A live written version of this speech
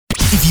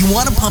If you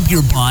want to pump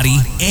your body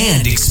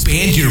and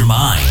expand your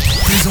mind,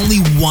 there's only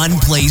one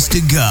place to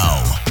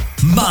go.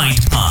 Mind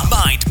Pump.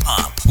 Mind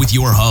Pump with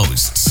your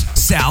hosts,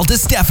 Sal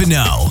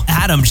DiStefano,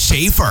 Adam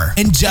Schafer,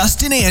 and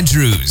Justin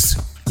Andrews.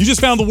 You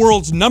just found the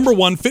world's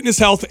 #1 fitness,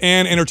 health,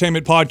 and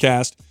entertainment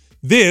podcast.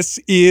 This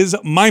is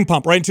Mind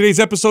Pump. Right, in today's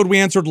episode, we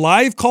answered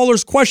live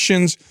callers'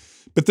 questions,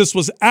 but this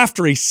was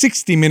after a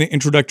 60-minute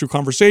introductory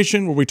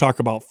conversation where we talk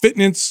about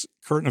fitness,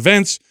 current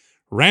events,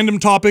 random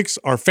topics,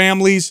 our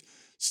families,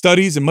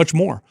 studies, and much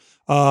more.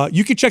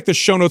 You can check the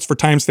show notes for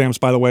timestamps,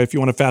 by the way, if you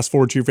want to fast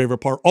forward to your favorite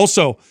part.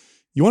 Also,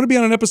 you want to be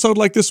on an episode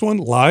like this one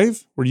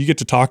live, where you get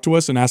to talk to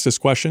us and ask us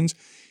questions?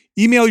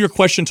 Email your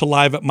question to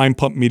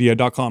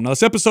live@mindpumpmedia.com. Now,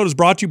 this episode is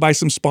brought to you by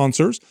some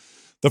sponsors.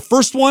 The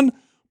first one,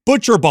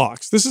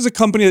 ButcherBox. This is a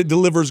company that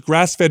delivers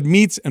grass-fed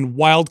meats and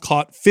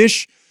wild-caught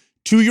fish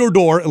to your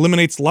door,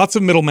 eliminates lots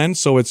of middlemen,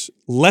 so it's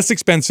less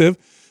expensive,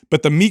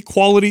 but the meat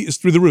quality is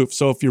through the roof.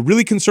 So if you're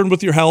really concerned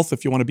with your health,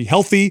 if you want to be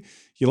healthy,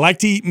 you like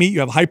to eat meat, you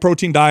have a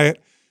high-protein diet,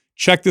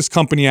 check this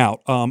company out.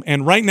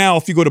 And right now,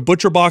 if you go to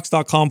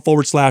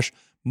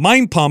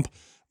butcherbox.com/mindpump,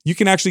 you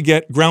can actually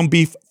get ground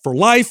beef for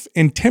life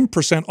and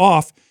 10%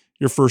 off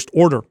your first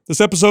order.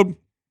 This episode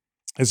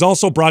is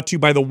also brought to you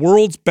by the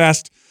world's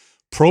best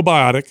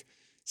probiotic,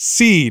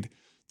 Seed.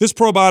 This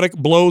probiotic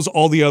blows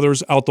all the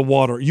others out the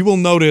water. You will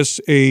notice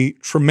a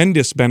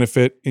tremendous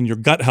benefit in your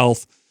gut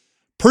health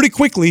pretty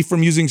quickly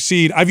from using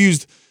Seed. I've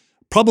used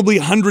probably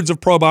hundreds of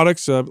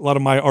probiotics. A lot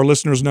of our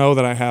listeners know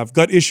that I have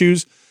gut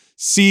issues.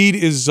 Seed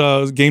is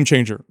a game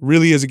changer,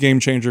 really is a game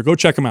changer. Go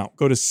check them out.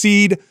 Go to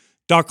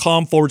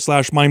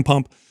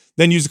seed.com/mindpump.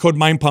 Then use the code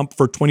MINDPUMP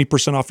for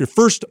 20% off your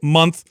first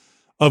month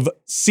of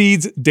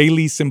Seed's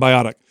Daily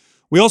Symbiotic.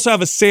 We also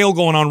have a sale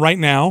going on right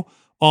now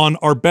on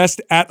our best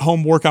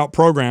at-home workout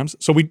programs.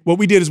 So what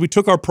we did is we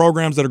took our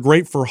programs that are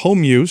great for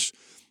home use,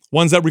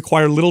 ones that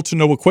require little to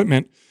no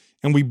equipment,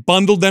 and we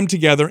bundled them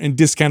together and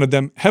discounted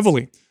them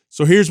heavily.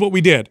 So here's what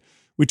we did.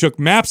 We took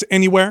MAPS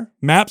Anywhere,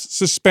 MAPS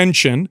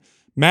Suspension,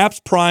 MAPS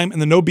Prime,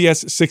 and the No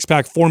BS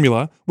 6-pack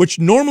formula, which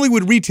normally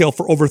would retail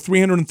for over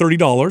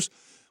 $330.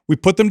 We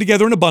put them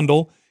together in a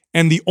bundle,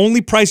 and the only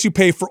price you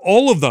pay for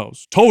all of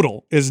those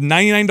total is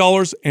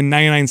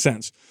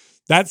 $99.99.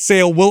 That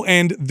sale will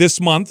end this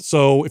month,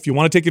 so if you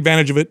want to take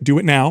advantage of it, do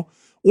it now.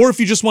 Or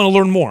if you just want to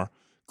learn more,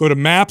 go to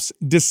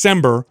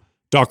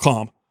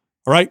mapsdecember.com.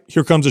 All right,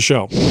 here comes the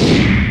show.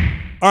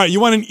 All right,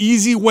 you want an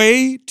easy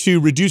way to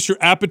reduce your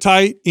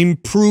appetite,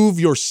 improve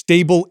your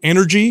stable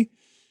energy,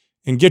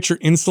 and get your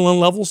insulin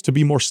levels to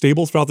be more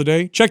stable throughout the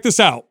day? Check this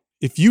out.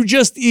 If you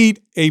just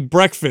eat a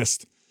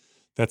breakfast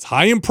that's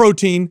high in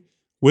protein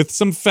with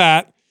some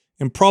fat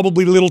and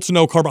probably little to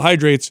no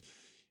carbohydrates,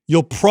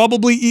 you'll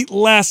probably eat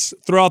less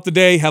throughout the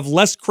day, have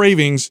less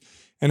cravings,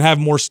 and have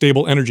more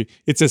stable energy.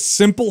 It's a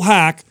simple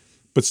hack,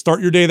 but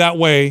start your day that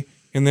way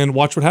and then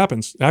watch what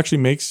happens. It actually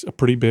makes a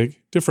pretty big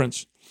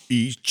difference.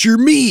 Eat your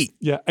meat.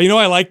 Yeah, you know,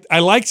 I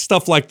like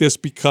stuff like this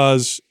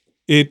because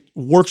it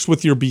works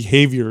with your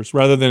behaviors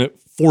rather than it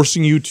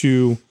forcing you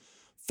to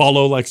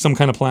follow like some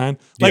kind of plan.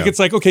 Like It's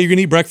like, okay, you're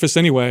gonna eat breakfast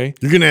anyway.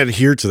 You're gonna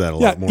adhere to that a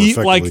lot more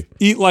effectively.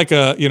 Eat like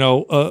a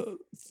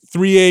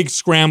 3 eggs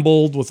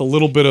scrambled with a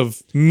little bit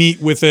of meat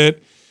with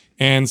it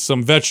and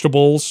some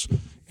vegetables,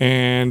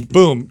 and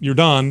boom, you're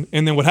done.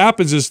 And then what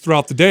happens is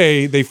throughout the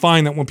day, they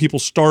find that when people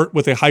start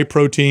with a high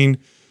protein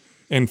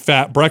and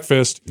fat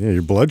breakfast,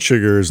 your blood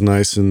sugar is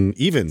nice and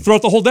even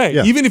throughout the whole day.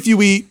 Yeah. Even if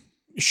you eat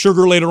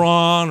sugar later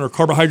on or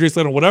carbohydrates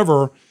later on,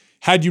 whatever,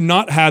 had you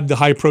not had the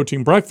high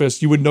protein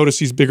breakfast, you would notice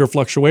these bigger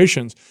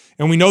fluctuations.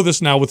 And we know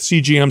this now with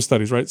CGM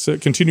studies, right? So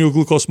continual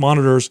glucose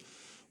monitors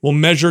will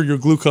measure your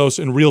glucose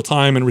in real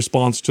time in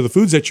response to the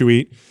foods that you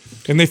eat.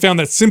 And they found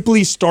that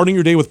simply starting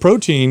your day with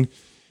protein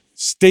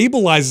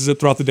stabilizes it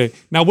throughout the day.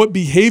 Now, what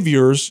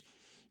behaviors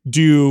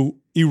do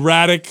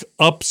erratic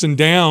ups and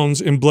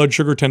downs in blood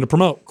sugar tend to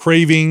promote?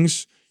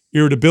 Cravings,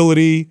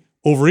 irritability,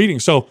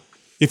 overeating. So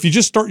if you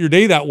just start your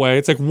day that way,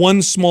 it's like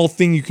one small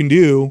thing you can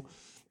do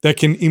that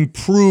can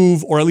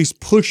improve or at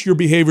least push your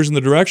behaviors in the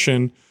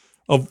direction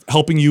of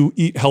helping you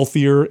eat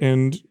healthier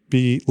and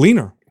be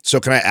leaner. So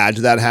can I add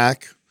to that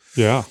hack?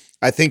 Yeah.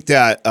 I think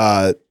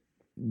that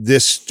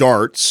this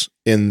starts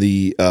in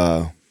the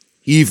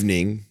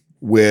evening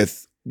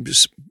with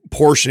just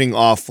portioning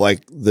off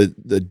like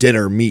the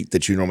dinner meat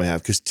that you normally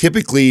have. Because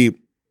typically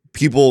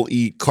people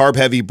eat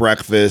carb-heavy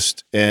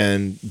breakfast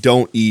and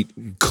don't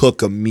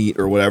cook a meat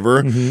or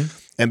whatever. Mm-hmm.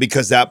 And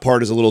because that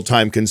part is a little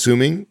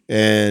time-consuming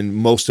and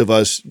most of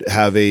us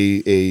have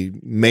a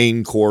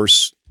main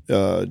course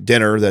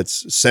dinner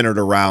that's centered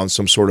around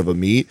some sort of a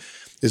meat,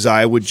 is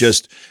I would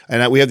just,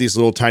 we have these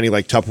little tiny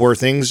like Tupperware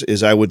things,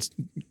 is I would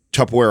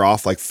Tupperware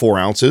off like 4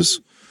 ounces.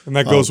 And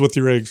that goes with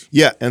your eggs.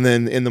 Yeah. And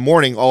then in the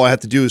morning, all I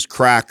have to do is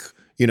crack,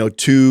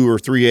 2 or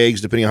 3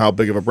 eggs, depending on how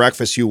big of a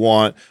breakfast you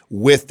want,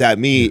 with that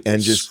meat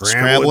and just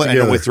scramble it. And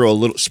then we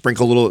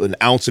sprinkle an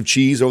ounce of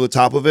cheese over the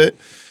top of it.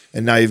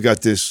 And now you've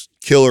got this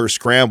killer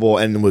scramble,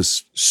 and it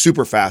was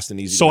super fast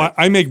and easy. So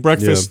I make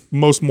breakfast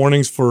most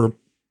mornings for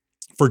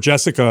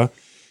Jessica.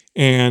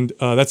 And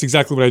that's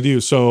exactly what I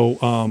do. So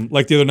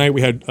like the other night,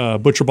 we had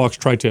ButcherBox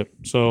Tri-Tip.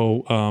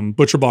 So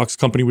ButcherBox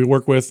company we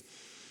work with,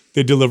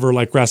 they deliver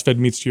like grass-fed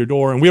meats to your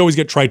door. And we always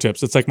get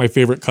Tri-Tips. It's like my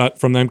favorite cut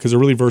from them because they're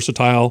really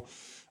versatile.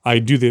 I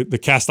do the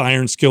cast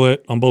iron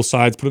skillet on both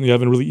sides, put it in the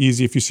oven, really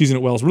easy. If you season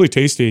it well, it's really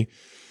tasty.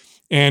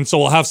 And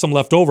so I'll have some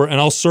left over, and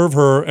I'll serve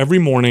her every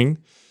morning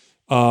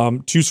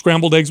 2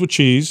 scrambled eggs with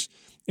cheese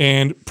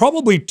and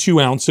probably 2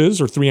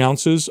 ounces or 3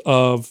 ounces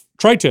of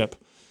Tri-Tip.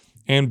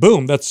 And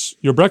boom, that's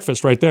your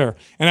breakfast right there.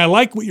 And I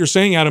like what you're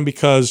saying, Adam,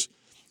 because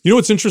you know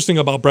what's interesting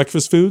about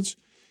breakfast foods?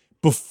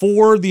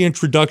 Before the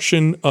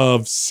introduction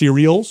of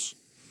cereals,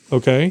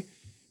 okay,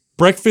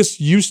 breakfast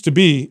used to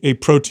be a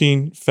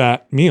protein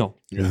fat meal.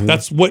 Mm-hmm.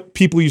 That's what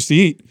people used to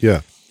eat.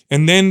 Yeah.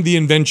 And then the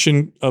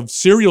invention of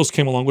cereals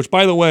came along, which,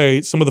 by the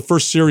way, some of the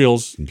first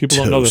cereals, people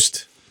don't know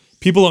this.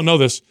 People don't know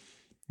this.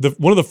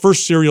 One of the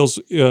first cereals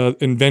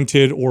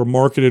invented or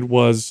marketed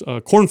was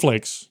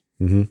cornflakes.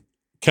 Mm-hmm.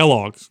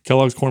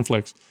 Kellogg's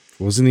cornflakes.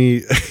 Wasn't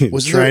he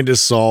trying to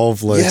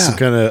solve like some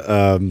kind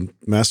of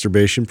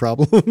masturbation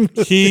problem?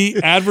 He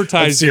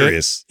advertised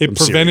it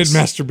prevented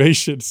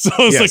masturbation. So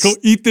it's like,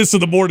 eat this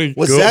in the morning.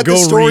 Was that the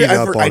story?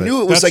 I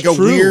knew it was like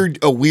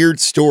a weird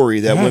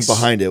story that went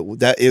behind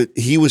it.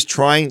 He was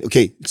trying.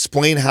 Okay,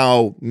 explain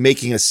how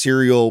making a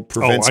cereal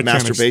prevents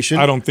masturbation.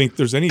 I don't think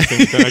there's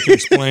anything that I can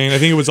explain. I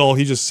think it was all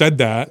he just said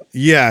that.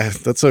 Yeah,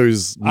 that's how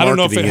he's. I don't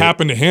know if it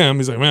happened to him.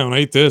 He's like, man, when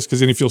I eat this, because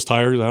then he feels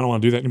tired. I don't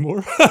want to do that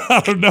anymore.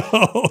 I don't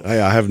know. I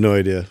have no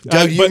idea.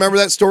 Doug, do you remember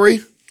that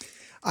story?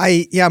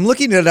 I'm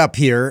looking it up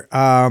here.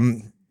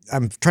 I'm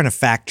trying to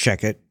fact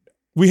check it.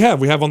 We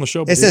have on the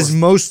show before. It says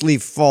mostly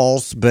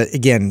false, but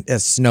again,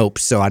 it's Snopes,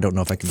 so I don't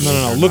know if I can.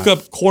 No. Look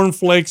up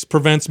cornflakes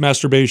prevents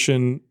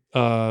masturbation.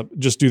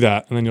 Just do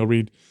that, and then you'll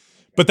read.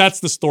 But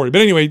that's the story.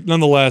 But anyway,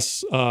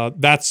 nonetheless,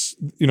 that's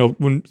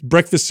when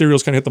breakfast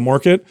cereals kind of hit the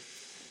market,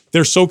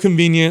 they're so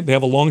convenient. They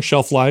have a long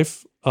shelf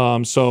life.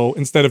 So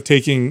instead of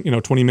taking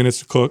 20 minutes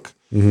to cook.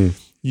 Mm-hmm.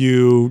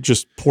 You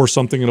just pour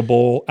something in a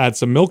bowl, add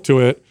some milk to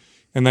it,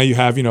 and now you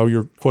have,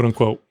 your quote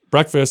unquote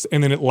breakfast.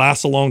 And then it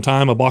lasts a long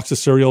time. A box of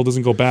cereal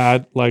doesn't go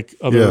bad like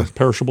other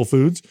perishable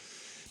foods.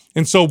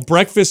 And so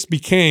breakfast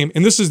became,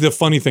 and this is the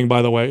funny thing,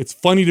 by the way, it's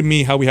funny to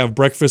me how we have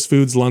breakfast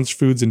foods, lunch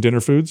foods, and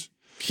dinner foods.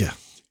 Yeah.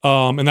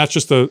 And that's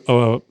just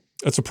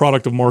that's a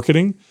product of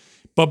marketing.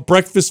 But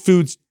breakfast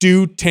foods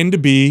do tend to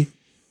be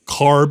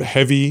carb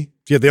heavy.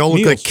 Yeah, they all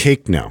look like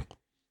cake now.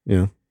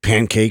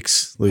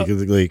 Pancakes,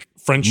 like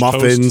French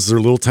muffins, toast. they're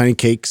little tiny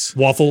cakes.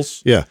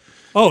 Waffles. Yeah.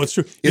 Oh, it's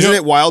true. Isn't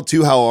it wild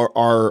too how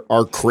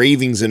our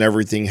cravings and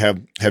everything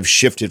have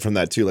shifted from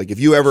that too? Like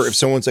if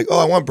someone's like, oh,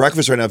 I want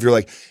breakfast right now. If you're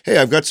like, hey,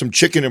 I've got some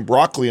chicken and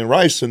broccoli and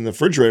rice in the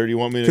refrigerator. Do you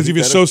want me to? Because you've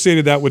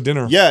associated that with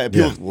dinner. Yeah.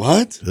 People,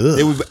 what? Ugh.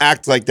 They would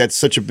act like that's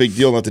such a big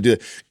deal not to do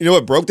it. You know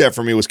what broke that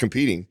for me was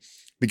competing.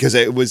 Because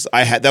that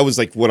was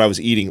like what I was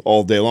eating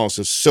all day long.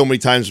 So many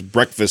times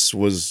breakfast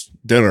was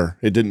dinner.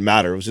 It didn't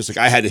matter. It was just like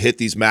I had to hit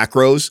these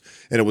macros,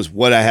 and it was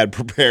what I had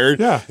prepared.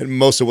 Yeah. And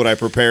most of what I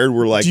prepared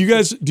were like. Do you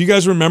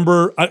guys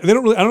remember? I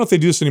don't know if they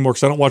do this anymore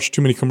because I don't watch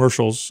too many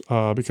commercials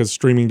because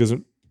streaming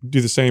doesn't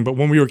do the same. But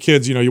when we were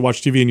kids, you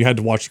watch TV and you had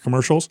to watch the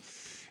commercials.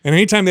 And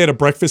anytime they had a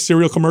breakfast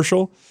cereal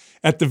commercial,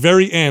 at the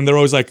very end, they're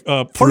always like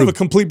part of a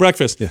complete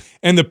breakfast,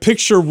 and the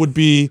picture would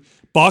be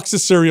box of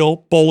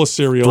cereal, bowl of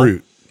cereal.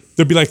 Fruit.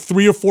 There'd be like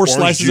 3 or 4 orange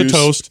slices juice. of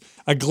toast,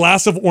 a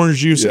glass of orange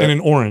juice, and an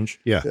orange.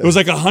 Yeah. It was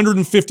like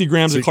 150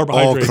 grams of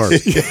carbohydrates. All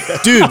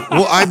carbs. Dude,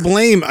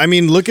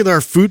 well, look at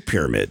our food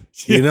pyramid.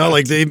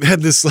 Like they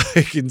had this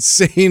like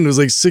insane, it was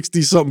like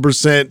 60 something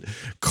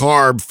 %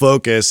 carb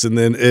focus. And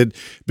then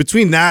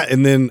between that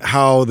and then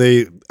how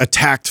they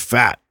attacked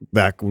fat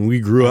back when we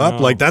grew up,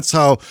 like that's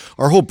how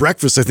our whole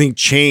breakfast, I think,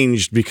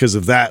 changed because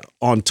of that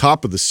on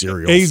top of the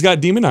cereal. Eggs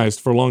got demonized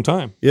for a long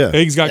time. Yeah.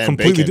 Eggs got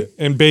bacon.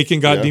 and bacon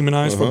got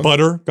demonized for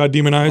butter, got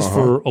demonized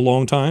for a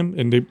long time.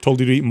 And they told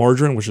you to eat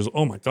margarine, which is,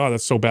 oh my God,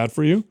 that's so bad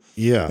for you.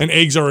 Yeah. And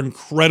eggs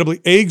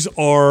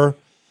are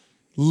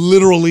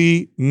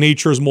literally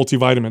nature's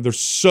multivitamin. They're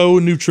so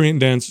nutrient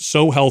dense,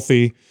 so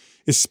healthy,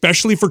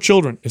 especially for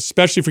children,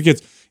 especially for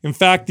kids. In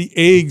fact, the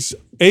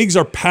eggs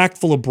are packed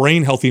full of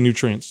brain healthy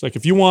nutrients. Like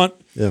if you want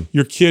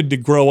your kid to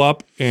grow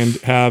up and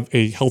have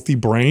a healthy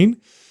brain,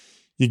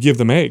 you give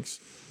them eggs.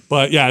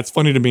 But yeah, it's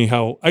funny to me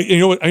how I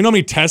know how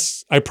many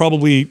tests I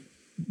probably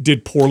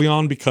did poorly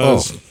on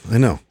because I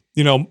know.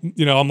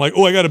 I'm like,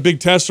 oh, I got a big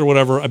test or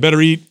whatever. I better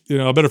eat,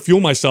 I better fuel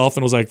myself.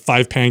 And it was like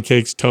 5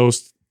 pancakes,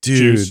 toast,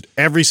 juice.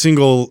 Every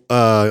single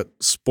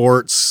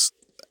sports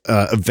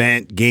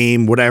event,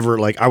 game, whatever,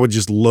 like I would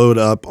just load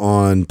up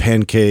on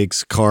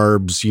pancakes,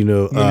 carbs,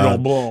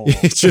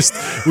 it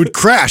just would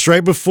crash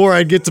right before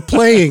I'd get to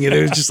playing. And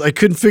it was just, I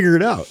couldn't figure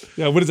it out.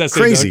 Yeah. What does that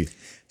say? Crazy. Doug?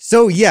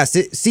 So yes,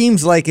 it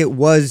seems like it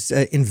was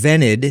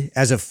invented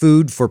as a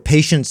food for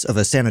patients of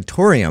a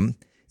sanatorium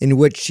in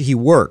which he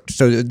worked.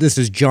 So this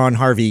is John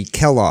Harvey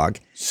Kellogg.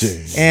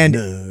 And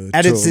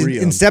at its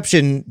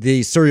inception,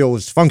 the cereal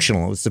was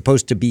functional. It was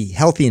supposed to be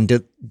healthy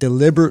and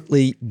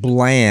deliberately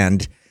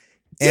bland.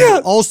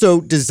 and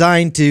also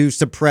designed to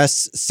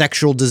suppress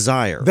sexual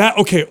desire.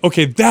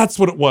 Okay, that's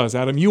what it was,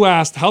 Adam. You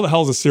asked how the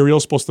hell is a cereal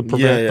supposed to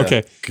prevent? Yeah.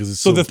 Okay, 'Cause it's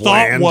so so the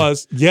bland.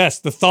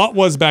 thought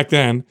was back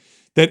then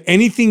that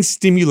anything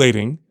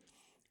stimulating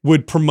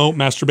would promote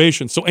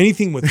masturbation. So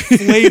anything with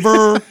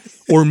flavor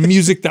or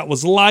music that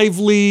was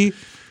lively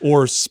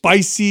or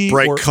spicy,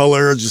 Bright or,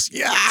 color, just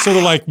so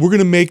they're like, we're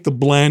gonna make the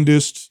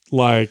blandest,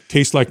 like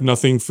taste like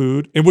nothing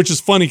food, and which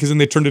is funny because then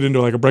they turned it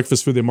into like a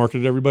breakfast food. They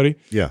marketed everybody.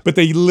 Yeah. but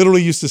they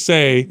literally used to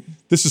say,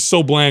 "This is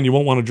so bland, you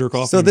won't want to jerk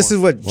off." So this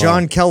is anymore." what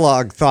John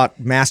Kellogg thought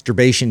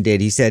masturbation did.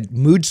 He said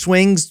mood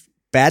swings,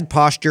 bad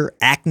posture,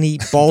 acne,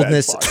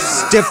 baldness,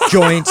 stiff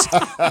joints,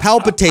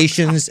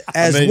 palpitations,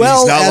 as mean,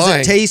 well he's not as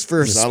lying. a taste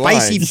for He's not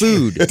spicy lying.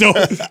 food.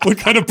 What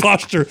kind of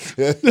posture?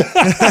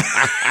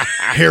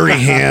 hairy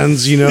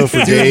hands, for days. You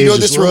know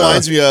what this Just,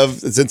 reminds me of,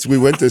 since we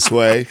went this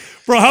way?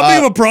 Bro, how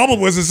big of a problem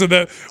was this in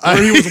that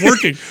where he was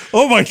working?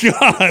 Oh my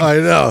god! I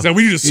know. So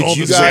we need to solve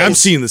you this. guys- I'm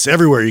seeing this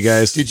everywhere, you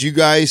guys. Did you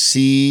guys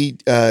see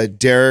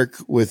Derek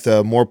with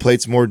More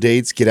Plates, More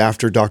Dates get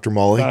after Dr.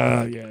 Molly?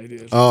 Yeah, I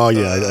did. Oh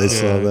yeah, I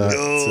saw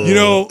that. You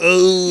know,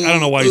 I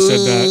don't know why you said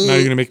that. Now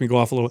you're gonna make me go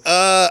off a little.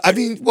 I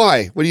mean,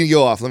 why? What do you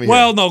go off? Let me hear.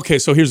 Well, no, okay.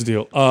 So here's the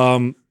deal.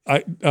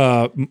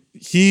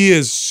 He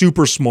is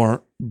super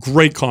smart.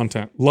 Great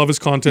content. Love his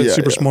content. Yeah,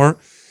 super yeah. smart.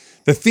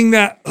 The thing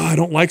that I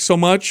don't like so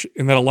much,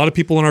 and that a lot of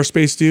people in our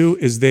space do,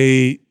 is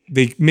they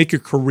make a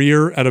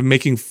career out of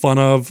making fun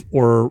of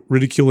or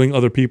ridiculing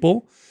other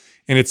people,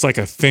 and it's like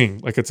a thing,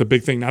 like it's a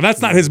big thing. Now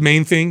that's not his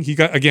main thing. He's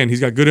got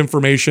good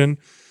information.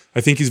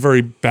 I think he's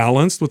very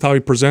balanced with how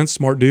he presents.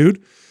 Smart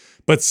dude.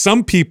 But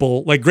some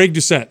people, like Greg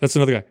Doucette, that's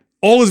another guy.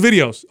 All his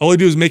videos, all he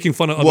do is making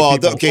fun of other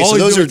people. Okay, All so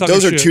he's those doing are is talking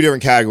those are shit. two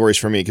different categories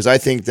for me, because I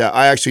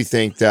actually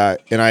think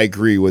that, and I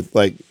agree with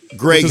like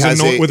Greg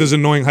with his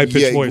annoying high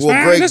pitched voice.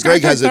 Well, This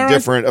Greg guy has a thinks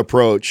different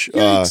approach.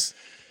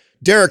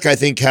 Derek, I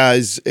think,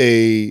 has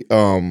a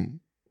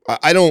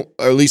I don't,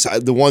 or at least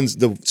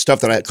the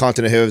stuff that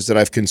content of his that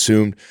I've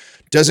consumed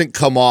doesn't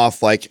come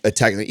off like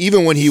attacking.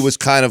 Even when he was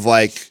kind of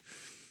like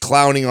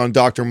clowning on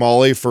Dr.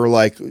 Molly for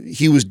like,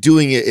 he was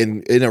doing it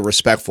in a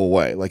respectful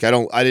way. Like I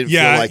didn't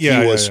feel like he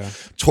was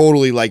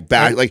totally like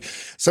back. Like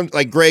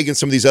Greg and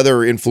some of these other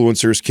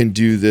influencers can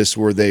do this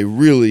where they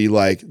really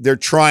like, they're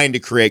trying to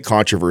create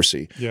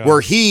controversy. Yeah.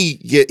 Where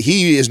he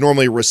is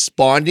normally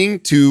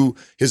responding to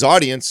his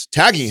audience,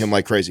 tagging him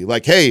like crazy.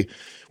 Like, hey,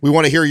 we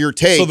want to hear your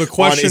take. So the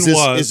question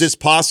is this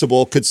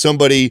possible? Could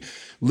somebody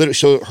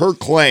so her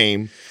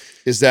claim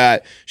is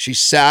that she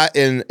sat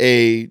in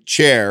a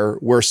chair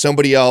where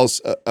somebody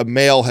else, a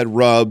male, had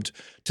rubbed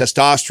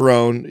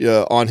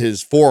testosterone on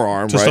his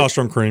forearm,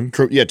 Testosterone cream.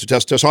 Yeah,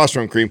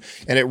 testosterone cream,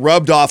 and it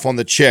rubbed off on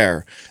the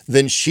chair.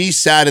 Then she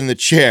sat in the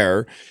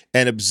chair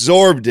and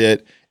absorbed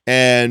it,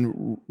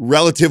 and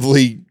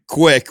relatively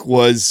quick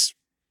was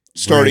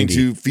starting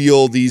to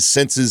feel these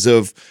senses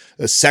of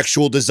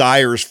sexual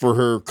desires for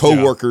her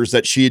coworkers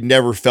that she had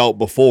never felt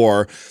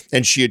before,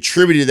 and she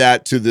attributed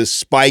that to the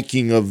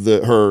spiking of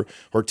her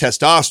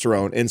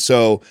testosterone. And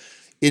so,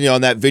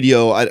 in that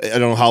video, I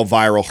don't know how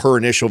viral her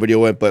initial video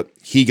went, but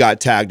he got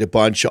tagged a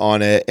bunch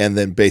on it, and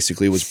then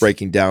basically was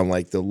breaking down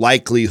like the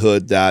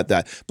likelihood that.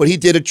 But he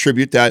did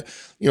attribute that.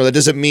 That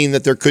doesn't mean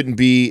that there couldn't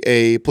be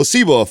a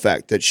placebo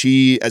effect, that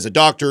she, as a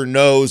doctor,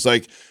 knows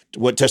like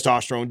what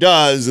testosterone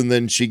does, and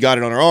then she got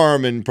it on her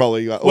arm and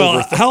probably got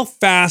over. How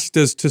fast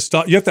does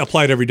testosterone? You have to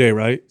apply it every day,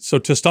 right? So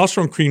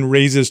testosterone cream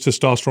raises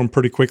testosterone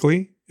pretty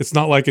quickly. It's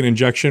not like an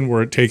injection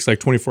where it takes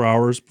like 24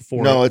 hours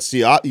before. No, it's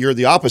the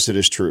opposite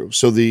is true.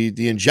 So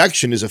the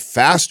injection is a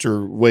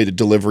faster way to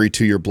delivery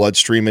to your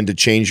bloodstream and to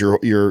change your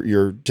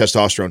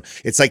testosterone.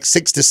 It's like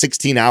 6 to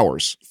 16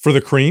 hours for the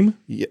cream.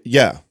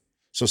 Yeah.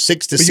 So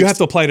 6 to. But you have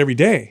to apply it every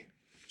day.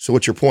 So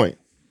what's your point?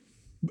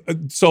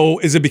 So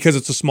is it because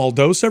it's a small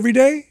dose every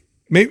day?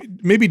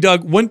 Maybe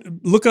Doug,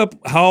 look up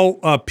how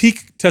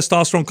peak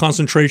testosterone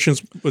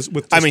concentrations was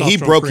with testosterone.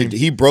 I mean,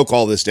 he broke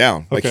all this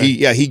down. Like Okay.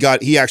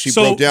 he actually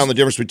broke down the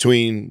difference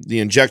between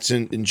the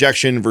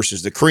injection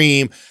versus the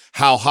cream,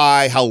 how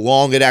high, how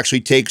long it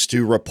actually takes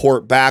to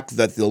report back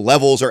that the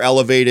levels are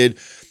elevated,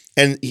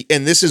 and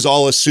this is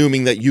all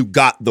assuming that you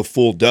got the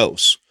full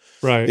dose.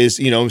 Right.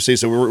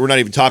 So we're not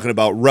even talking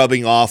about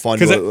rubbing off on.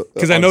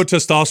 Because I know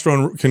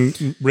testosterone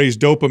can raise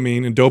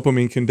dopamine, and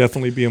dopamine can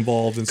definitely be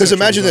involved in. Because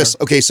imagine this.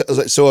 Okay,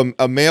 so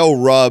a male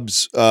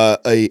rubs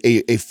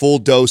a full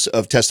dose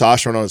of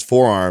testosterone on his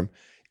forearm.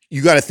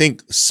 You got to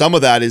think some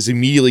of that is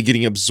immediately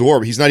getting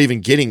absorbed. He's not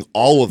even getting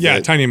all of it. Yeah,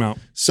 a tiny amount.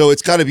 So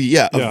it's got to be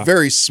a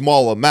very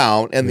small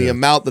amount, and the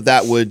amount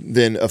that would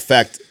then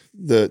affect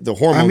the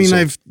hormones. I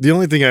mean, the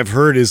only thing I've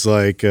heard is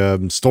like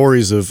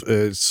stories of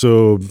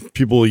so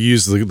people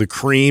use the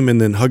cream and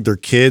then hug their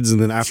kids,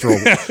 and then after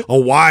a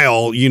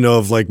while,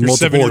 of like Your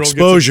multiple 7-year-old gets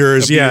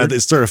exposures, a beard. they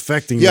start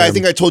affecting. Yeah, them. I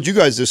think I told you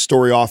guys this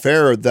story off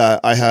air that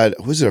I had.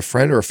 Was it a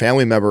friend or a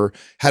family member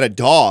had a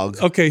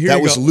dog? Okay, here that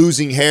you was go.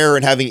 losing hair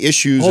and having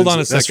issues. Hold on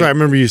a second. That's right. I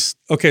remember you.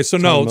 Okay, so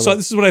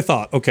this is what I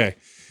thought. Okay,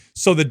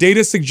 so the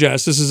data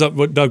suggests, this is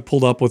what Doug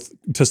pulled up with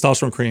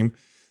testosterone cream,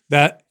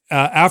 that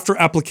after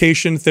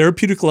application,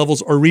 therapeutic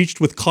levels are reached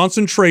with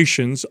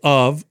concentrations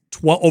of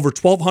over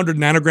 1,200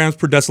 nanograms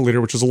per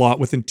deciliter, which is a lot,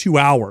 within 2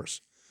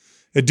 hours.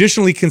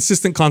 Additionally,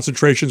 consistent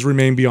concentrations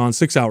remain beyond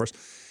 6 hours.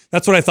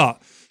 That's what I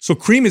thought. So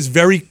cream is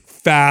very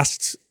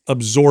fast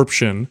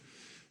absorption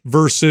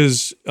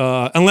versus,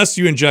 unless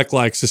you inject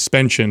like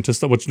suspension,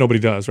 which nobody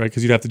does, right?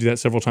 Because you'd have to do that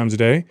several times a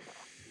day.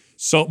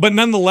 So, but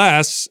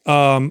nonetheless,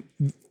 the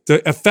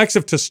effects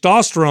of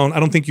testosterone, I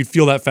don't think you'd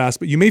feel that fast,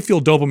 but you may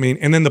feel dopamine.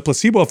 And then the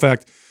placebo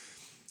effect,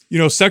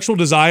 sexual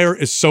desire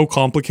is so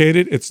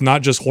complicated. It's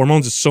not just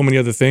hormones, it's so many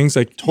other things.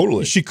 Like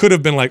Totally. She could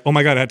have been like, oh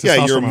my God, I had testosterone.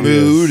 Yeah, your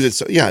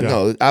mood.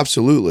 No,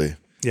 absolutely.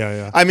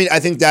 Yeah. I mean, I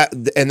think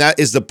that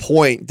is the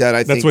point that I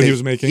think that's what he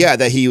was making. Yeah,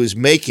 that he was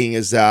making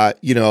is that,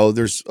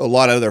 there's a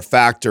lot of other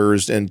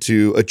factors, and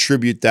to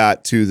attribute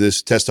that to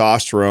this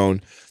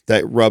testosterone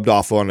that rubbed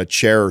off on a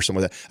chair or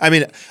something like that. I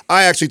mean,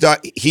 I actually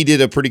thought he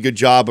did a pretty good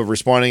job of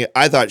responding.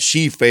 I thought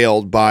she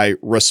failed by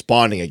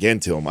responding again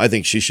to him. I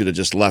think she should have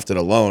just left it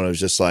alone. It was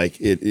just like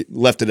it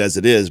left it as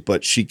it is,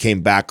 but she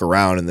came back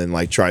around and then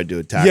like tried to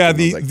attack him.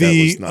 That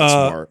was not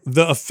smart.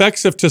 The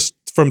effects of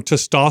from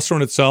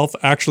testosterone itself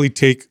actually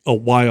take a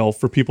while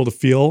for people to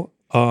feel,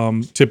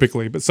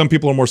 typically, but some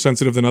people are more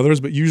sensitive than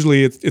others. But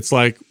usually it's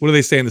like, what do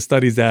they say in the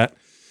studies, that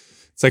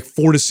it's like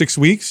 4 to 6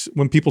 weeks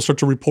when people start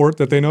to report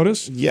that they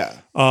notice. Yeah.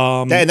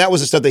 And that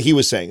was the stuff that he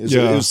was saying. It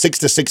was 6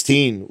 to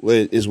 16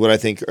 is what I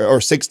think, or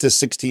 6 to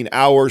 16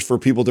 hours for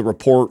people to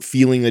report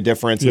feeling the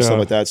difference and stuff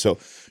like that. So,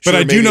 but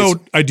I do know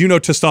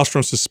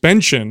testosterone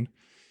suspension,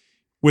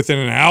 within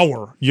an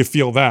hour, you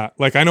feel that.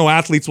 Like, I know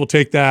athletes will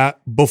take that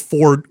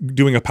before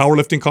doing a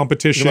powerlifting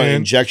competition. What about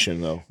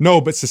injection, though?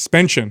 No, but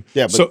suspension.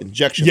 Yeah, but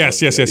injection.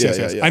 Yes.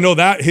 I know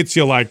that hits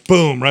you like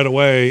boom right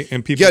away,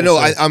 and people. Yeah, no,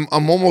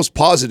 I'm almost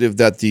positive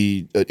that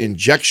the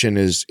injection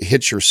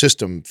hits your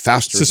system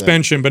faster.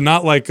 Suspension, but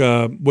not like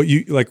what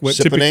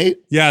Cypionate?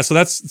 Yeah, so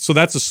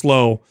that's a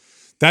slow.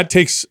 That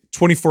takes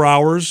 24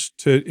 hours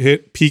to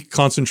hit peak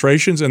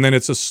concentrations, and then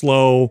it's a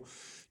slow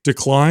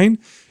decline.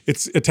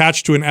 It's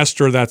attached to an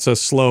ester that's a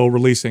slow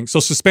releasing.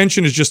 So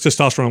suspension is just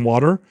testosterone and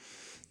water.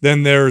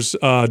 Then there's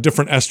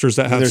different esters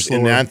that have there's slower.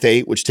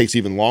 enanthate, which takes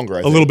even longer. I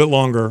think. A little bit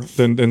longer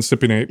than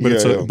cypionate,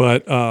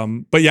 but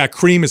but yeah,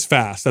 cream is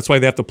fast. That's why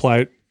they have to apply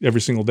it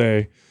every single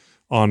day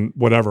on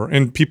whatever.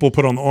 And people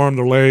put on the arm,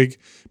 their leg.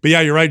 But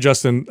yeah, you're right,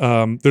 Justin.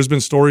 There's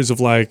been stories of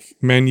like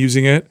men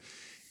using it,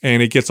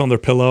 and it gets on their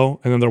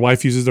pillow, and then their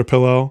wife uses their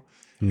pillow.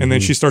 And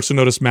then she starts to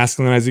notice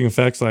masculinizing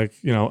effects, like,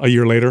 a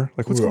year later.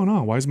 Like, what's going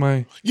on? Why is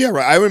my... Yeah,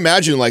 right. I would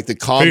imagine, like, the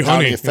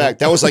compounding effect.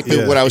 That was like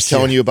what I was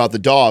telling you about the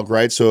dog,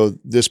 right? So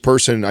this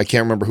person, I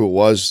can't remember who it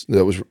was,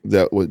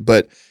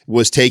 but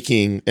was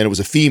taking, and it was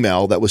a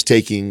female that was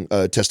taking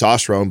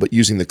testosterone, but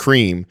using the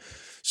cream.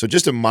 So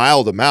just a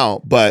mild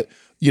amount, but...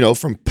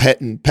 from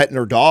petting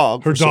her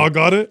dog. Her dog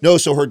got it? No,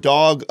 so her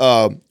dog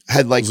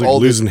had like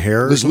all losing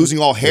hair. Was losing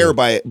all hair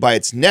by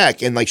its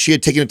neck, and like she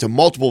had taken it to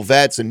multiple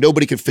vets, and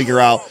nobody could figure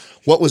out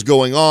what was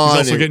going on.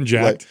 He's also getting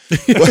jacked.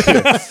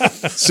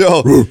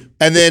 So,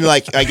 and then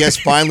like I guess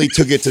finally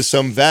took it to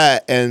some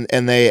vet, and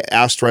they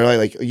asked right away,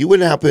 like, you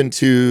wouldn't happen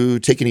to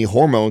take any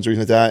hormones or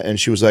anything like that? And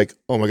she was like,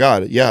 oh my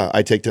God, yeah,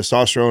 I take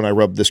testosterone. I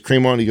rub this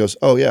cream on. He goes,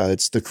 oh yeah,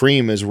 it's the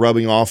cream is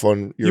rubbing off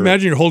on your. You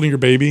imagine you're holding your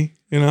baby,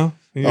 and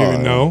you don't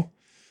even know.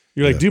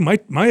 You're like, dude, my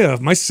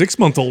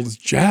 6-month-old is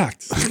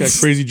jacked. He's got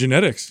crazy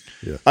genetics.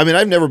 Yeah. I mean,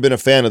 I've never been a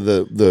fan of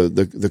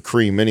the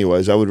cream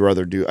anyways. I would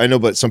rather I know,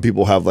 but some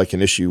people have like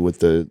an issue with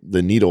the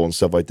needle and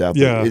stuff like that.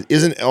 But yeah. It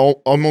isn't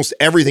almost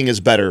everything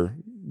is better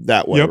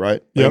that way,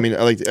 right? Yep. I mean,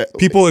 I like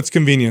people, it's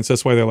convenience.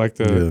 That's why they like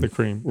the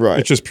cream. Right.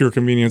 It's just pure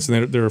convenience,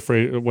 and they're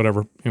afraid,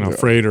 whatever,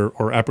 afraid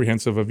or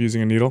apprehensive of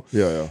using a needle.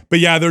 Yeah.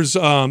 But yeah, there's a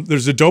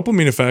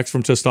dopamine effects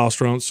from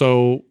testosterone.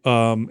 So,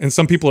 and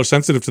some people are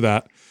sensitive to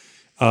that.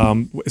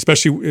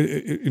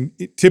 Especially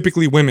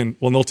typically women,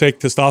 when they'll take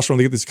testosterone,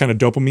 they get this kind of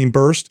dopamine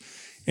burst,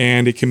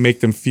 and it can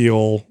make them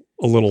feel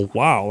a little,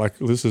 wow, like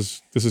this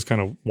is kind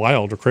of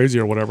wild or crazy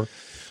or whatever.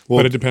 Well,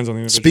 but it depends on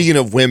the individual. Speaking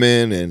of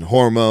women and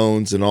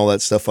hormones and all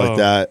that stuff like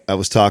that, I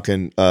was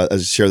talking, I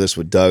shared this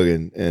with Doug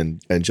and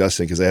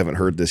Justin, because I haven't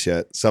heard this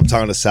yet. So I'm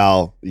talking to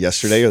Sal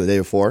yesterday or the day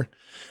before,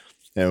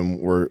 and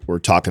we're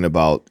talking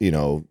about,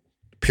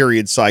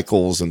 period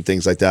cycles and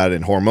things like that,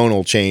 and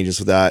hormonal changes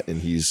with that.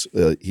 And he's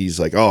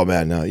like, oh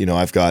man,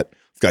 I've got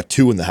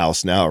 2 in the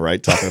house now,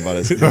 right? Talking about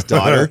his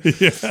daughter.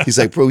 Yeah. He's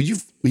like, bro, will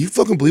you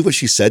fucking believe what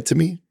she said to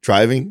me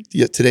driving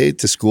today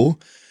to school?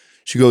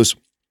 She goes,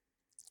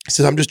 he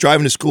says, I'm just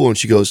driving to school. And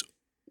she goes,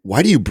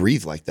 why do you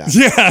breathe like that?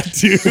 Yeah,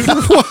 dude.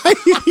 Why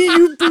do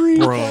you breathe?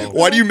 Bro.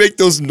 Why do you make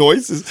those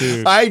noises?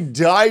 Dude. I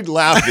died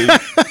laughing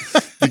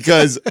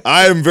because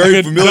I am very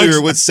Doug's-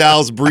 familiar with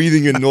Sal's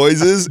breathing and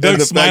noises. And Doug's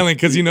the smiling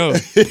because he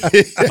knows.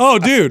 Oh,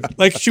 dude,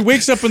 like she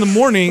wakes up in the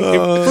morning.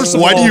 First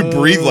of Why all, do you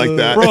breathe like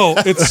that? bro?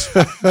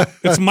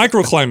 It's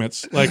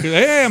microclimates. Like,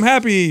 hey, I'm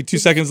happy. 2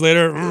 seconds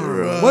later,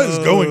 what is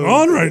going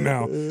on right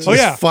now? Oh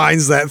yeah,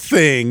 finds that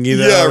thing, you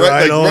know, Yeah,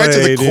 right, like, right to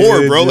the away, core,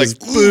 dude. bro,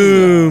 Just like,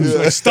 boom,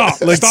 like,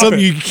 stop, like stop something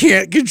it. you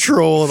can't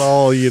control at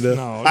all, you know.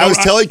 No, I was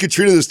telling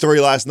Katrina the story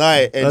last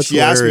night, and That's she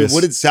asked me, hilarious.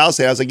 "What did Sal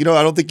say?" I was like, "I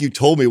don't think you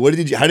told me.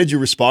 How did you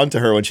respond to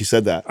her when she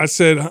said that?" I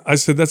said,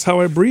 that's how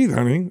I breathe,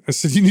 honey. I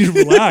said, you need to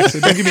relax.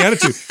 Don't give me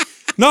attitude.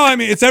 No, I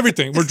mean, it's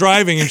everything. We're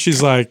driving and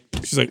she's like,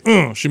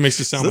 ugh. She makes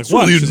it sound That's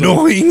like what? really She's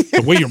annoying. Like,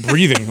 the way you're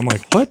breathing. I'm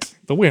like, what?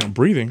 The way I'm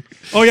breathing.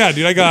 Oh yeah,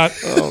 dude, I got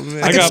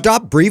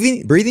Stop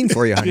breathing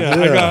for you, honey.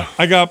 yeah,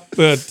 I got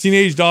the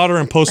teenage daughter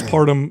and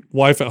postpartum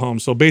wife at home.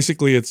 So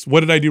basically it's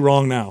what did I do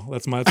wrong now?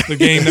 That's the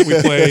game that we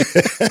play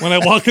when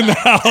I walk in the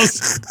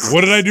house.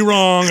 What did I do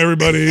wrong,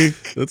 everybody?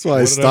 That's why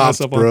I What did I mess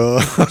stopped, up on? bro.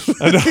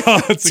 I know,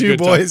 it's a Two good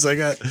time. boys, I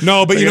got.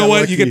 No, but I you know got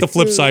what? You get lucky. the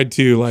flip side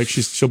too. Like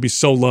she'll be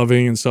so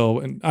loving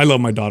and I love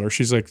my daughter.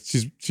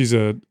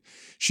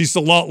 She's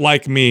a lot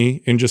like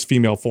me in just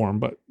female form,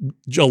 but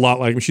a lot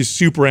like me. She's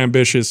super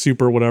ambitious,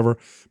 super whatever.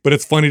 But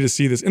it's funny to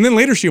see this. And then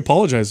later she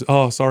apologized.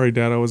 Oh, sorry,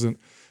 Dad. I was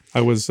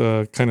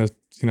kind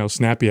of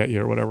snappy at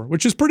you or whatever,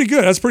 which is pretty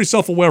good. That's pretty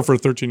self-aware for a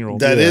 13-year-old.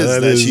 That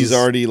that is- she's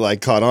already like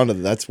caught on to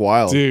that. That's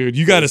wild. Dude,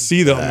 you got to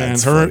see though, man.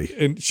 That's Her funny.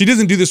 and she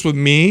doesn't do this with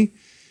me,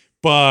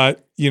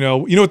 but you know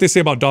what they say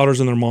about daughters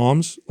and their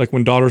moms. Like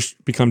when daughters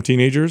become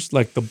teenagers,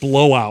 like the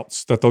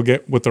blowouts that they'll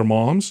get with their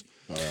moms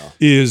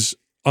is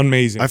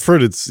amazing. I've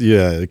heard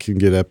it can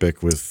get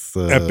epic with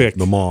Epic.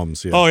 the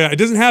moms. Yeah. Oh yeah, it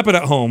doesn't happen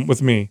at home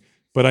with me,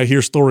 but I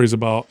hear stories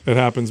about it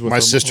happens with My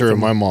their- sister with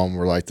and their- my mom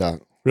were like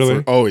that.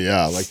 Really? Oh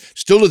yeah, like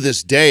still to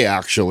this day,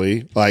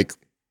 actually. Like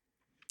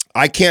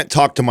I can't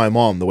talk to my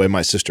mom the way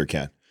my sister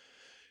can.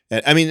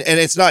 And I mean, and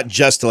it's not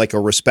just like a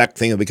respect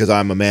thing because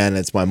I'm a man and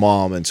it's my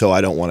mom, and so I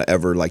don't want to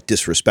ever like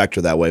disrespect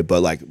her that way.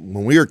 But like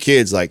when we were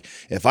kids, like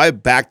if I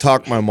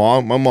backtalk my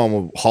mom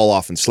would haul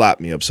off and slap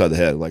me upside the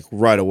head like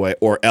right away,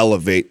 or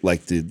elevate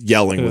like the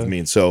yelling with me.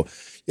 And so,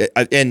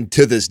 and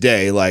to this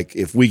day, like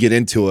if we get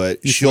into it,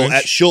 she'll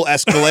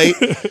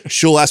escalate,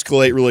 she'll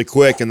escalate really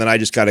quick, and then I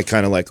just got to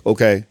kind of like or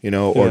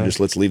Yeah.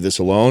 just let's leave this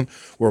alone.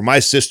 Where my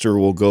sister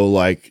will go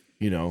like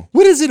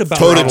What is it about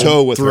toe to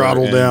toe with her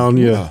throttle and- down.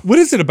 Yeah. What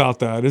is it about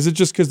that? Is it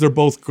just because they're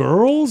both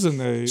girls and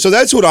they? So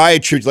that's what I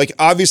attribute. Like,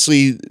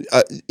 obviously,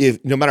 if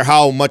no matter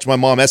how much my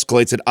mom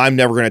escalates it, I'm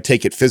never going to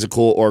take it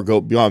physical or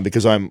go beyond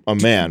because I'm a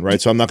man,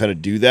 right? So I'm not going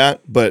to do that.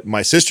 But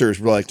my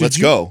sisters were like, "Let's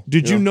go."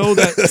 Did you know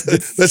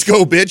that? Let's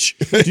go, bitch.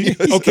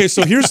 Okay,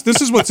 so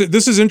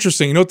this is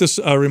interesting. You know what this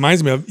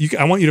reminds me of?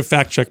 I want you to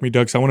fact check me,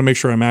 Doug. So I want to make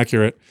sure I'm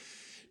accurate.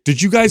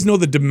 Did you guys know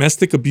the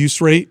domestic abuse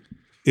rate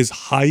is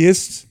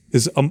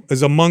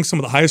among some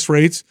of the highest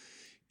rates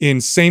in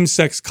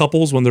same-sex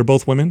couples when they're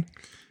both women?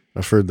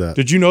 I've heard that.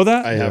 Did you know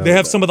that? I have They heard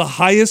have that. some of the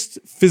highest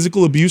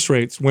physical abuse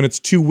rates when it's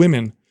two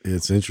women.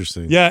 It's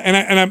interesting. Yeah, and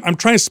I'm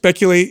trying to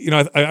speculate. You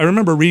know, I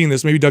remember reading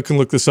this. Maybe Doug can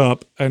look this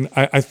up, and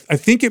I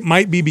think it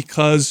might be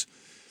because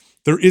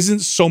there isn't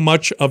so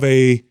much of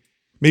a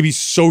maybe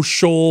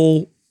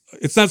social.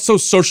 It's not so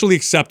socially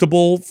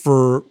acceptable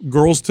for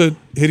girls to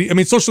hit. I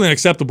mean, socially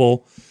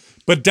unacceptable,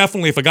 but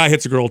definitely if a guy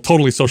hits a girl,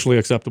 totally socially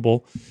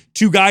acceptable.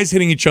 Two guys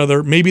hitting each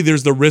other, maybe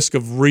there's the risk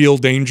of real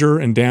danger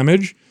and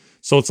damage.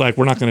 So it's like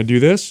we're not going to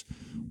do this.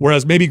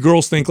 Whereas maybe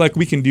girls think like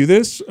we can do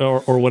this or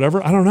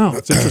whatever. I don't know.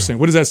 It's interesting.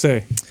 What does that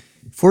say?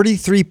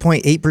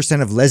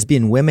 43.8% of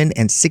lesbian women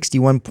and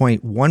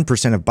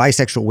 61.1% of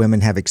bisexual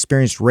women have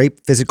experienced rape,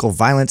 physical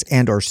violence,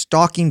 and or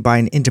stalking by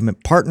an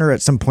intimate partner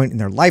at some point in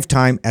their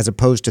lifetime, as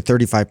opposed to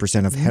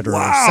 35% of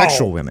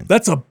heterosexual women.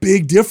 That's a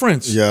big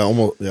difference. Yeah,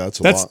 almost. Yeah, that's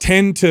a That's lot.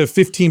 10 to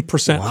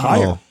 15%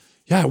 higher.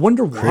 Yeah, I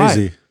wonder why.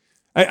 Crazy.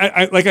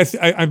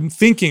 I'm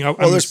thinking.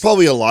 Well, there's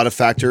probably a lot of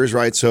factors,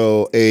 right?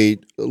 So a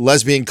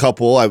lesbian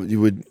couple,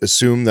 you would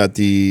assume that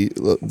the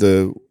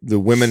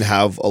women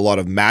have a lot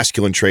of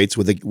masculine traits.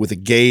 With a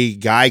gay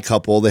guy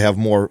couple, they have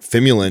more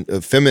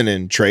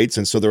feminine traits,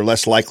 and so they're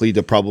less likely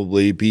to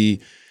probably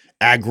be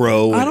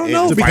aggro. I don't and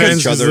know, fight because-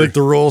 each It's other. like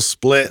the role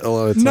split a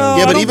lot of times. No,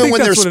 Yeah, I but don't even think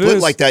when they're that's what it split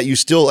is. like that, you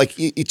still like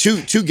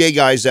two gay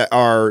guys that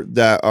are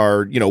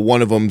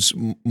one of them's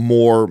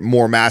more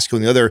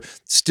masculine, the other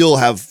still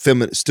have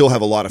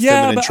a lot of Yeah,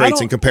 feminine but I traits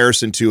don't- in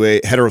comparison to a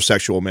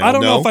heterosexual male. I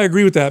don't no? know if I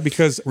agree with that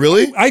because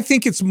Really? I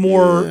think it's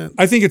more.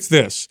 I think it's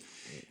this.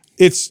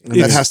 It's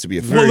has to be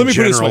a well. Let me put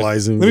it this way.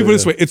 generalizing, Let me put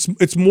it this yeah.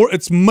 way.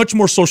 It's much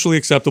more socially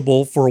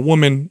acceptable for a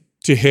woman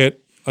to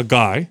hit a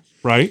guy,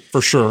 right?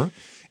 For sure,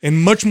 and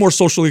much more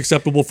socially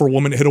acceptable for a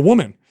woman to hit a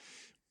woman.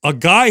 A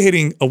guy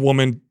hitting a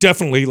woman,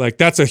 definitely, like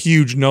that's a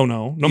huge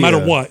no matter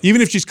Yeah. what.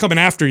 Even if she's coming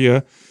after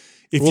you,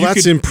 if Well, you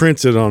that's could,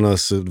 imprinted on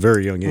us at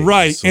very young age.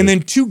 right. So And then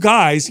two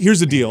guys.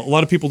 Here's the deal. A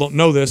lot of people don't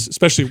know this,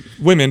 especially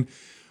women.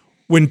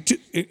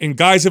 And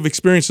guys have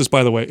experienced this,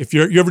 by the way. If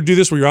you ever do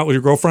this where you're out with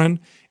your girlfriend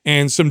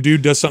and some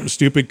dude does something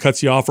stupid,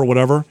 cuts you off or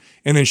whatever,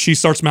 and then she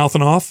starts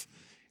mouthing off,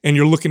 and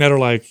you're looking at her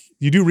like,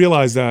 you do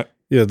realize that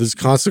Yeah, there's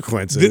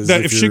consequences.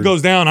 That if shit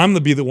goes down, I'm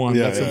the one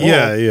that's involved.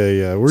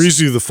 Yeah. We're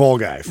usually the fall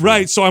guy.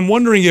 Right. So I'm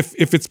wondering if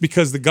it's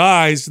because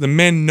the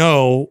men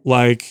know,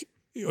 like,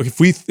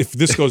 if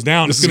this goes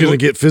down, This is going to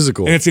get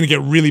physical. and it's going to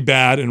get really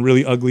bad and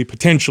really ugly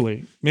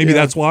potentially. Maybe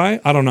that's why.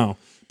 I don't know.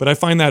 But I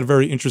find that a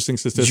very interesting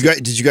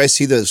statistic. Did you guys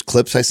see those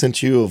clips I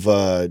sent you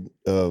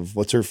of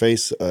what's her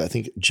face? I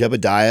think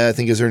Jebediah, I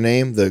think is her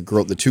name. The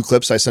girl, the 2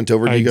 clips I sent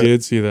over to I you guys.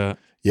 did see that.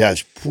 Yeah,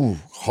 it's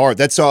hard.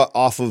 That's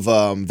off of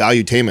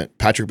Valuetainment.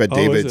 Patrick Bet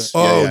David's.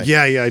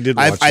 Yeah, I did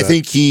watch that. I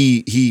think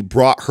he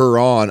brought her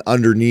on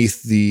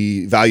underneath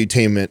the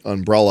Valuetainment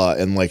umbrella,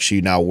 and like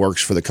she now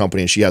works for the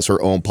company, and she has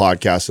her own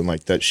podcast, and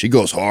like that she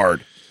goes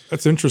hard.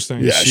 That's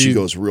interesting. Yeah, she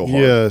goes real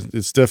hard. Yeah,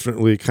 it's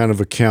definitely kind of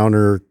a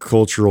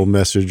counter-cultural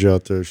message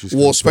out there.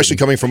 Especially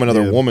coming from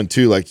another woman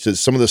too. Like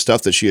just some of the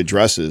stuff that she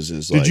addresses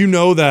is. Did you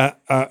know that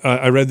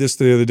I read this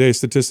the other day?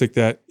 Statistic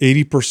that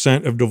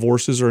 80% of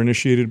divorces are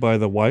initiated by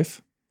the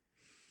wife.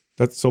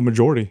 That's so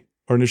majority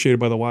are initiated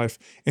by the wife.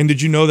 And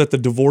did you know that the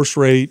divorce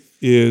rate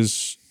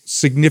is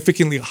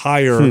significantly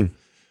higher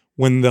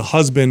when the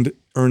husband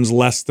earns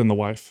less than the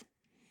wife?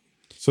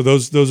 So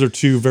those are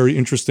 2 very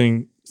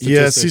interesting statistics.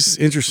 Yeah, it's these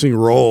interesting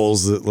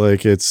roles that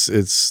like it's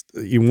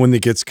when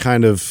it gets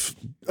kind of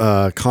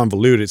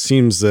convoluted. It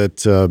seems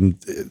that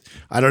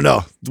I don't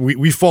know.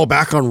 We fall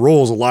back on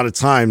roles a lot of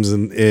times,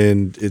 and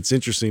it's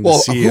interesting to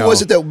see. Who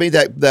was it that made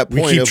that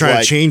point? We keep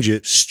trying to change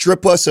it.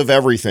 Strip us of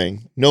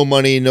everything, no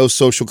money, no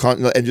social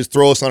content, and just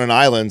throw us on an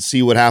island,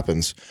 see what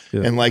happens.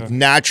 Yeah. And like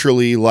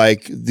naturally,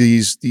 like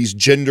these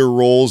gender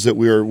roles that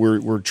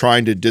we're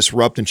trying to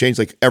disrupt and change,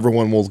 like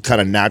everyone will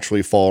kind of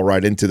naturally fall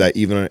right into that,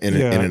 even in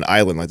an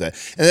island like that.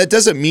 And that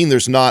doesn't mean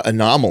there's not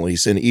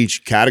anomalies in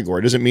each category.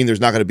 It doesn't mean there's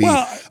not going to be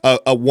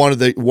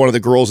one of the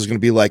girls is going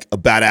to be like a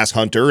badass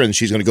hunter and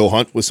she's going to go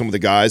hunt with some of the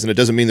guys. And it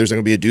doesn't mean there's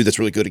going to be a dude that's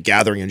really good at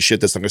gathering and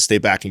shit that's not going to stay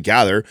back and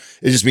gather.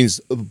 It just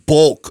means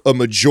a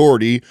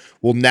majority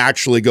will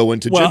naturally go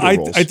into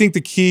gender roles. I think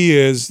the key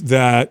is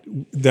that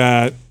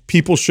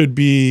people should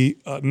be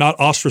not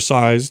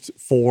ostracized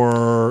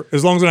for,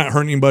 as long as they're not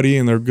hurting anybody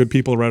and they're good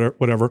people or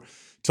whatever,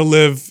 to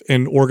live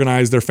and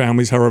organize their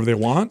families however they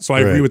want. So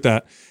I agree with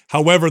that.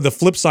 However, the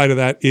flip side of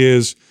that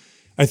is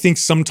I think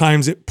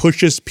sometimes it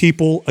pushes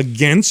people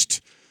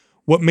against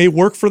what may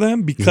work for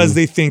them because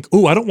they think,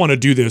 oh, I don't want to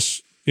do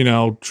this,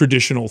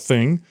 traditional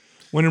thing.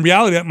 When in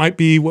reality, that might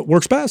be what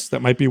works best.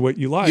 That might be what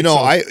you like.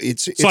 I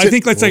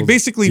think let's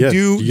basically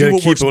do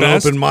what works best. Keep an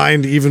open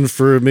mind even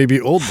for maybe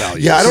old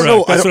values. Yeah, I don't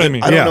know. That's what I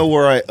mean. I don't know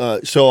where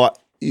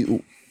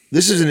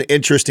this is an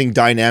interesting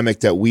dynamic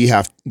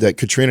that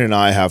Katrina and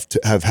I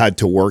have had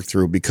to work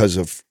through because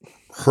of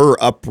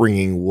her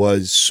upbringing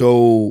was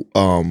so.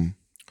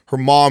 Her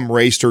mom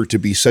raised her to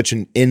be such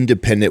an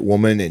independent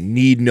woman and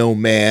need no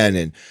man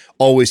and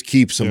always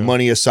keep some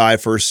money aside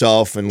for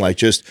herself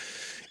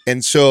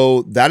and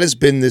so that has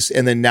been this.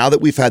 And then now that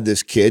we've had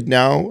this kid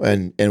now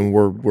and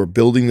we're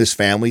building this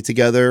family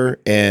together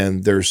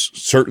and there's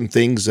certain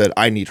things that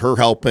I need her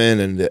help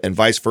in and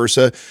vice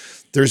versa.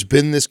 There's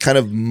been this kind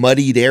of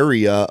muddied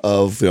area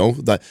of,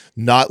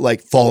 not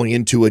like falling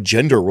into a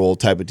gender role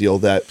type of deal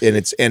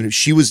and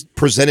she was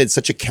presented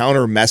such a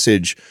counter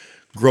message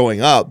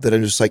growing up that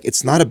I'm just like,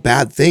 it's not a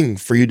bad thing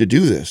for you to do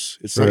this.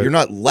 It's not, you're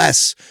not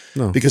less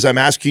because I'm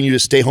asking you to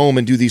stay home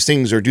and do these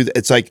things or do that.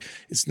 It's like,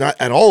 it's not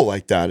at all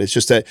like that. It's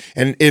just that,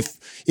 and if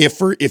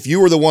you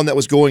were the one that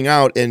was going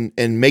out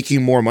and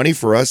making more money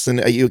for us,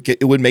 then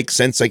it would make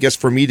sense, I guess,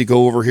 for me to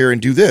go over here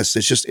and do this.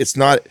 It's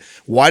not,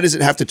 why does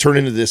it have to turn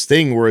into this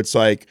thing where it's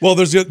like, well,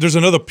 there's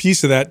another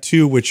piece of that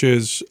too, which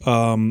is,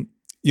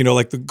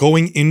 like the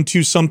going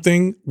into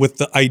something with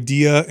the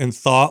idea and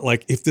thought,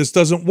 like, if this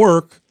doesn't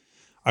work,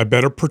 I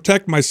better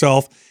protect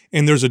myself.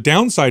 And there's a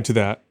downside to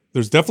that.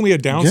 There's definitely a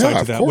downside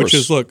to that, which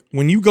is, look,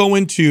 when you go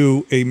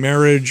into a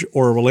marriage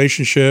or a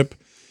relationship,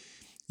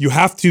 you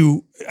have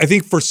to, I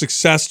think for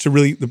success to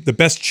really, the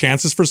best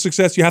chances for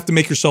success, you have to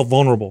make yourself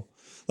vulnerable.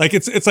 Like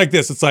it's like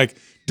this. It's like,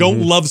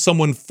 don't love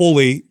someone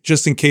fully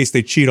just in case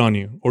they cheat on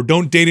you, or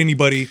don't date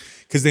anybody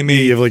because they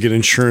may. You have like an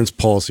insurance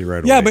policy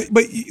right away. Yeah,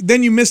 but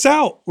then you miss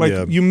out.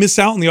 You miss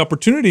out on the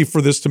opportunity for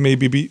this to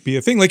maybe be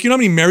a thing. Like, you know how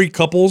many married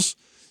couples,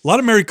 a lot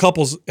of married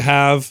couples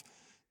have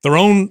their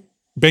own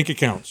bank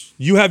accounts.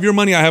 You have your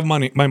money, I have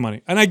my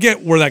money. And I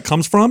get where that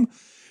comes from,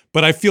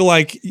 but I feel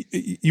like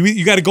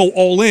you got to go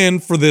all in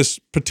for this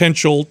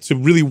potential to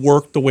really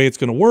work the way it's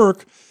going to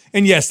work.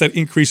 And yes, that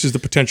increases the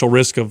potential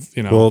risk of,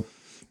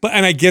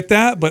 and I get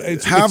that,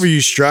 but however you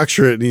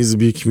structure it needs to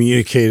be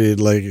communicated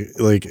like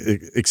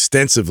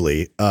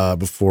extensively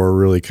before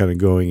really kind of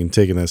going and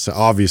taking this,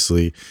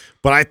 obviously.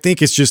 But I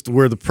think it's just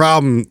where the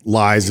problem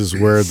lies is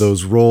where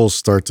those roles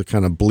start to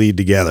kind of bleed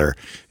together.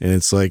 And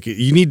it's like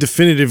you need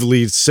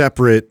definitively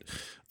separate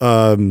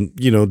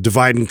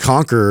divide and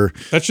conquer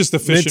That's just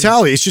efficient.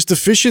 mentality. It's just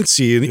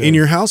efficiency in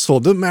your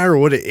household. Doesn't matter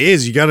what it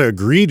is. You got to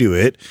agree to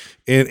it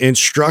and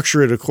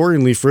structure it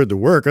accordingly for it to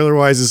work.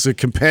 Otherwise, it's a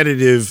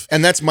competitive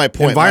And that's my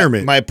point.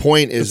 environment. My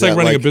point is It's like that,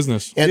 running a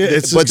business. And, Yeah,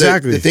 it's but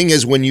exactly. the thing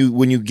is, when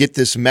you get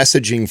this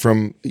messaging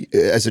from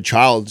as a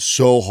child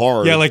so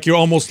hard, Yeah, like you're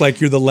almost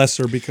like you're the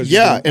lesser because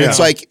yeah, you're, and it's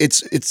like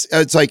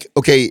it's like,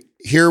 okay,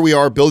 here we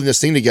are building this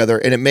thing together,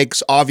 and it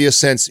makes obvious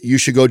sense. You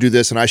should go do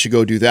this, and I should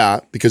go do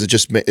that, because it's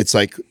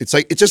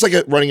just like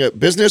running a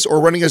business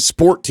or running a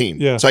sport team.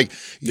 Yeah. It's like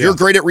you're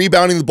great at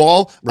rebounding the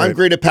ball. I'm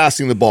great at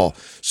passing the ball.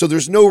 So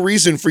there's no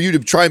reason for you to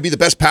try and be the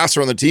best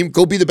passer on the team.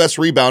 Go be the best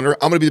rebounder.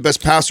 I'm going to be the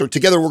best passer.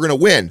 Together, we're going to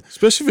win.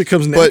 especially if it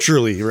comes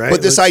naturally, right?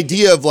 But this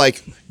idea of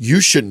like, you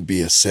shouldn't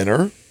be a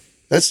sinner.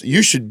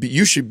 You should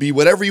be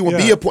whatever you want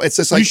to be. It's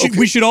just like,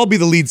 we should all be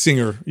the lead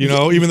singer, even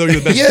though you're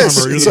the best yes,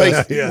 drummer. You're it's the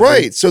like best.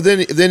 right. So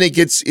then it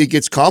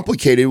gets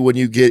complicated when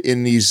you get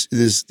in these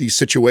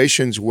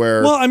situations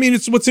where Well, I mean,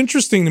 it's what's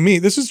interesting to me.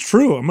 This is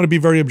true. I'm going to be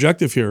very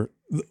objective here.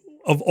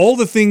 Of all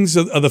the things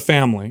of the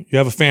family, you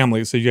have a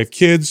family. So you have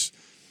kids,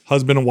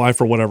 husband and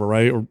wife, or whatever,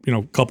 right? Or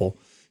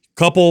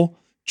couple,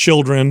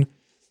 children.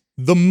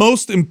 The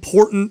most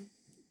important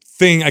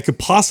thing I could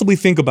possibly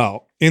think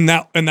about in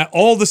that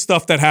all the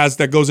stuff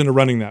that goes into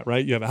running that,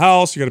 right? You have a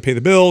house, you got to pay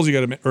the bills, you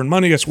got to earn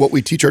money. it's what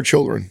we teach our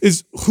children.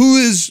 Is who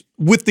is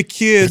with the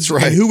kids That's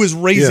right. and who is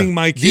raising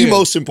my kids. The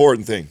most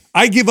important thing.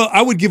 I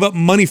would give up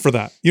money for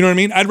that. You know what I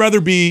mean? I'd rather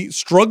be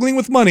struggling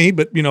with money,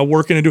 but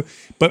working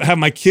but have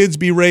my kids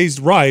be raised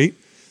right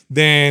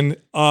than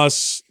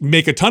us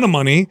make a ton of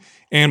money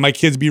and my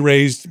kids be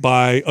raised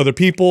by other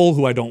people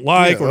who I don't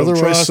like or don't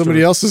otherwise trust.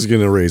 somebody else is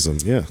going to raise them.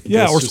 Yeah,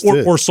 Yeah, That's just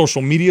or it.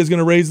 social media is going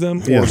to raise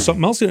them or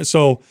something else.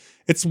 So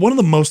it's one of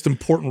the most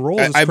important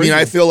roles. It's I mean, crazy.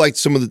 I feel like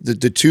some of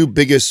the two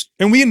biggest.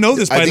 and we know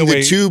this, by I think the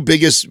way. the two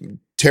biggest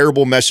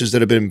terrible messages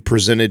that have been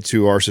presented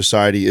to our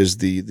society is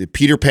the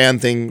Peter Pan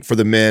thing for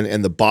the men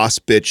and the boss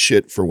bitch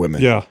shit for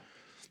women. Yeah.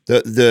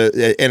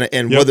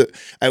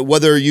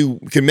 Whether you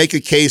can make a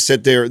case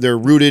that they're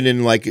rooted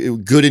in like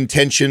good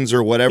intentions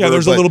or whatever. Yeah,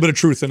 there's a but- little bit of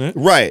truth in it.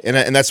 Right,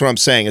 and that's what I'm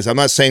saying is I'm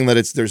not saying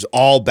that there's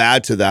all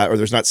bad to that or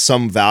there's not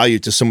some value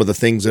to some of the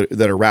things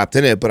that are wrapped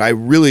in it, but I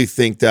really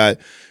think that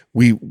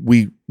we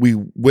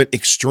went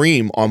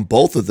extreme on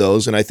both of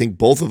those, and I think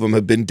both of them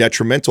have been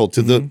detrimental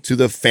to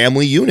the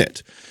family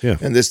unit. Yeah,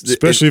 and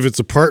especially if it's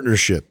a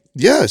partnership.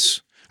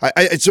 yes.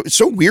 It's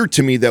so weird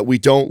to me that we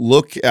don't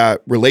look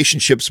at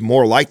relationships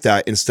more like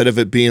that instead of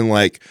it being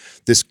like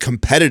this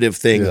competitive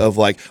thing of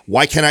like,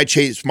 why can't I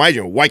chase my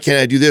dream? Why can't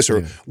I do this?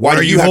 Or why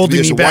do you have to do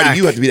this? Or why do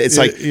you have to be that? It's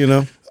like,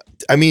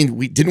 I mean,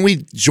 didn't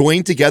we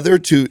join together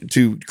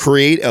to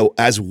create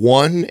as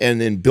one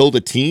and then build a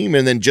team?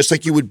 And then just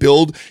like you would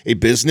build a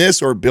business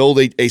or build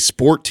a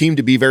sport team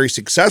to be very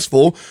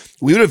successful,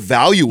 we would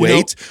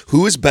evaluate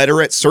who is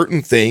better at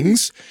certain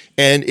things.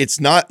 And it's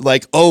not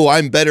like, oh,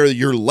 I'm better,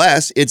 you're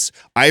less. It's,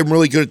 I'm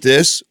really good at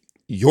this,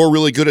 you're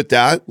really good at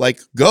that. Like,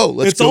 go.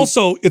 Let's go.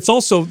 It's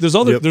also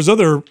there's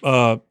other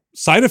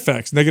side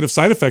effects, negative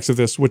side effects of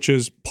this, which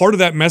is part of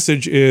that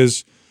message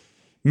is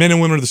men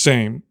and women are the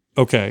same.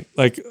 Okay,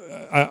 like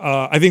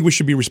I think we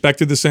should be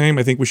respected the same.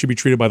 I think we should be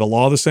treated by the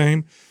law the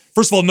same.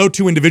 First of all, no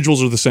two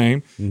individuals are the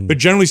same, but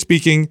generally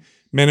speaking,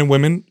 men and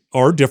women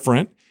are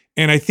different.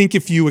 And I think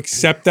if you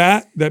accept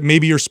that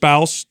maybe your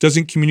spouse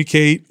doesn't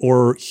communicate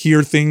or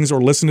hear things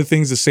or listen to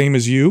things the same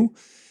as you'll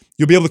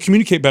be able to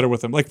communicate better with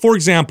them. Like, for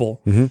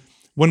example,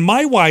 when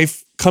my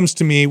wife comes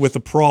to me with a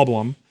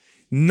problem,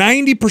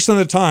 90% of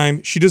the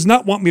time, she does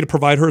not want me to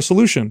provide her a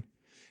solution.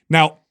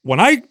 Now, when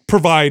I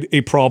provide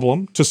a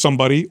problem to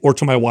somebody or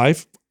to my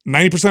wife,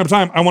 90% of the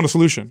time, I want a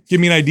solution. Give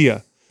me an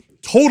idea.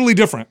 Totally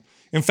different.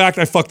 In fact,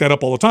 I fuck that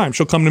up all the time.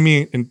 She'll come to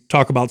me and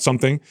talk about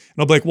something, and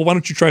I'll be like, well, why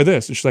don't you try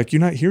this? And she's like, you're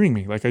not hearing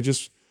me. Like, I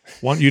just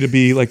want you to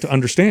be like, to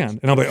understand.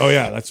 And I'll be like, oh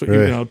yeah, that's what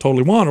you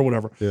totally want or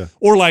whatever. Yeah.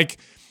 Or like,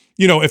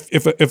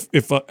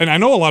 if and I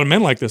know a lot of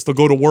men like this, they'll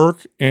go to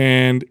work,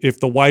 and if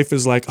the wife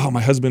is like, oh,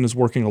 my husband is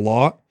working a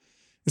lot,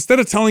 instead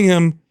of telling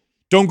him,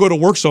 don't go to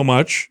work so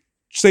much,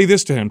 say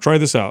this to him, try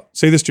this out.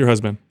 Say this to your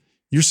husband.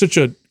 You're such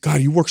a, God,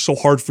 you work so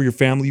hard for your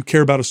family. You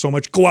care about us so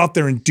much. Go out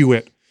there and do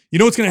it. You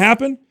know what's going to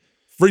happen?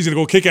 He's going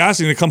to go kick ass.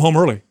 He's going to come home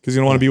early because he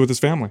don't want to be with his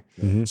family.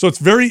 So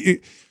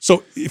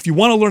so if you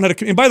want to learn how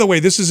to, and by the way,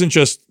 this isn't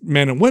just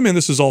men and women.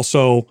 This is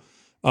also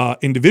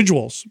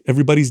individuals.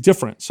 Everybody's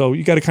different. So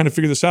you got to kind of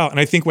figure this out. And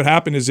I think what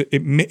happened is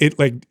it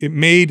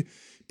made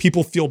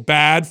people feel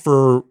bad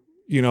for,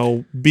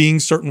 being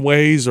certain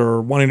ways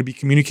or wanting to be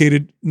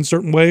communicated in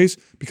certain ways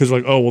because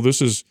like, oh, well,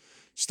 this is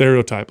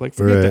stereotype. Like,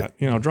 forget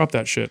that. Drop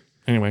that shit.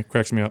 Anyway,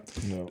 cracks me up.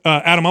 No.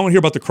 Adam, I want to hear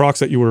about the Crocs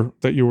that you were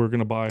going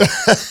to buy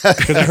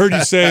because I heard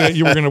you say that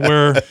you were going to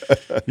wear.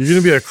 You're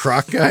going to be a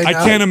Croc guy. I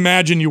can't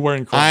imagine you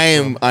wearing Crocs.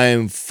 I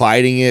am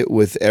fighting it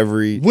with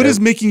every. What is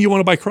making you want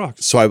to buy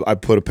Crocs? So I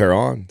put a pair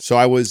on. So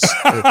I was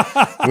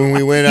when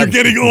we went.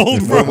 You're getting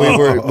old,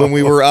 bro. When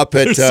we were up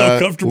at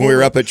so when we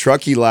were up at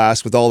Truckee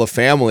last with all the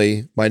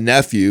family. My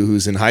nephew,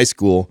 who's in high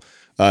school,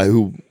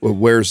 who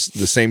wears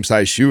the same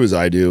size shoe as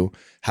I do,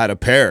 had a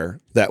pair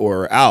that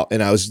were out,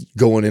 and I was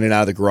going in and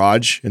out of the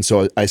garage, and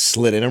so I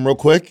slid in them real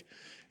quick,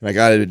 and I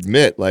got to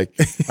admit, like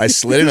I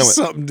slid in.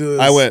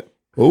 I went,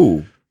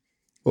 oh,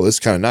 this is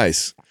kind of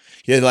nice.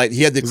 He had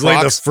the Crocs,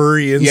 like the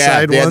furry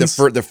inside they ones.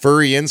 had the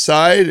furry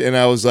inside, and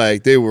I was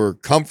like, they were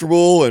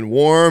comfortable and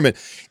warm,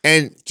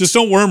 and Just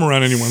don't wear them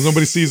around anyone.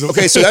 Nobody sees them.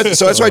 okay, so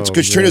that's why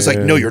Katrina's like,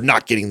 no, you're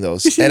not getting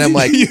those, and I'm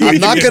like, I'm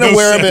not gonna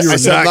wear them. I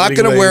said, I'm not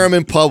gonna wear them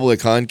in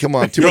public, hon. Come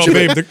on, too much of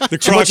the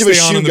Crocs stay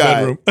on in the guy.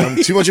 bedroom. I'm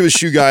too much of a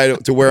shoe guy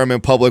to wear them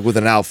in public with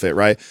an outfit,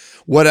 right?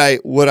 What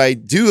I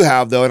do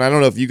have though, and I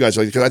don't know if you guys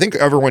are, because I think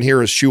everyone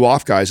here is shoe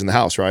off guys in the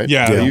house, right?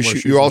 Yeah.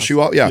 You're all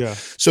shoe off, yeah.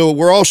 So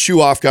we're all shoe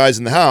off guys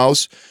in the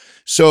house.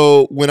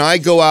 So when I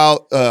go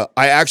out,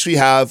 I actually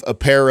have a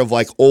pair of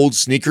like old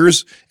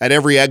sneakers at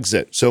every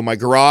exit. So my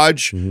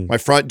garage, my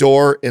front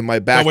door, and my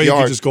backyard. That way you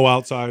can just go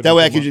outside. That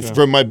way I can just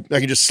I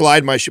can just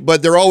slide my shoe,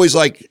 but they're always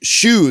like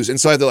shoes, and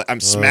so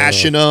I'm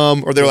smashing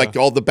them, or they're like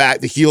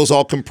the heels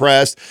all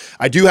compressed.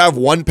 I do have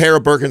one pair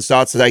of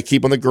Birkenstocks that I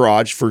keep on the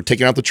garage for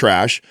taking out the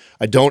trash.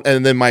 I don't,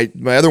 and then my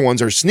other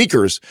ones are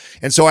sneakers,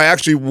 and so I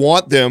actually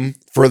want them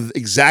for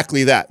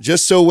exactly that.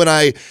 Just so when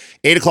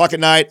 8 o'clock at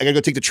night, I gotta go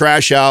take the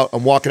trash out,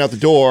 I'm walking out the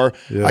door,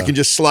 I can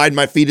just slide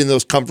my feet in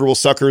those comfortable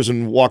suckers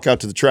and walk out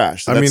to the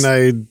trash. So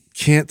I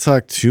can't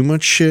talk too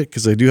much shit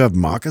because I do have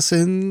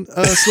moccasin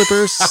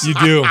slippers. You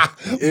do.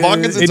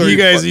 Moccasins and are you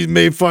guys, fun. you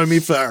made fun of me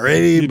for that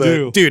already. But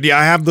do. dude, yeah,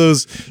 I have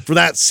those for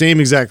that same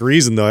exact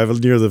reason though. I have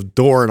it near the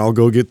door and I'll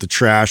go get the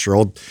trash, or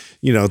I'll,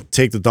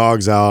 take the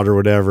dogs out or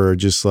whatever.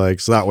 Just like,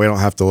 so that way I don't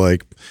have to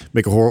like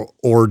make a whole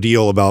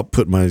ordeal about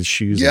putting my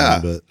shoes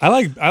on. But I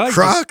like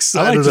Crocs?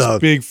 I I like don't just know.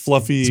 big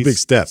fluffy It's a big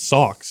step.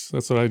 socks.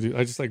 That's what I do.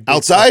 I just like big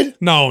Outside? socks.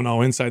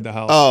 No, inside the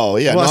house. Oh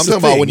yeah, Well, no, I'm that's the talking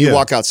about thing, when you yeah.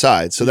 walk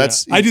outside. So Yeah.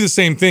 that's I do the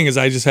same thing. As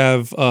I just have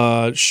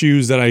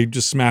shoes that I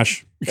just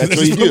smash. because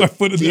That's I what just you put do. my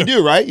foot in You there.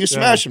 do, right? You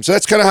smash them. So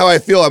that's kind of how I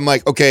feel. I'm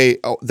like, okay,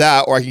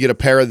 that, or I can get a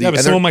pair of the. Yeah, but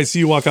and someone might see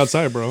you walk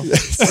outside, bro.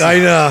 I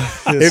know.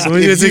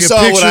 if you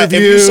saw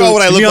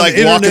what I look like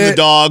walking the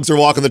dogs or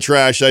walking the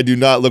trash, I do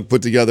not look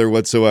put together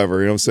whatsoever.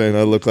 You know what I'm saying?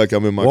 I look like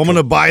I'm in my. Well, I'm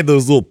gonna buy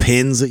those little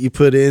pins that you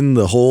put in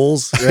the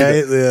holes,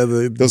 right?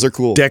 Those are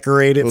cool.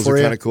 Decorate it Those for are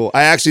you. kind of cool.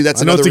 I actually,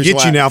 that's I know another what to reason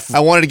get you why now.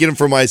 I wanted to get them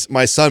for my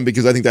son,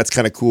 because I think that's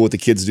kind of cool what the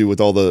kids do with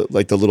all the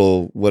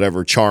little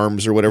whatever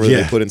charms or whatever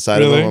they put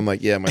inside of Really? them. I'm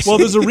like, yeah, my Well, son.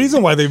 there's a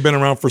reason why they've been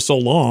around for so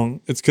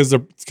long. It's because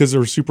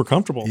they're super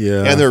comfortable.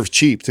 Yeah, and they're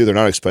cheap too. They're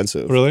not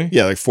expensive. Really?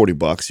 Yeah, like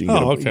 $40. You can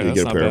Oh, get okay, a, you that's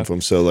get a not pair bad. of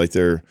them. So like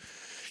they're.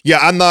 Yeah,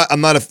 I'm not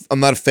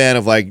a fan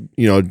of like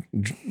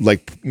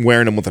like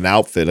wearing them with an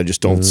outfit. I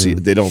just don't see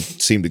they don't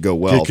seem to go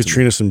well. Get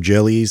Katrina some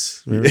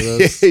jellies. Remember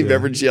those?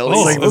 Remember jellies?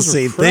 Oh, It's like the those are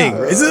same crap.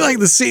 thing. Is it like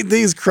the same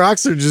thing as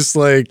Crocs are just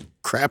like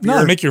crappier?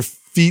 No, make your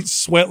feet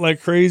sweat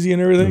like crazy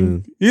and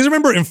everything. You guys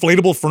remember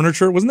inflatable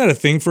furniture? Wasn't that a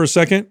thing for a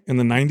second in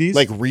the 90s?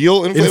 Like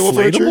real inflatable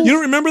furniture? you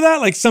don't remember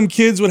that? Like some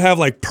kids would have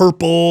like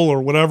purple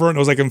or whatever, and it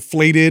was like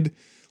inflated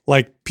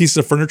like pieces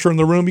of furniture in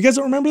the room. You guys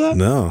don't remember that?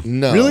 No.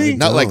 No, Really?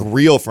 not like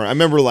real furniture. I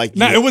remember like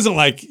No, it wasn't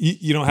like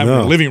you don't have it in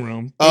No. your living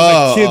room. It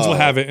was like kids will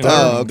have it in their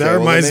room. okay. That well,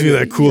 reminds then me of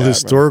maybe- that cool yeah, I remember.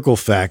 historical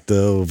fact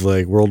though of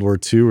like World War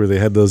II where they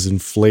had those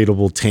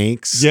inflatable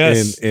tanks.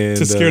 Yes, and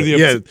to scare the-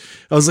 yeah.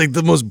 I was like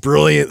the most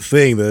brilliant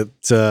thing that.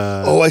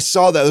 Oh, I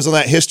saw that. It was on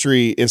that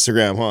history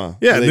Instagram, huh?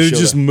 Yeah, Where they would showed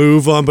just that.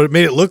 move on, but it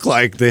made it look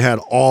like they had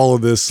all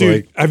of this.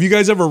 Dude, like, have you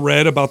guys ever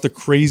read about the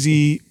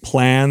crazy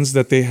plans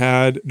that they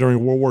had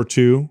during World War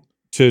II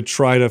to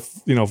try to,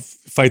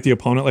 fight the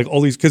opponent? Like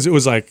all these, because it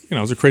was like, it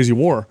was a crazy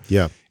war.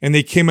 yeah, And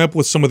they came up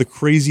with some of the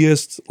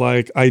craziest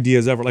like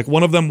ideas ever. Like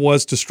one of them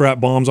was to strap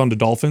bombs onto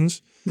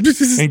dolphins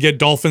and get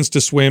dolphins to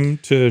swim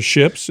to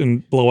ships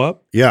and blow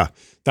up. yeah,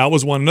 That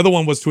was one. Another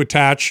one was to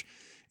attach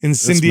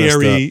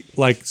incendiary,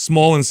 like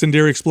small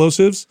incendiary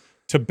explosives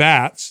to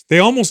bats. They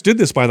almost did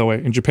this, by the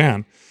way, in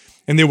Japan.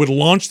 And they would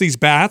launch these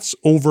bats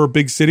over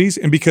big cities.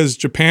 And because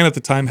Japan at the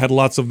time had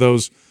lots of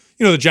those,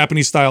 the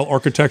Japanese style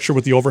architecture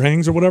with the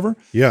overhangs or whatever,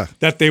 yeah.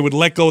 that they would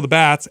let go of the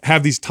bats,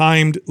 have these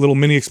timed little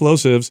mini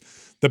explosives.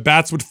 The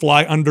bats would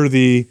fly under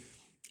the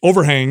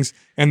overhangs.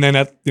 And then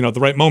at, the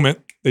right moment,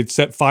 they'd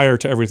set fire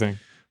to everything.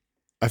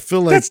 I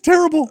feel like That's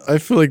terrible. I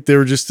feel like they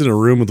were just in a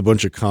room with a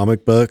bunch of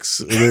comic books,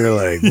 and they were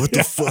like, "What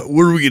the fuck?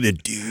 What are we gonna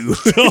do?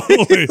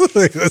 Totally.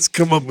 Like, let's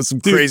come up with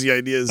some crazy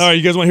ideas." All right,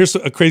 you guys want to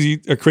hear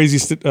a crazy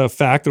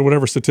fact or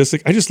whatever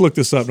statistic? I just looked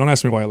this up. Don't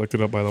ask me why I looked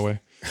it up, by the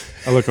way.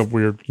 I look up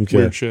weird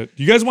shit.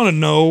 You guys want to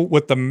know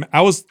what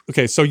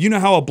so you know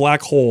how a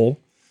black hole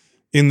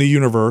in the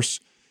universe,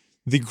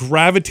 the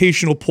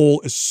gravitational pull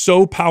is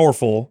so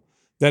powerful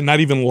that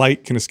not even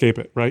light can escape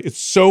it, right? It's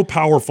so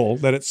powerful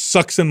that it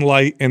sucks in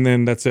light and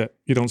then that's it.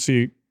 You don't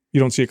see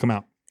it come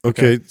out.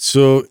 Okay,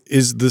 so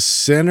is the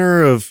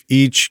center of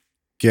each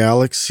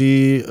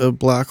galaxy a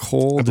black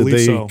hole? I Did believe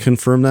they so.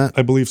 confirm that?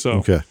 I believe so.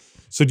 Okay.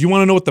 So do you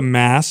want to know what the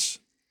mass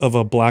of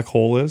a black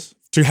hole is?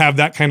 To have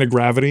that kind of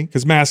gravity?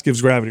 Because mass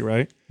gives gravity,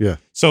 right? Yeah.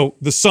 So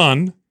the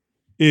sun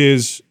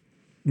is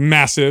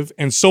massive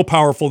and so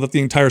powerful that the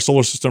entire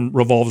solar system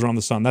revolves around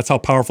the sun. That's how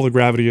powerful the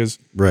gravity is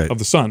Right. of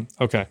the sun.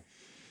 Okay.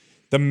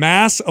 The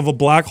mass of a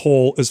black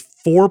hole is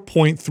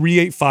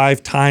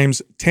 4.385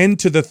 times 10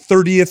 to the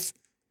 30th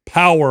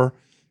power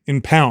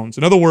in pounds.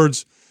 In other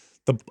words,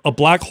 a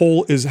black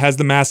hole has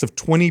the mass of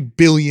 20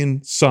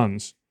 billion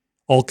suns,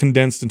 all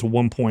condensed into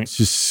one point. It's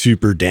just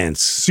super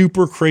dense.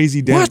 Super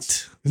crazy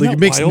dense. What? Like, it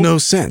makes no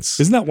sense.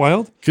 Isn't that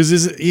wild?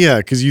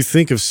 Because you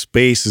think of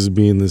space as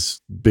being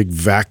this big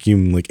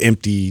vacuum, like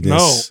emptiness.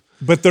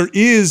 No, but there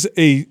is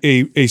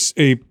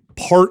a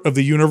part of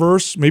the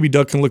universe, maybe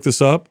Doug can look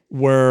this up,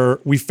 where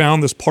we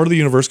found this part of the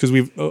universe, because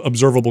we've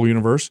observable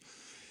universe,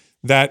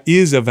 that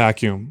is a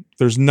vacuum.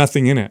 There's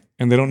nothing in it,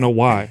 and they don't know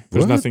why.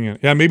 There's nothing in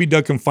it. Yeah, maybe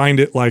Doug can find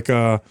it, like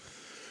a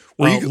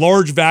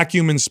large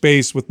vacuum in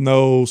space with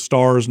no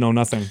stars, no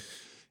nothing.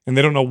 And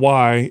they don't know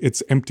why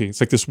it's empty. It's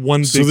like this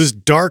one big... So this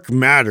dark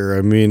matter,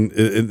 I mean,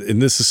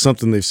 and this is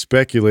something they've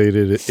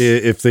speculated,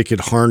 if they could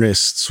harness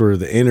sort of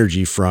the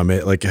energy from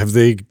it. Like, have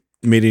they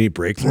made any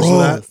breakthroughs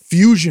of that?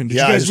 Fusion. Did you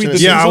guys read the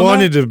news I on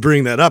wanted that? to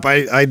bring that up.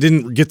 I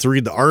didn't get to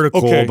read the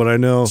article, but I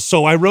know.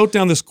 So I wrote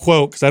down this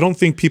quote because I don't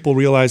think people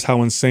realize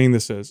how insane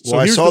this is. So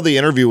I saw the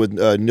interview with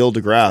Neil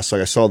deGrasse.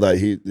 Like, I saw that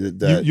you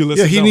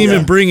listened he to didn't that?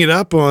 even bring it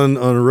up on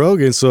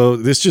Rogan. So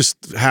this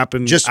just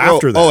happened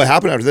after that. Oh, it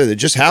happened after that. It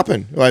just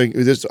happened.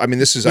 This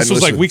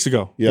was like weeks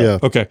ago. Yeah.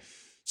 Okay.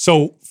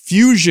 So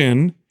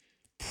fusion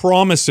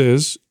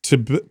promises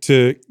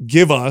to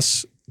give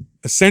us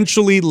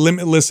essentially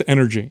limitless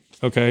energy.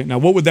 Okay. Now,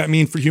 what would that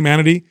mean for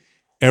humanity?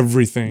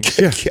 Everything.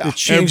 It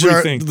changed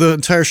the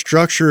entire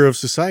structure of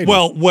society.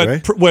 Well,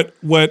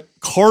 what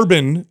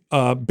carbon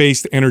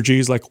based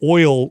energies like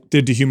oil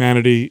did to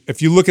humanity,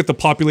 if you look at the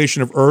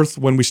population of Earth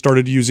when we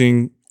started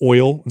using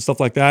oil and stuff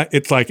like that,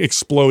 it's like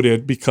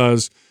exploded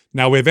because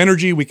now we have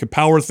energy, we can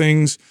power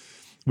things,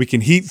 we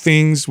can heat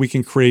things, we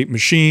can create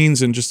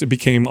machines, and just it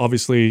became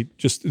obviously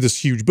just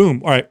this huge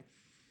boom. All right.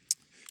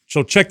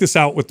 So check this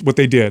out with what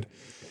they did.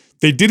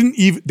 They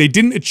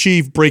didn't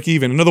achieve break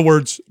even. In other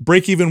words,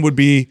 break even would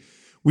be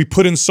we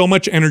put in so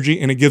much energy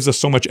and it gives us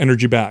so much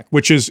energy back,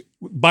 which is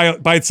by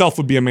itself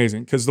would be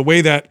amazing, because the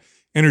way that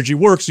energy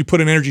works, you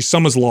put in energy,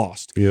 some is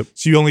lost. Yep.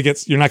 So you're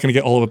not going to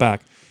get all of it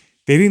back.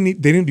 They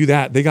didn't do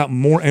that. They got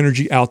more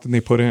energy out than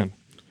they put in.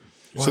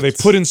 What? So they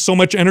put in so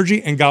much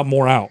energy and got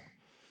more out.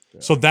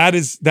 Yeah. So that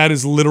is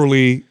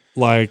literally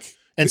like.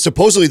 And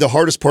supposedly the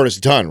hardest part is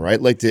done, right?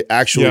 Like the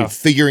actually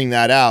figuring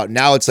that out.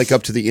 Now it's like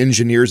up to the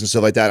engineers and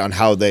stuff like that on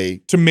how they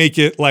to make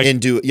it like how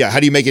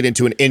do you make it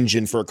into an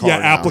engine for a car?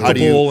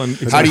 Applicable.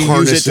 How do you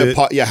use it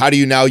to how do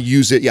you now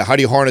use it? Yeah, how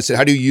do you harness it?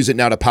 How do you use it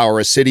now to power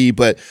a city?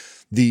 But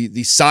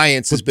the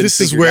science has been.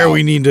 This is where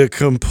we need to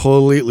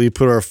completely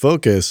put our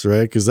focus,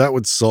 right? Because that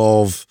would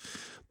solve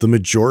the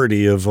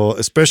majority of all,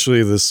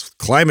 especially this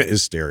climate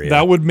hysteria.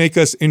 That would make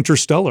us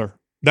interstellar.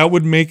 That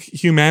would make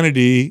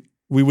humanity.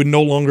 We would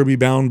no longer be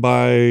bound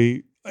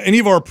by any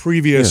of our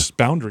previous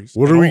boundaries.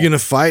 What are we going to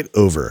fight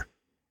over?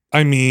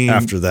 I mean,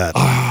 after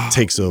that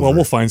takes over. Well,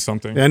 we'll find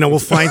something. Yeah, I know we'll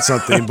find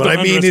something, but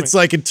I mean, it's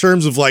like in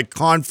terms of like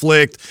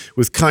conflict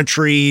with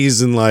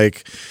countries and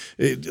like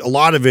a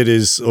lot of it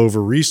is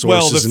over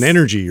resources and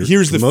energy.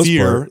 Here's the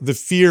fear. Part. The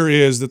fear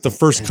is that the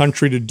first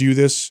country to do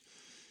this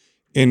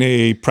in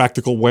a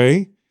practical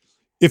way,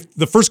 if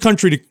the first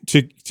country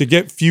to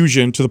get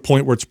fusion to the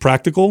point where it's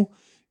practical,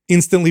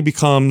 instantly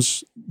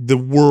becomes the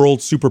world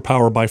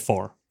superpower by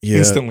far. Yeah.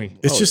 Instantly.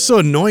 It's just so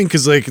annoying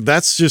because like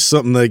that's just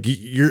something like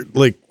you're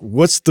like,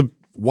 what's the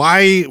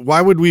why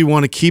would we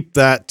want to keep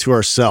that to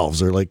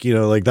ourselves? Or like, you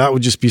know, like that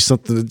would just be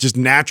something that just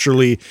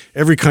naturally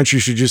every country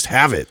should just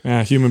have it.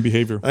 Yeah, human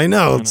behavior. I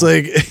know. It's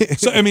like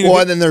so I mean, well,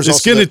 and then there's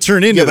it's going to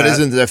turn into but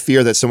isn't the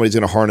fear that somebody's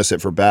going to harness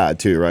it for bad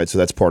too, right? So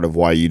that's part of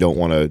why you wouldn't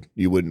want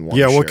to.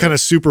 Yeah, what kind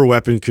of super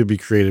weapon could be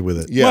created with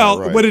it? Yeah,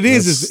 well, what it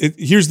is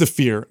here's the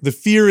fear. The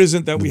fear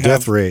isn't that we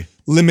have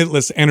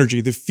limitless energy.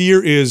 The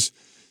fear is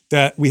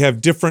that we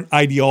have different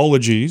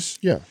ideologies.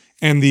 Yeah.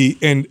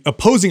 And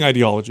opposing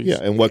ideologies. Yeah,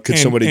 and what could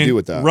somebody do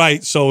with that?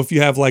 Right. So if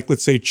you have like,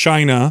 let's say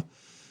China,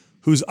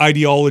 whose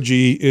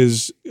ideology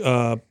is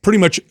pretty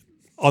much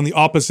on the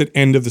opposite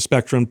end of the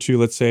spectrum to,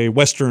 let's say,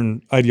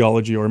 Western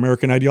ideology or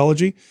American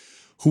ideology,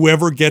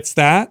 whoever gets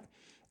that,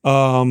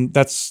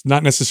 that's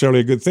not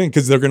necessarily a good thing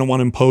because they're going to want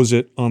to impose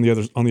it on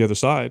the other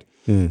side.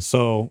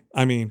 So,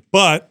 I mean,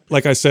 but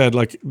like I said,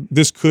 like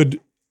this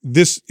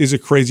is a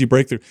crazy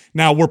breakthrough.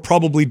 Now we're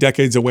probably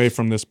decades away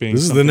from this being.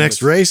 This is the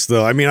next race,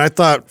 though. I mean, I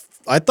thought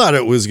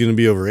it was going to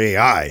be over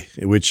AI,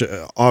 which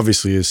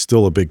obviously is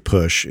still a big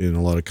push in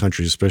a lot of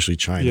countries, especially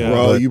China. Yeah.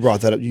 Well, you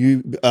brought that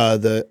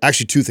up.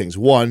 Actually two things.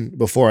 One,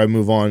 before I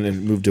move on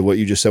and move to what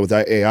you just said with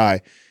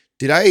AI,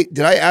 did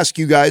I ask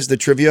you guys the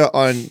trivia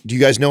on? Do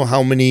you guys know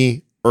how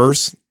many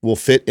Earths will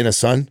fit in a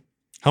sun?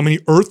 How many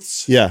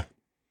Earths? Yeah,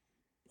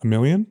 1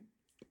 million.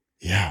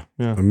 Yeah,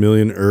 1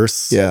 million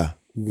Earths. Yeah,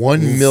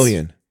 1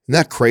 million.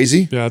 Isn't that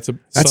crazy? Yeah, it's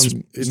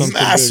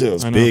massive.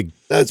 It's big.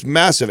 That's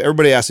massive.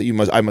 Everybody asked it.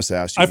 I must have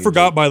asked you. I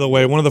forgot, by the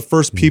way, one of the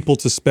first people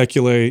to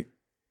speculate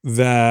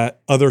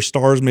that other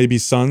stars may be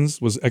suns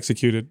was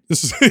executed.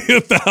 This is,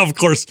 of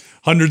course,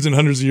 hundreds and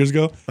hundreds of years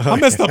ago. How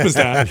messed up is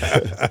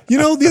that? You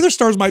know, the other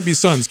stars might be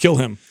suns. Kill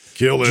him.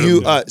 Kill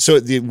him.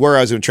 Where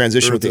I was going to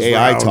transition with the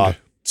AI talk.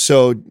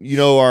 So you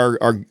know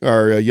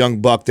our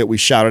young buck that we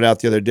shouted out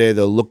the other day,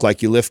 the Look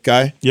Like You Lift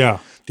guy. Yeah.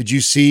 Did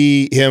you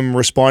see him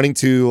responding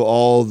to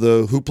all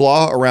the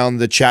hoopla around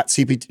the Chat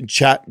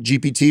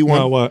GPT one?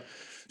 No, what?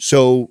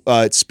 So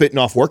it's spitting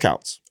off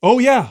workouts. Oh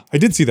yeah, I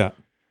did see that.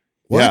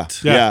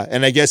 What? Yeah.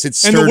 And I guess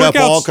it's And the stirred up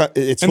all. workouts-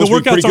 It's and the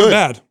supposed to be pretty workouts aren't good.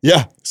 bad.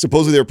 Yeah,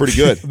 supposedly they're pretty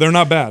good. They're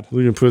not bad.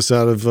 We're gonna put us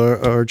out of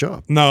our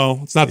job.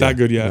 No, it's not that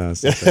good yet. No,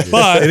 it's not that good.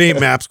 But- it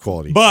ain't Maps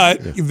quality. But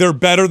they're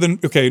better than,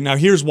 okay, now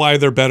here's why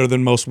they're better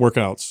than most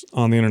workouts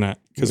on the internet.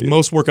 Because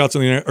most workouts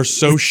on the internet are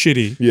so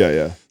shitty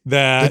Yeah.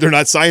 that They're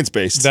not science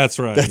based. That's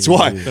right. That's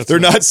why That's they're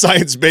right. not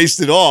science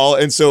based at all,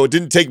 and so it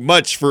didn't take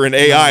much for an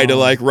AI to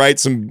like write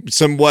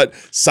somewhat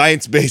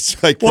science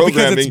based like Well,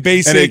 because programming. it's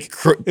basic, and it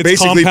it's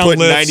basically compound put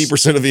lifts.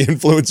 90% of the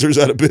influencers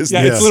out of business.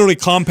 Yeah, it's literally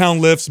compound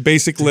lifts,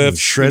 basic lifts.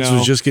 Shreds you know.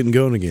 was just getting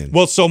going again.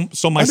 Well, so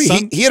my I mean,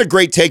 son, he had a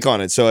great take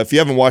on it. So if you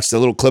haven't watched the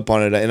little clip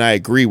on it, and I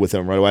agree with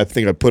him, right away, I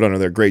think I put on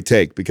there great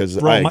take because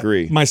bro, I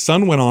agree. My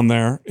son went on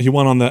there. He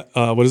went on the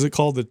what is it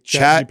called? The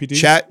Chat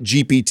GPT.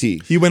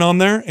 GPT. He went on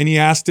there and he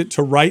asked it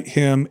to write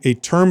him a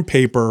term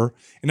paper.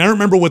 And I don't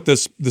remember what the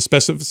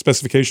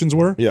specifications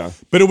were. Yeah.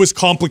 But it was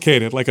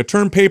complicated, like a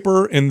term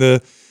paper in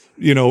the,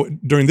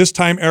 during this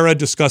time era,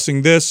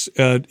 discussing this,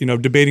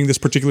 debating this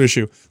particular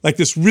issue. Like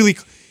this really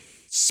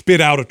spit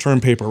out a term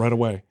paper right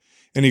away.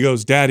 And he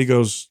goes, Dad,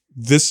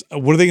 this,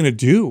 what are they going to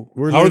do?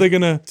 How are they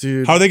going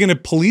to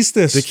police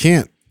this? They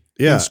can't.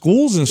 Yeah. In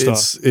schools and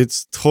stuff.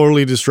 It's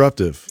totally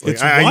disruptive. Like,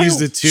 It's I wild.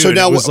 used it too. So So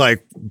now now it was what-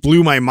 like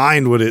blew my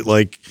mind what it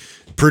like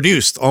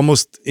produced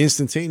almost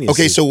instantaneously.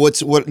 Okay, so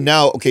what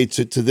now? Okay,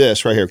 to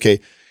this right here.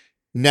 Okay,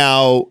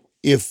 now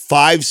if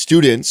 5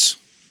 students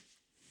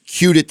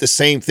cued it the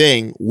same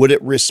thing, would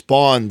it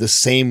respond the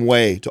same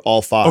way to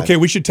all 5? Okay,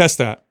 we should test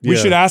that. We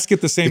Yeah. should ask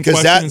it the same because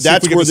question. and see if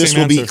that's we get where the this same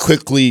will be answer.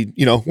 quickly.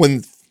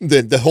 When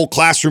the whole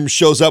classroom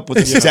shows up with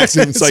the text,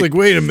 and it's like,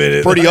 wait a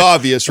minute. pretty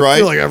obvious, I right?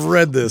 feel like I've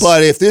read this.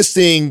 But if this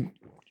thing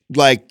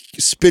like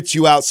spits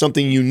you out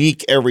something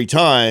unique every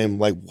time,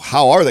 like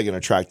how are they going to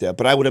track that?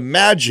 But I would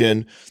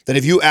imagine that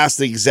if you ask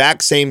the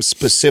exact same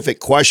specific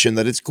question,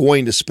 that it's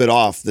going to spit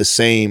off the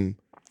same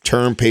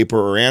term paper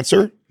or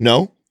answer.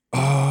 No.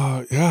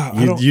 Yeah,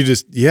 I don't.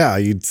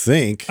 you'd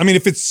think. I mean,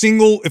 if it's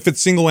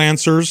single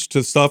answers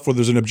to stuff where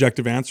there's an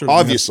objective answer, then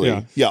Obviously,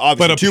 that's-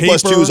 obviously. But a 2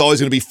 plus 2 paper- is always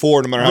going to be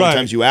 4, no matter how Right. many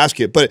times you ask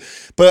it. But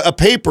a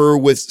paper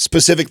with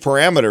specific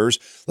parameters,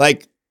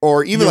 like,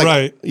 or even You're like,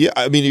 right. yeah,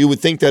 I mean, you would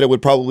think that it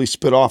would probably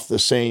spit off the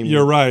same.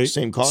 You're right.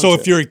 Same concept. So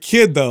if you're a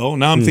kid, though,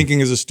 now I'm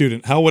thinking as a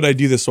student, how would I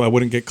do this so I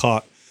wouldn't get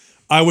caught?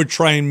 I would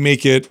try and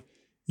make it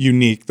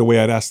unique the way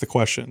I'd ask the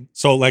question.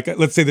 So, like,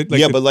 let's say that,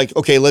 like,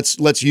 okay,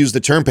 let's use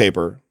the term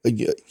paper.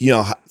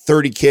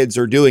 30 kids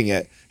are doing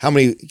it. How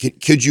many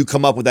could you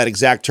come up with that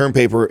exact term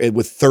paper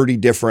with 30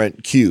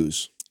 different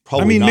cues?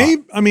 Probably not.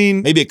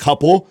 Maybe a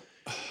couple.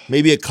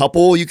 Maybe a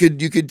couple you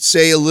could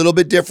say a little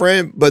bit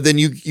different, but then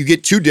you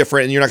get too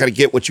different and you're not going to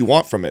get what you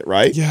want from it,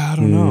 right? yeah, I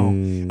don't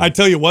know. I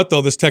tell you what,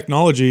 though, this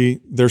technology,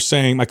 they're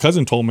saying, my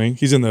cousin told me,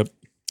 he's in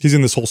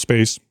this whole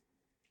space.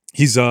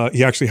 He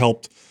actually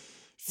helped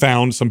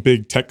found some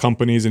big tech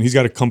companies, and he's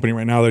got a company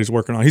right now that he's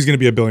working on. He's going to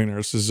be a billionaire.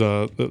 This is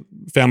a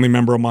family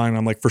member of mine.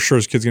 I'm like, for sure,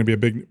 his kid's going to be a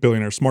big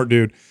billionaire, smart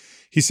dude.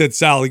 He said,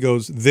 Sal, he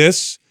goes,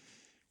 this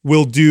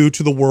will do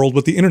to the world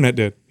what the internet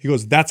did. He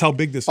goes, that's how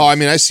big this is. Oh, I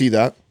mean, I see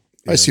that.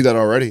 I see that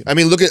already. I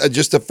mean, look at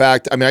just the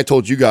fact. I mean, I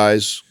told you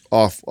guys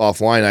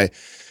offline.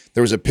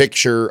 There was a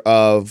picture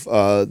of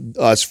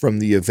us from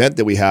the event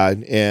that we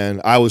had, and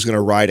I was going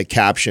to write a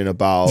caption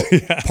about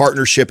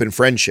partnership and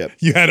friendship.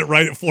 You had it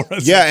write it for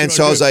us. Yeah, and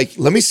so I was like,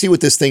 let me see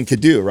what this thing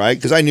could do, right?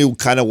 Because I knew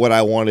kind of what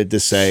I wanted to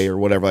say or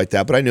whatever like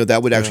that, but I knew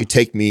that would actually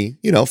take me,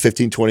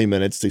 15, 20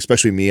 minutes,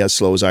 especially me, as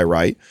slow as I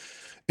write.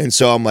 And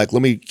so I'm like,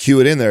 let me cue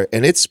it in there,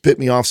 and it spit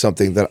me off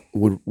something that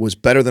was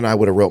better than I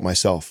would have wrote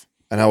myself.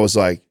 And I was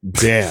like,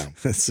 damn.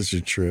 That's such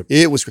a trip.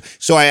 It was.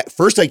 So I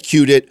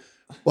cued it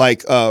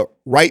like,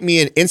 write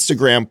me an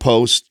Instagram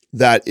post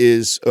that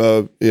is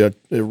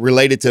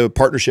related to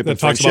partnership that and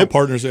talks friendship. about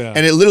partners. Yeah.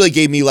 And it literally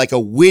gave me like a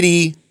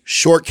witty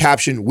short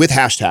caption with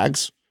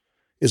hashtags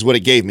is what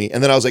it gave me.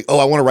 And then I was like, oh,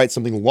 I want to write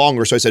something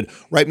longer. So I said,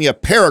 write me a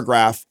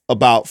paragraph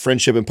about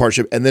friendship and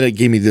partnership. And then it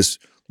gave me this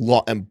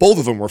long, and both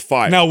of them were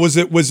fire. Now, was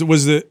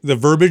the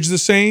verbiage the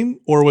same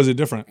or was it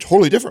different?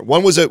 Totally different.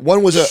 One was a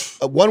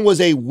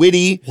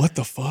witty What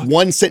the fuck?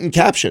 1 sentence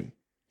caption.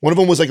 One of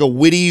them was like a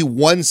witty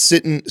 1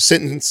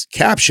 sentence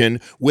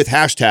caption with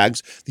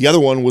hashtags. The other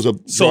one was a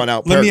drawn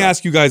out paragraph. Let me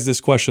ask you guys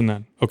this question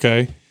then,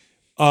 okay?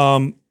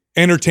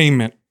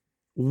 Entertainment.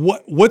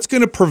 What's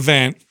going to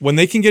prevent when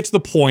they can get to the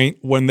point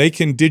when they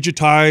can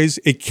digitize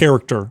a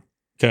character,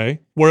 okay,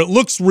 where it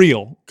looks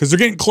real, because they're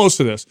getting close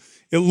to this.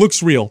 It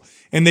looks real,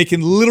 and they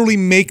can literally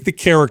make the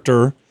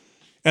character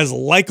as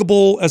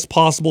likable as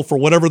possible for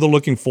whatever they're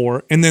looking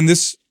for, and then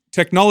this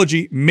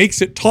technology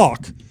makes it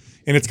talk,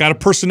 and it's got a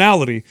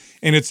personality,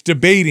 and it's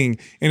debating,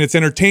 and it's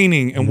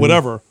entertaining, and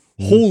whatever.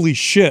 holy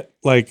shit!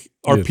 Like,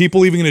 are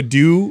people even going to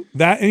do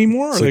that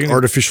anymore? It's Are they like gonna,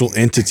 artificial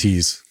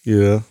entities.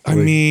 Yeah. I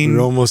mean-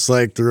 they're almost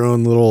like their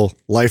own little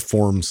life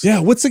forms.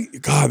 yeah.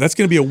 God? That's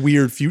going to be a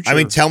weird future. I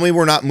mean, tell me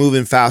we're not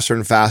moving faster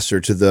and faster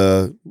to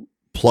the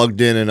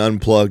plugged in and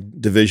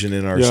unplugged division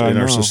in our Yeah, I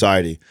know.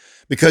 society.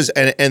 Because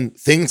and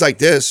things like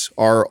this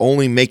are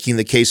only making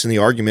the case in the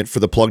argument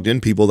for the plugged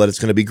in people that it's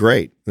going to be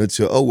great. It's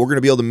we're going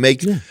to be able to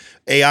make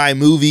AI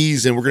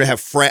movies, and we're going to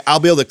have I'll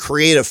be able to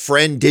create a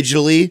friend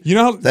digitally. You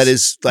know how- that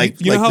is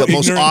like you know how the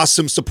most ignorant-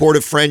 awesome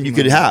supportive friend you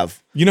could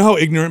have. You know how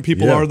ignorant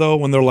people Yeah. are though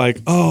when they're like,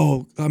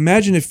 "Oh,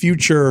 imagine a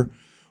future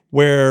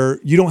where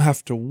you don't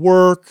have to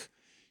work,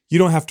 you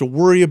don't have to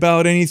worry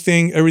about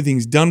anything,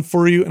 everything's done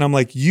for you." And I'm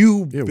like,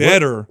 "You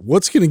better."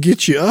 What's going to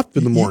get you up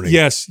in the morning?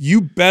 Yes,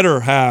 you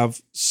better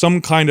have some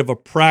kind of a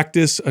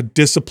practice, a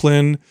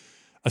discipline,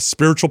 a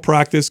spiritual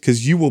practice,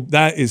 because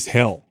that is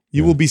hell.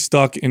 You will be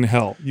stuck in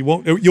hell.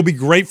 You'll be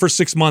great for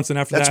 6 months, and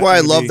after That's that, why I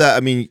you'll love be- that. I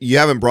mean, you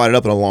haven't brought it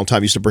up in a long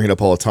time. You used to bring it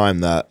up all the time.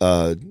 That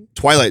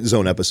Twilight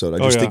Zone episode.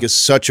 I just think it's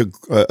such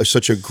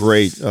a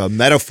great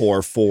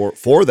metaphor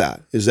for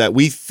that. Is that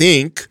we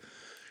think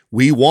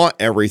we want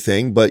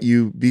everything, but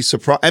you be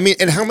surprised. I mean,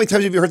 and how many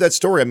times have you heard that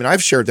story? I mean,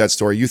 I've shared that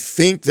story. You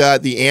think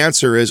that the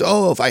answer is,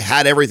 oh, if I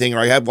had everything, or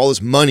I have all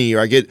this money,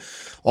 or I get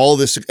all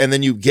this, and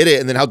then you get it,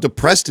 and then how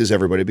depressed is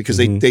everybody because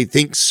they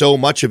think so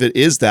much of it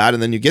is that,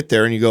 and then you get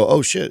there and you go,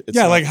 oh shit. It's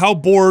yeah, not. like how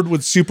bored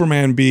would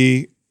Superman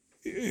be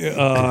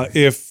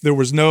if there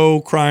was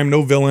no crime,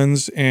 no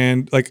villains,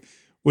 and like,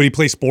 would he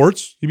play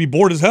sports? He'd be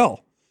bored as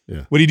hell.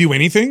 Yeah. Would he do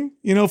anything,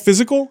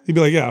 physical? He'd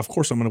be like, yeah, of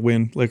course I'm going to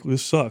win. Like,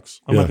 this sucks.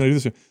 I'm not going to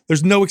do this.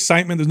 There's no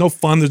excitement. There's no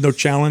fun. There's no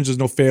challenge. There's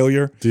no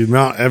failure. Dude,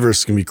 Mount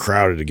Everest can be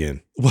crowded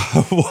again.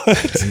 What?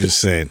 I'm just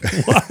saying.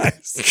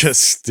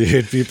 Because,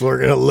 dude, people are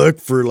going to look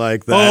for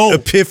like that Oh.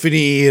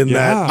 epiphany and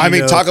that. I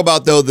mean, talk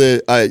about though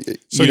the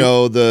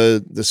So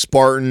the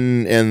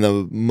Spartan and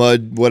the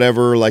mud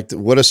whatever. Like,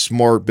 what a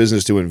smart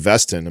business to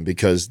invest in,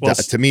 because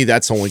to me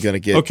that's only going to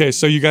get Okay,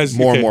 so you guys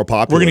more and more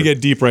popular. We're going to get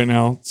deep right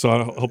now, so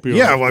I hope you're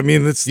Yeah, well, I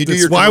mean, that's You do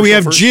that's your why we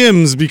have commercial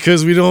gyms,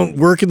 because we don't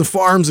work in the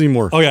farms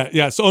anymore. Oh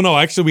yeah. So no,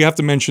 actually, we have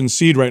to mention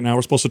Seed right now.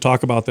 We're supposed to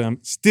talk about them.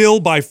 Still,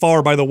 by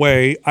far, by the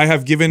way, I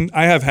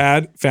have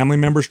had family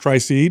members try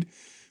Seed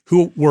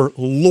who were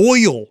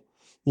loyal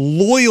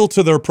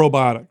to their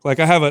probiotic. Like,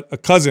 I have a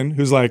cousin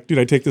who's like, dude,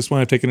 I take this one.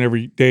 I've taken it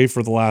every day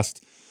for the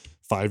last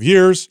 5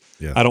 years.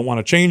 Yeah. I don't want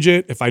to change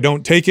it. If I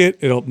don't take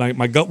it,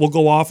 my gut will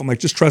go off. I'm like,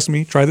 just trust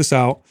me. Try this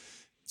out.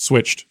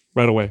 Switched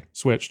right away.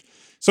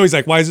 So he's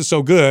like, why is it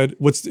so good?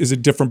 Is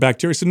it different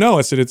bacteria? I said, no.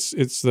 I said,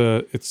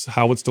 it's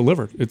how it's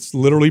delivered. It's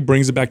literally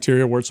brings the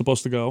bacteria where it's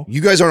supposed to go. You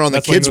guys aren't on the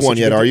That's why kids it's one such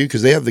a yet, good are thing. you?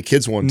 Because they have the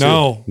kids one too.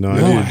 No, I need to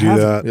do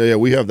haven't. that. Yeah,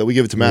 we have that. We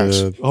give it to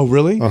Max. Yeah. Oh,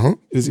 really? Uh-huh.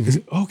 Is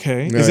it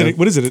okay? Yeah, Is yeah. it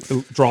what is it?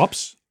 It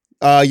drops?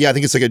 Yeah, I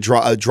think it's like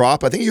a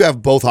drop. I think you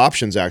have both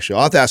options actually.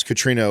 I'll have to ask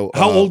Katrina.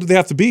 How old do they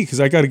have to be? Because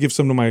I got to give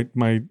some to my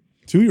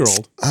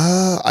 2-year-old.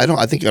 I don't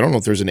know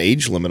if there's an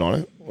age limit on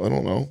it. I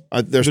don't know.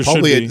 There's There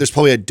probably should be. there's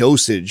probably a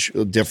dosage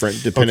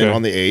different depending Okay.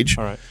 on the age.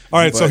 All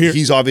right. So But here.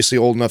 he's obviously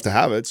old enough to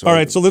have it. So All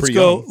right. So let's pretty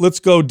go. young. Let's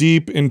go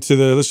deep into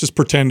let's just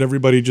pretend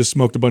everybody just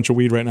smoked a bunch of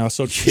weed right now.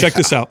 So check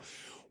this out.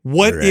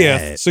 What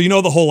if? So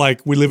the whole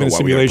like we live in a Why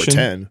we gotta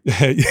simulation.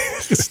 pretend?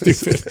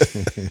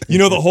 Stupid.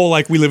 The whole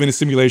like we live in a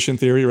simulation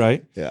theory,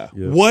 right? Yeah.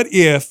 What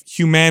if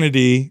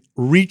humanity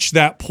reached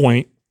that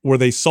point where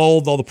they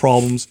solved all the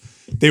problems?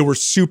 They were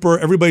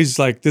everybody's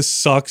like, this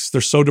sucks.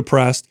 They're so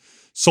depressed.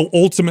 So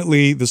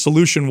ultimately, the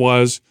solution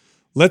was,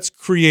 let's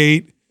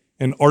create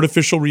an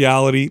artificial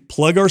reality,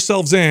 plug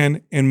ourselves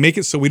in, and make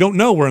it so we don't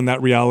know we're in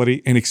that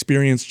reality and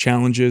experience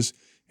challenges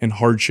and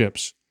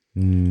hardships.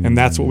 And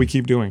that's what we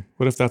keep doing.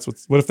 What if that's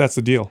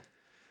the deal?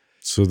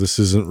 So this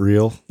isn't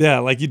real? Yeah,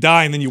 like you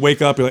die and then you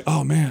wake up, you're like,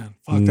 oh man,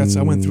 fuck,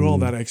 I went through all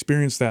that. I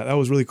experienced that. That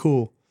was really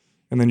cool.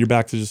 And then you're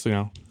back to just,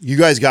 You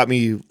guys got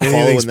me following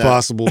Anything's that.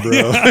 possible, bro.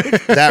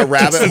 That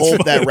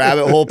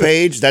rabbit hole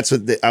page. That's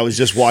what I was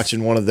just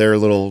watching one of their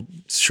little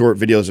short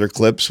videos or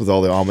clips with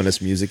all the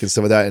ominous music and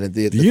stuff like that. And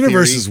the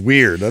universe theory- is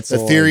weird. That's The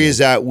all I theory know. is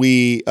that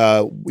we,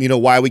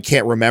 why we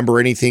can't remember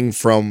anything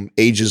from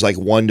ages like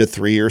 1 to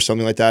 3 or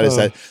something like that is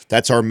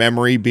that's our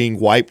memory being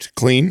wiped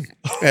clean.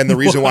 And the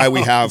reason why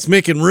we have It's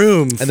making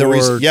room and the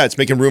reason, it's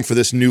making room for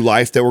this new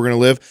life that we're going to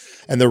live.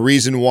 And the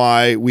reason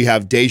why we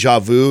have deja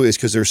vu is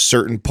because there's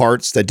certain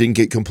parts that didn't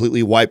get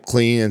completely wiped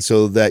clean, and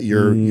so that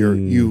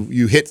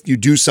you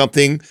do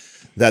something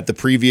that the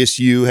previous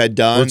you had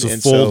done. Or it's a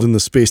and fold so, in the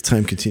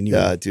space-time continuum.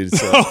 yeah, dude.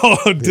 It's,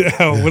 Oh,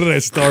 damn. What did I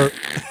start?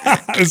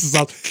 This is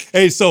awesome.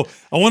 Hey, so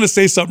I want to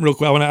say something real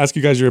quick. I want to ask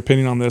you guys your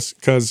opinion on this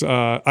because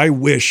I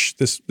wish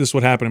this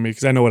would happen to me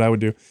because I know what I would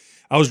do.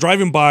 I was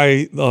driving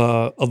by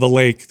the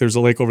lake. There's a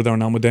lake over there in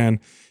Almaden,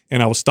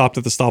 and I was stopped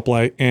at the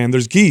stoplight, and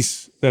there's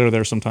geese that are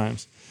there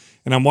sometimes.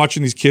 And I'm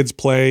watching these kids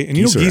play, and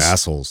Geese are geese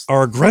assholes.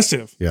 are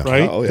aggressive, Yeah.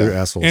 right? Oh, yeah. They're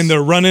assholes. And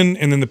they're running,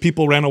 and then the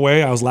people ran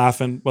away. I was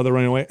laughing while they're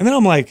running away. And then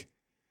I'm like,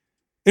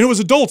 and it was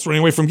adults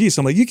running away from geese.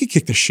 I'm like, you could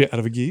kick the shit out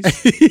of a geese.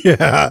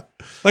 yeah.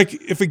 Like,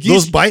 if a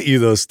Those geese, bite you,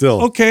 though,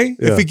 still. okay,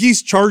 Yeah. if a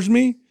geese charged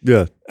me,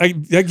 Yeah.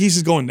 that geese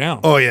is going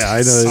down. Oh yeah,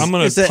 I know. I'm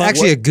gonna It's punt-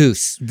 actually what? a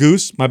goose.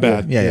 Goose. My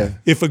bad. Yeah.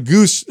 If a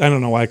goose, I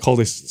don't know why I call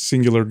this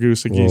singular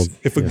goose a geese.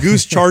 If a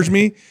goose charged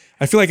me,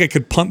 I feel like I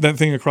could punt that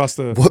thing across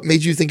the. What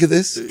made you think of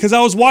this? Because I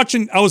was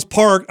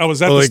parked. I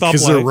was at the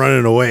because they're stoplight,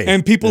 running away.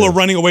 and people are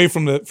running away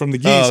from the geese.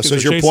 Oh, 'cause so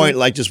is they're your chasing. point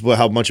like just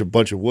how much a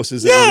bunch of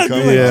wusses? Yeah, that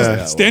dude, Yeah.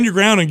 just stand your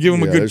ground and give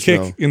them a Yeah, good there's kick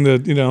no- in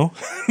the,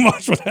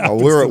 watch what Oh,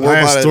 happens. we're I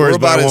have about, stories, we're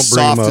but I about won't as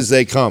bring 'em soft up. as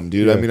they come,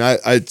 dude. I mean,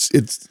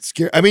 it's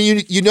scary. I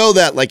mean, you know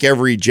that like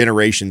every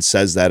generation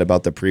says that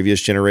about the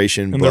previous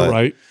generation, and but they're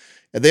right.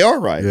 they are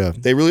right. Yeah.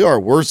 They really are.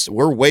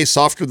 We're way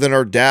softer than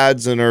our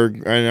dads, and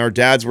our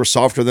dads were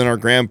softer than our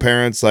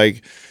grandparents.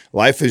 Like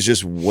life is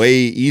just way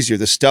easier.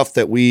 The stuff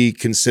that we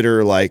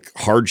consider like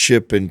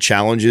hardship and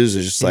challenges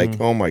is just like,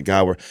 oh my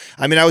God.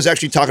 I was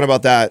actually talking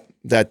about that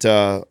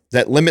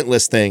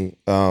Limitless thing.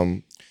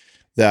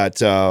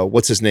 That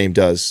what's his name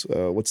does?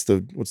 What's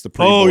the pretty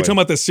Oh, boy? you're talking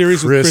about the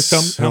series with Chris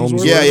Chris Hemsworth?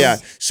 Hemsworth. Yeah.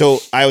 So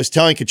I was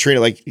telling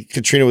Katrina,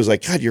 Katrina was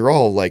like, God, you're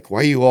all like, why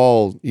are you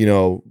all,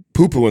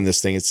 poo-pooing this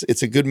thing?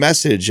 It's a good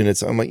message.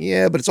 And I'm like,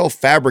 yeah, but it's all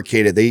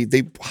fabricated.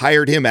 They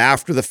hired him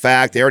after the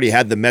fact. They already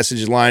had the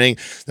message lining,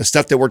 the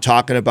stuff that we're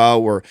talking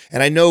about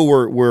and I know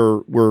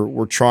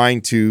we're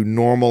trying to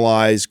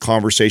normalize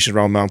conversation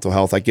around mental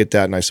health. I get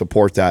that and I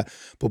support that.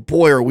 But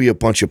boy, are we a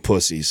bunch of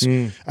pussies.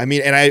 I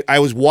mean, and I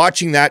was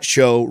watching that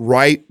show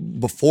right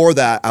before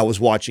that. I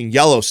was watching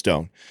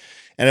Yellowstone.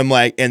 And I'm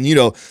like, and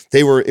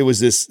there was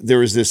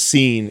this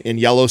scene in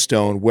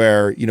Yellowstone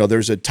where,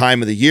 there's a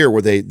time of the year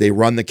where they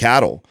run the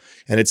cattle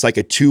and it's like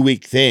a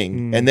 2-week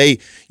thing. And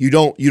you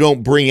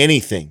don't bring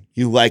anything.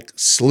 You like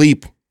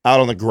sleep out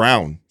on the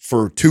ground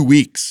for 2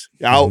 weeks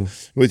out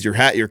with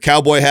your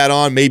cowboy hat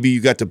on. Maybe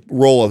you got to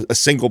roll a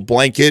single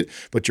blanket,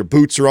 but your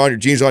boots are on, your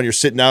jeans are on, you're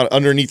sitting out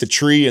underneath a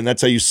tree, and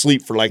that's how you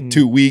sleep for like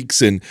 2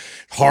 weeks, and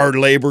hard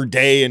labor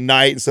day and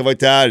night and stuff like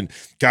that. And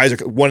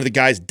one of the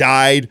guys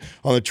died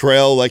on the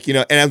trail,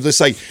 and I'm just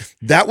like,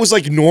 that was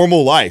like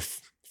normal life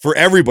for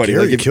everybody.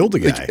 Gary Like killed a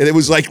guy. and it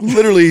was like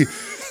literally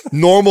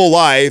normal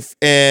life,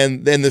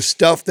 and then the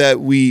stuff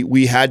that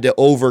we had to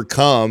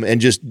overcome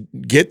and just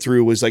get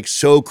through was like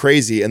so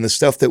crazy, and the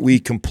stuff that we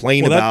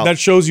complain about. That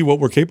shows you what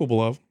we're capable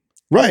of.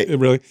 Right. It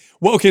really.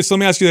 Well, okay, so let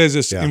me ask you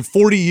this. Yeah. In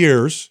 40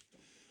 years,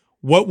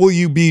 what will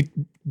you be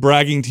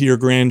bragging to your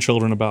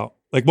grandchildren about?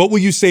 Like, what will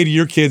you say to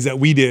your kids that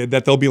we did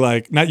that they'll be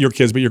like, not your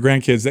kids, but your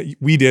grandkids that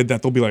we did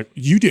that they'll be like,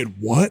 you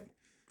did what?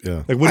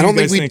 Yeah. Like, what I do don't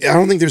you guys think I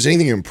don't think there's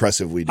anything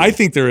impressive we do. I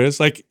think there is.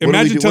 Like, What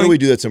imagine do telling. we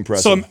do that's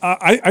impressive? So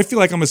I feel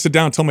like I'm gonna sit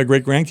down and tell my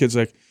great grandkids,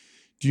 like,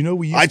 do you know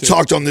we used I to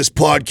talked on this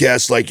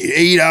podcast like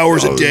 8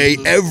 hours a day,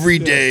 every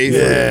day.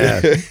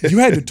 Yeah. You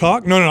had to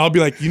talk? No. I'll be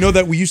like, you know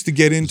that we used to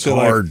get into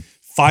like hard.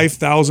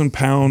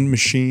 5,000-pound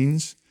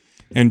machines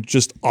and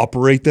just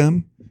operate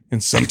them,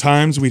 and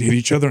sometimes we'd hit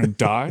each other and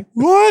die.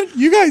 What?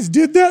 You guys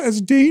did that?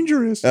 That's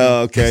dangerous.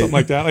 Oh, okay. Something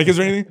like that. Like, is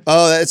there anything?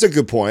 Oh, that's a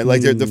good point.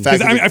 Like the fact 'Cause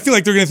that I feel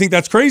like they're gonna think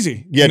that's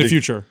crazy in the dude.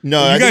 future.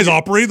 No, I you guys think-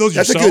 operate those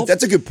that's yourself.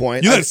 that's a good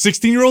point. You let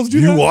 16-year-olds do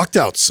You that? walked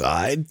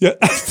outside. Yeah.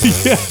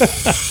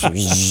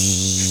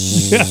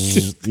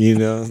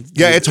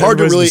 Yeah, it's hard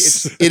to really.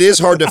 Everybody's- It is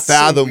hard to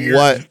fathom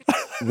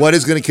what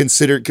is going to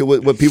consider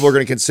what people are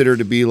going to consider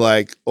to be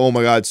like. Oh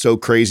my God, so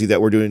crazy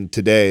that we're doing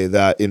today.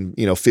 That in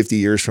 50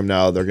 years from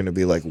now, they're going to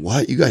be like,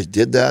 "What? You guys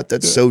did that?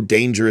 That's so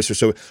dangerous." Or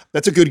so.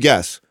 That's a good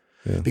guess.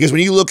 Because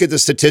when you look at the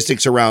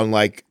statistics around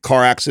like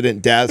car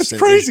accident deaths,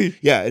 It's crazy.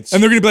 Yeah, it's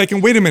And they're gonna be like,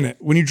 and wait a minute,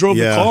 when you drove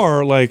Yeah. the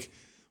car, like,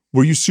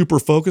 were you super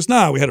focused?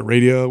 Nah, we had a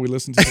radio. We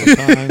listened to the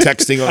time.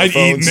 texting on I'd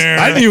eaten phones. there.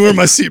 I didn't even wear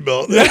my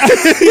seatbelt.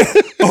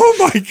 Oh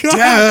my God.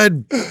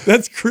 Dad,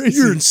 That's crazy.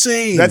 you're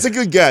insane. That's a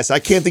good guess. I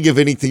can't think of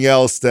anything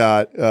else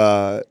that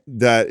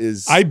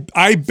is.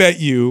 I bet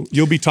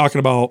you'll be talking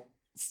about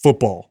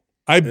football.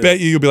 I bet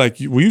you'll be like,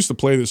 we used to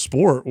play this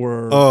sport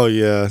where Oh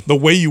yeah. the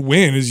way you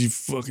win is you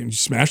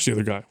smash the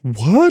other guy.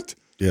 What?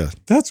 Yeah.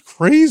 That's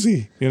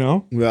crazy. Yeah.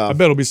 I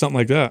bet it'll be something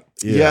like that.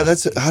 Yeah,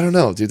 I don't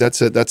know, dude.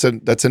 That's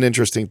an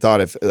interesting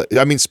thought.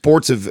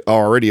 Sports have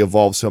already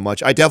evolved so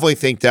much. I definitely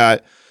think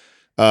that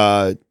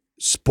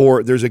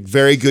there's a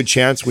very good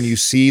chance when you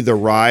see the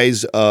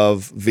rise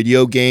of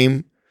video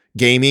gaming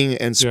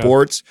and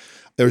sports,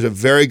 there's a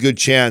very good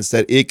chance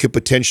that it could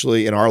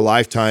potentially in our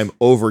lifetime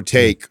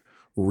overtake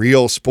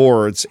real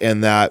sports,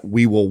 and that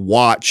we will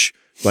watch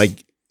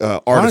like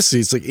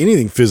Honestly, it's like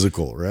anything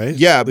physical, right?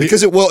 Yeah,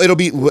 because it'll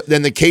be.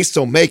 Then the case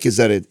they'll make is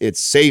that it's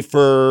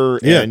safer,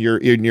 Yeah. and you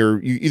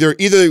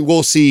either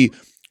we'll see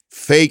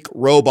fake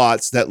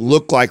robots that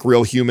look like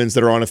real humans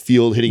that are on a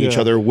field hitting each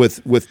Yeah. other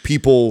with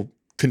people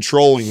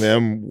controlling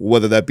them,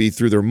 whether that be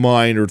through their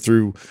mind or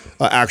through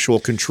actual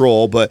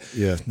control, but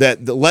Yeah.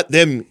 that let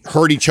them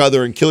hurt each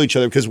other and kill each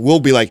other, because we'll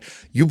be like,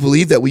 you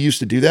believe that we used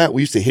to do that?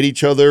 We used to hit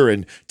each other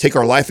and take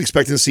our life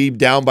expectancy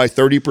down by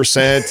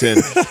 30%,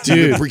 and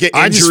Dude, we get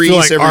I just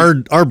injuries. feel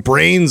like our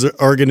brains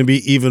are going to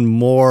be even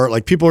more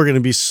like, people are going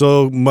to be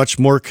so much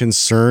more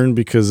concerned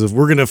because if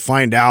we're going to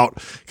find out,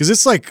 because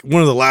it's like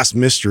one of the last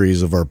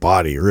mysteries of our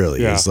body,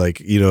 really. Yeah. It's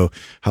like,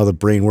 how the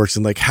brain works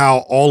and like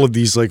how all of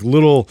these like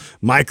little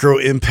micro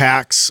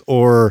impacts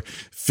or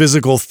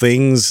physical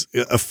things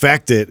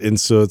affect it. And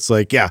so it's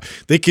like, yeah,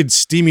 they could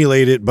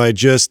stimulate it by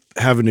just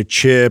having a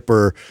chip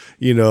or,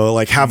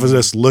 like having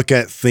us look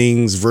at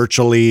things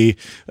virtually.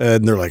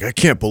 And they're like, I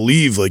can't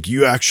believe like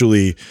you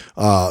actually,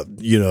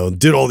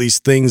 did all these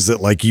things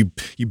that like you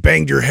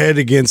banged your head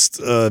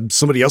against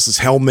somebody else's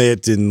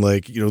helmet. And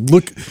like,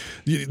 look,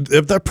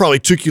 that probably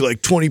took you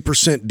like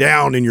 20%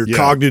 down in your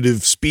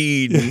cognitive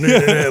speed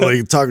and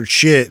like talking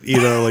shit,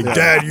 like,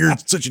 Dad, you're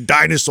such a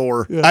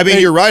dinosaur. I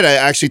mean, you're right. I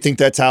actually think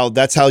that's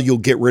how you'll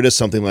get rid of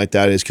something like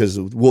that is because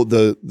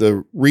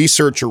the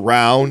research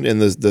around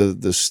and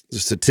the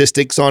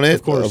statistics on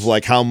it of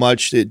like how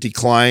much it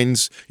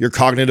declines your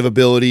cognitive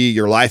ability,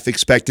 your life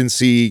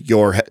expectancy,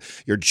 your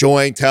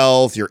joint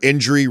health, your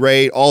injury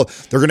rate, all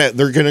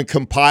they're gonna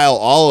compile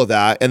all of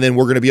that, and then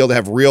we're gonna be able to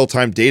have real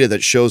time data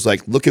that shows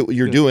like, look at what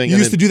you're doing. You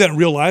used to do that in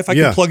real life. I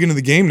can plug into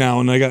the game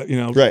now, and I got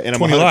right, and I'm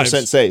 20 100%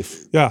 lives.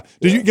 safe. Yeah.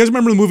 Did you guys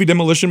remember the movie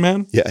Demolition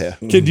Man? Yeah.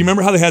 Kid, do you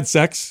remember how they had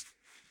sex?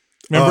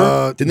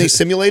 Remember? Didn't they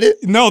simulate it?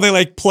 No, they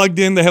like plugged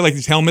in. They had like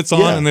these helmets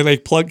on, and they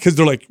like plugged because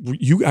they're like,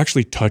 you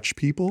actually touch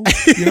people,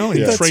 and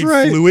you trade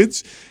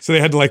fluids. So they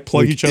had to like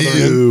plug each other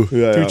in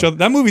to each other.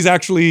 That movie's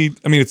actually,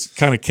 I mean, it's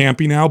kind of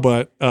campy now,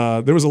 but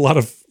there was a lot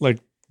of like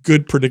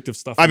good predictive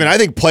stuff. I mean, I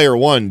think Player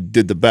One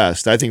did the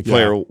best. I think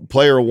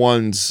Player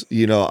One's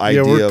idea.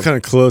 Yeah, we're kind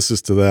of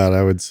closest to that,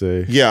 I would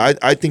say. Yeah,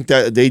 I think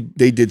that they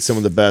did some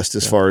of the best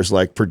as far as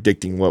like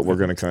predicting what we're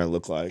going to kind of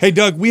look like. Hey,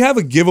 Doug, we have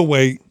a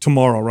giveaway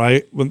tomorrow,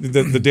 right?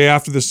 The day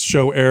after this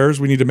show airs,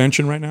 we need to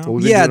mention right now.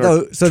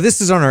 So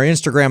this is on our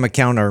Instagram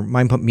account, our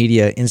Mind Pump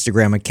Media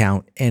Instagram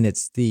account, and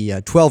it's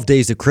the 12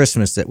 Days of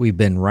Christmas that we've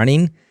been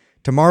running.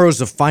 Tomorrow's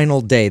the final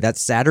day.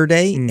 That's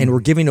Saturday, and we're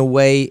giving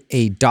away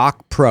a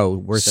Dock Pro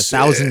worth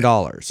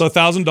 $1,000. So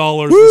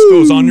 $1,000. This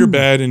goes on your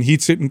bed and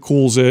heats it and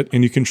cools it,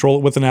 and you control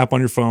it with an app on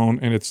your phone,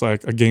 and it's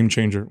like a game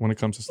changer when it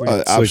comes to sleep.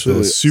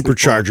 Absolutely, like the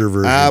supercharger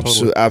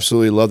version.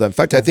 Absolutely love that. In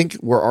fact, I think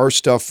where our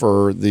stuff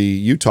for the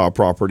Utah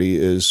property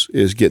is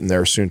getting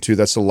there soon too.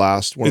 That's the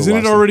last one. Isn't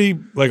it already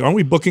like? Aren't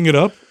we booking it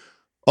up?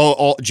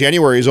 Oh,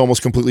 January is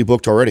almost completely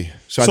booked already.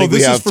 So I think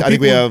we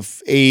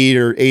have 8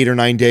 or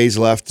 9 days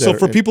left. So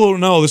for people who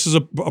don't know, this is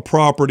a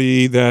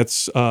property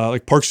that's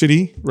like Park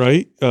City,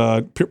 right?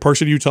 Park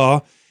City, Utah.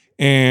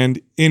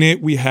 And in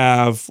it, we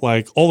have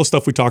like all the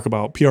stuff we talk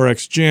about: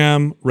 PRX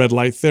gym, red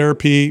light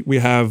therapy. We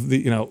have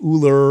the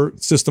Uller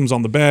systems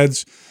on the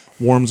beds,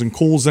 warms and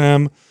cools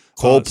them.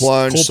 Cold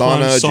plunge,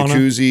 sauna,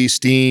 jacuzzi,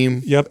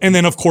 steam. Yep, and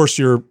then of course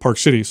your Park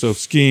City, so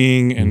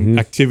skiing and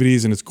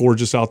activities, and it's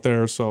gorgeous out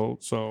there. So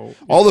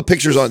all the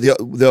pictures on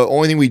the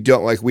only thing we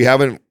don't like, we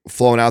haven't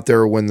flown out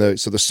there when the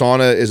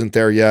sauna isn't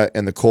there yet,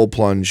 and the cold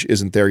plunge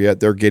isn't there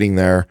yet. They're getting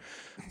there,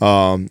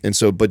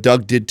 but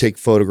Doug did take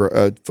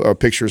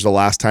pictures the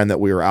last time that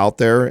we were out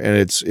there, and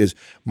it's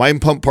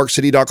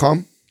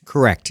mindpumpparkcity.com.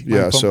 Correct.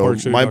 Yeah, so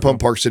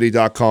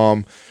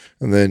mindpumpparkcity.com.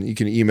 And then you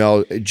can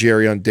email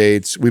Jerry on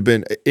dates. We've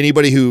been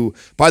anybody who,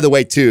 by the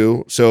way,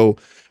 too. So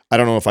I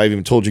don't know if I've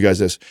even told you guys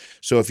this.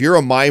 So if you're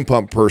a Mind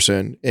Pump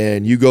person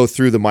and you go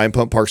through the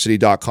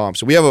mindpumpparkcity.com.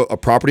 So we have a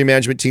property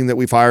management team that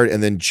we've hired,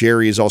 and then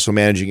Jerry is also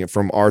managing it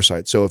from our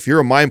side. So if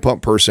you're a Mind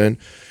Pump person,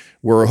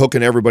 we're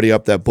hooking everybody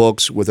up that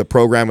books with a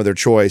program of their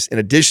choice. In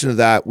addition to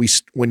that,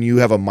 when you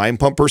have a Mind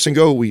Pump person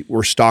go,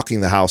 we're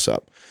stocking the house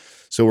up.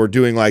 So we're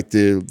doing like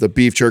the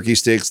beef jerky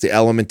sticks, the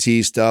Element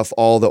T stuff,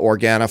 all the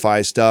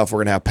Organifi stuff. We're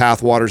gonna have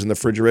Path Waters in the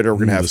refrigerator. We're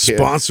gonna have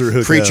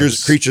sponsor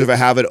creatures of a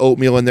habit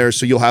oatmeal in there,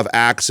 so you'll have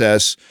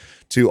access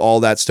to all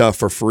that stuff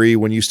for free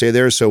when you stay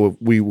there. So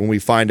when we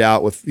find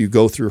out if you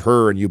go through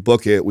her and you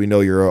book it, we know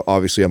you're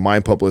obviously a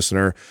Mind Pump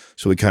listener.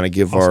 So we kind of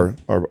give our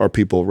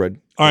people red.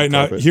 All right,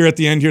 now here at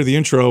the end, the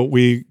intro,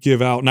 we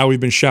give out. Now we've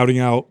been shouting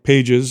out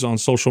pages on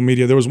social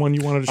media. There was one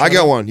you wanted to shout out? I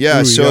got one,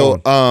 yeah. So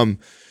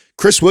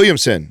Chris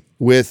Williamson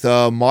with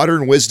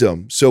Modern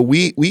Wisdom. So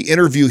we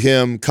interview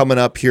him coming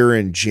up here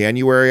in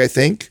January, I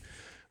think.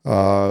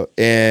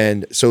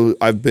 And so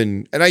I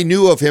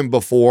knew of him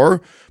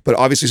before, but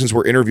obviously since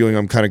we're interviewing,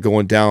 I'm kind of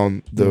going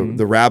down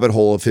the rabbit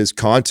hole of his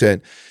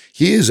content.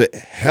 He is a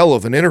hell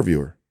of an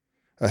interviewer.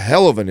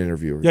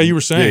 Yeah, you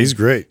were saying. Yeah, he's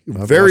great.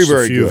 Very,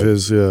 very good. Of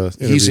his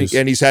interviews.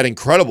 He's had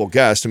incredible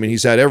guests. I mean,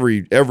 he's had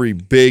every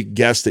big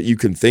guest that you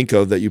can think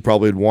of that you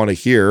probably would want to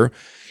hear.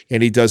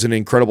 And he does an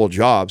incredible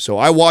job. So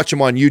I watch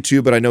him on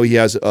YouTube, but I know he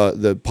has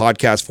the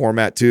podcast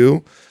format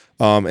too.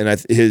 And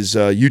his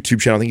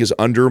YouTube channel, I think, is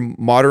under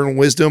Modern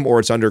Wisdom,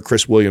 or it's under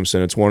Chris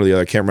Williamson. It's one or the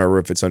other. I can't remember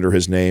if it's under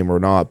his name or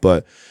not.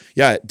 But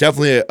yeah,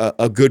 definitely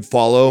a good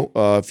follow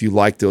if you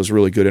like those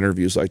really good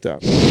interviews like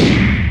that.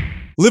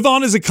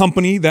 LiveOn is a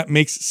company that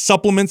makes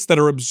supplements that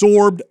are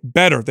absorbed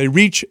better. They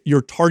reach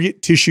your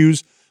target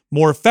tissues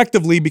more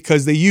effectively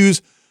because they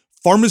use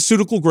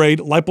pharmaceutical-grade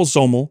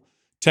liposomal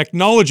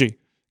technology.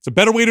 It's a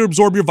better way to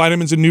absorb your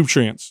vitamins and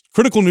nutrients,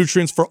 critical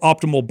nutrients for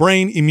optimal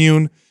brain,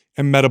 immune,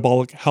 and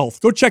metabolic health.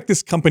 Go check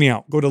this company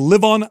out. Go to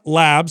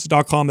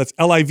livonlabs.com. That's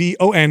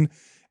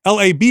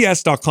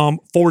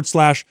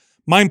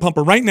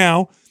livonlabs.com/mindpumper. Right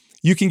now,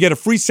 you can get a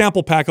free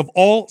sample pack of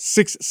all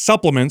 6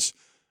 supplements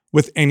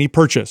with any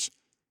purchase.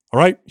 All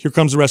right, here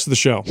comes the rest of the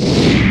show.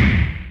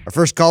 Our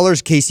first caller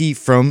is Casey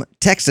from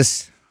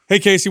Texas. Hey,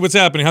 Casey, what's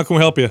happening? How can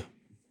we help you?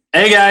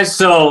 Hey guys,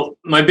 so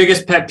my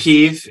biggest pet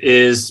peeve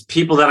is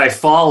people that I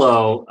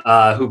follow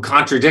who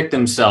contradict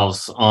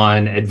themselves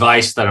on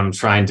advice that I'm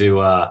trying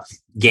to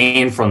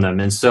gain from them.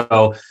 And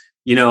so,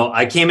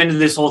 I came into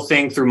this whole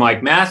thing through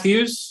Mike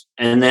Matthews,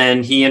 and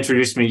then he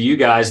introduced me to you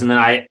guys, and then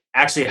I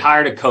actually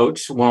hired a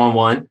coach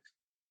one-on-one,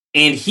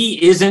 and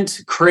he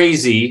isn't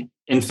crazy.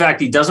 In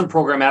fact, he doesn't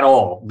program at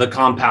all the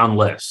compound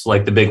lifts,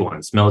 like the big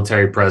ones,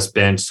 military press,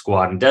 bench,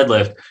 squat, and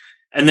deadlift.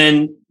 And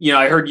then,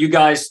 I heard you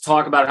guys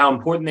talk about how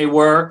important they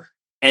were.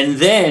 And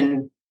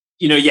then,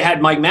 you had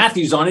Mike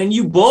Matthews on, and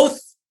you both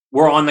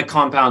were on the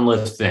compound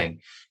lift thing.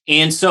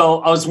 And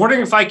so I was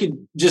wondering if I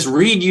could just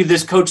read you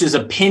this coach's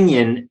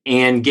opinion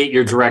and get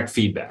your direct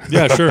feedback.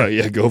 Yeah, sure.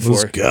 Yeah, go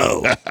for it.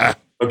 Go.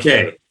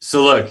 Okay.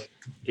 So look,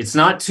 it's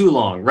not too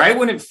long. Right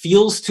when it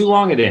feels too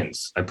long, it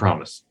ends. I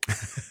promise.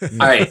 All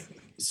right.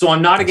 So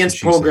I'm not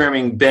against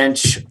programming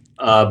bench,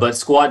 but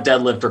squat,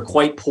 deadlift are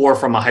quite poor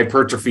from a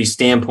hypertrophy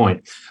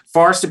standpoint.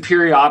 Far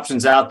superior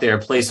options out there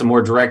place a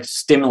more direct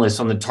stimulus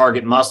on the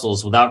target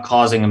muscles without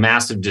causing a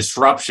massive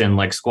disruption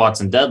like squats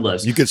and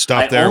deadlifts. You could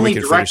stop there. I only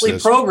we could directly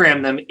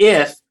program them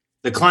if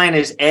the client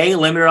is A,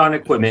 limited on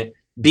equipment,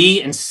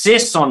 B,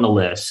 insists on the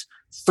lifts,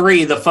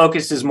 3, the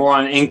focus is more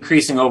on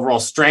increasing overall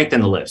strength in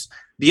the lifts.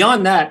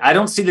 Beyond that, I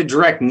don't see the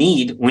direct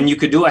need when you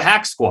could do a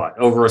hack squat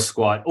over a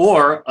squat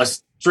or a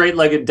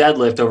straight-legged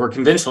deadlift over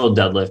conventional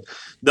deadlift.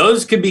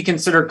 Those could be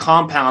considered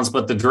compounds,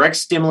 but the direct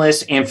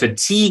stimulus and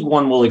fatigue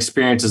one will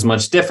experience is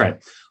much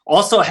different.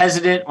 Also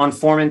hesitant on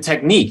form and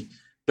technique.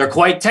 They're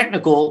quite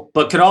technical,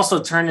 but could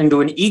also turn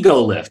into an ego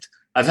lift.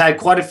 I've had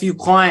quite a few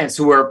clients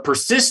who are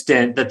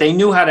persistent that they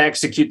knew how to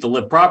execute the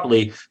lift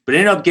properly, but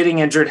ended up getting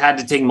injured, had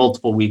to take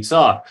multiple weeks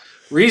off.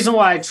 Reason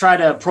why I try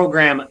to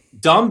program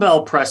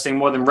dumbbell pressing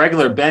more than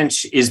regular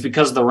bench is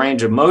because of the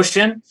range of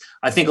motion.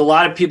 I think a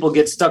lot of people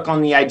get stuck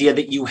on the idea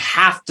that you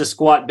have to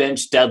squat,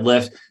 bench,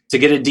 deadlift to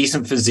get a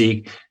decent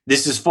physique.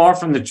 This is far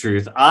from the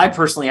truth. I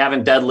personally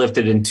haven't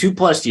deadlifted in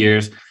 2+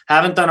 years,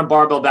 haven't done a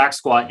barbell back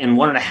squat in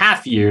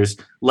 1.5 years.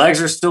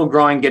 Legs are still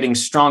growing, getting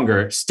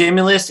stronger.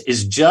 Stimulus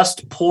is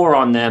just poor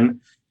on them,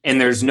 and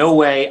there's no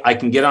way I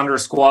can get under a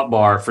squat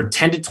bar for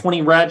 10 to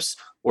 20 reps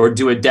or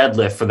do a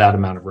deadlift for that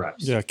amount of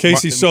reps. Yeah,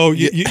 Casey, so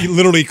you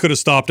literally could have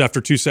stopped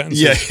after 2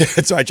 sentences. Yeah,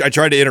 so I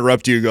tried to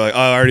interrupt you. Go,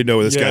 I already know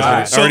where this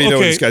guy's going. Where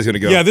this guy's going to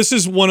go. Yeah, this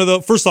is one of the.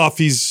 First off,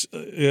 he's.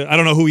 I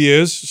don't know who he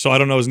is, so I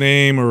don't know his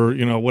name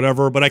or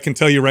whatever. But I can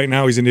tell you right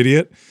now, he's an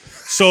idiot.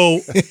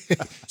 So,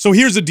 so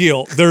here's the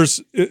deal.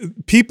 There's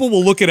people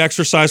will look at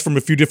exercise from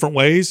a few different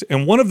ways,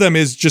 and one of them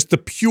is just the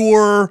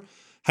pure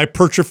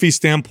hypertrophy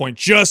standpoint,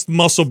 just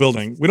muscle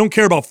building. We don't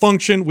care about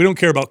function. We don't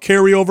care about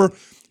carryover.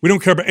 We don't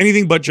care about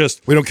anything but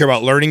just. We don't care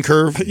about learning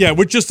curve. Yeah,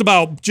 we're just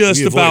about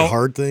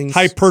hard things.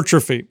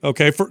 Hypertrophy.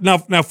 Okay.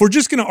 Now, if we're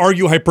just going to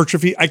argue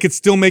hypertrophy, I could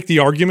still make the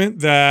argument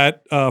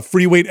that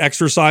free weight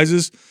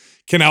exercises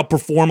can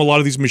outperform a lot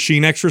of these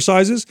machine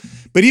exercises.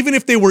 But even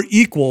if they were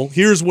equal,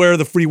 here's where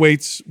the free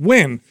weights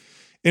win.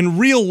 In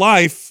real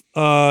life,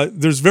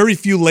 there's very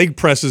few leg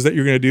presses that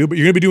you're going to do, but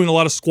you're going to be doing a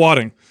lot of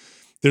squatting.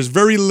 There's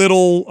very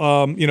little,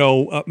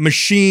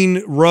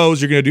 machine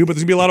rows you're going to do, but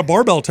there's going to be a lot of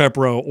barbell type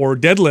row or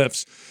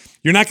deadlifts.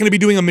 You're not going to be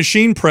doing a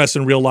machine press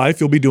in real life.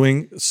 You'll be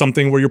doing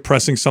something where you're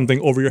pressing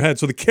something over your head.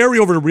 So the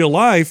carryover to real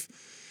life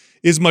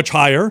is much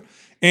higher.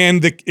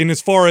 And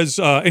as far as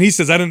and he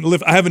says, I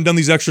haven't done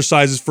these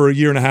exercises for 1.5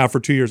 years or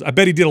 2 years. I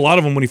bet he did a lot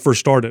of them when he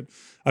first started.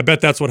 I bet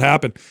that's what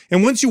happened.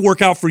 And once you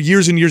work out for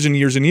years and years and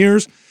years and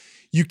years,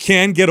 you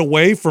can get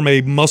away from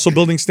a muscle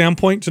building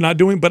standpoint to not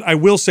doing. But I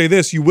will say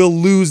this: you will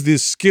lose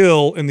this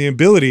skill and the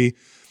ability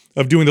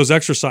of doing those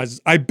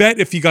exercises. I bet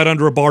if he got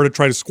under a bar to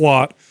try to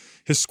squat,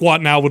 his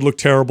squat now would look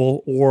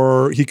terrible,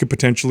 or he could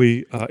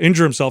potentially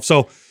injure himself.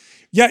 So,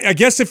 yeah, I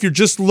guess if you're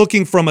just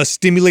looking from a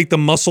stimulate the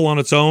muscle on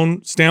its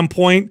own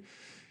standpoint,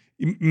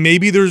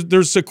 maybe there's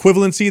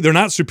equivalency. They're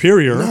not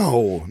superior.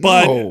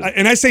 But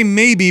and I say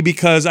maybe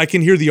because I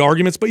can hear the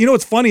arguments. But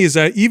what's funny is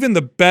that even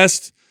the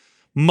best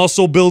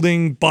muscle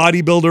building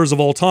bodybuilders of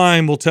all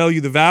time will tell you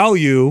the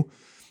value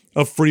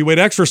of free weight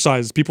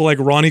exercises. People like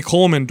Ronnie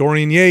Coleman,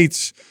 Dorian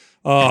Yates,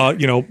 Kevin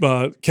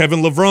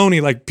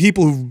Levrone, like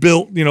people who've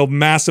built,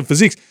 massive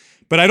physiques.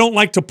 But I don't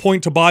like to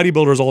point to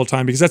bodybuilders all the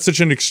time because that's such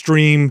an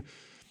extreme,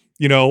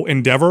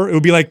 endeavor. It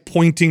would be like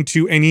pointing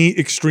to any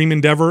extreme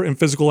endeavor in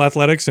physical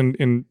athletics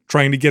and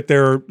trying to get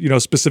their,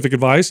 specific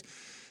advice.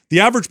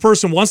 The average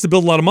person wants to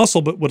build a lot of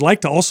muscle, but would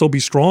like to also be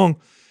strong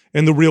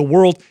in the real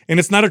world. And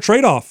it's not a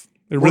trade-off.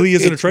 It really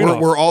isn't a trade-off.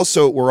 We're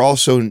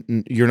also,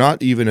 you're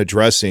not even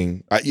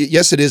addressing,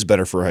 yes, it is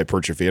better for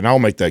hypertrophy, and I'll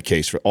make that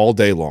case for all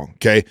day long,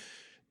 okay?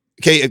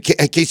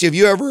 Casey, have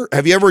you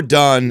ever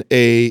done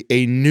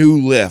a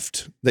new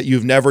lift that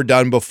you've never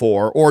done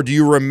before, or do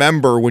you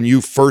remember when you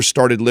first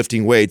started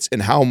lifting weights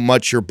and how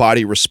much your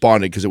body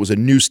responded because it was a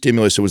new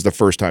stimulus? It was the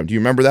first time. Do you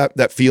remember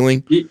that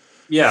feeling?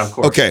 Yeah, of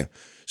course. Okay,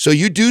 So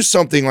you do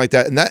something like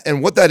that,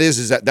 and what that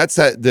is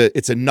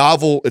it's a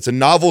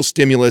novel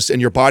stimulus,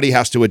 and your body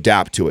has to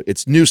adapt to it.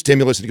 It's new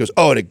stimulus, and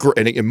it goes,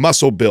 and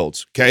muscle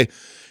builds. Okay,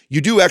 you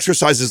do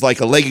exercises like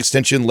a leg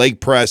extension, leg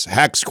press,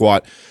 hack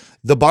squat.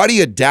 The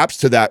body adapts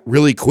to that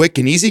really quick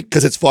and easy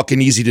because it's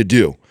fucking easy to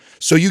do.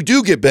 So you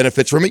do get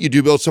benefits from it. You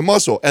do build some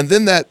muscle. And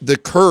then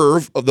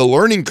the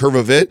learning curve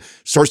of it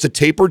starts to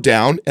taper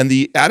down, and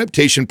the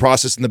adaptation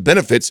process and the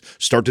benefits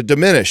start to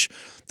diminish.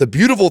 The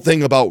beautiful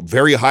thing about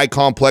very high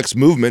complex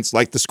movements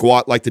like the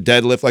squat, like the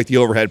deadlift, like the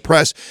overhead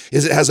press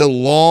is it has a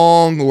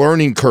long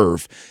learning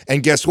curve.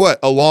 And guess what?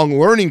 A long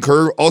learning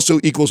curve also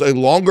equals a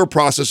longer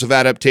process of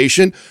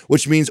adaptation,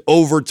 which means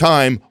over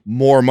time,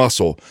 more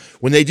muscle.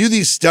 When they do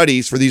these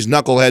studies for these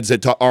knuckleheads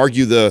that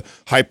argue the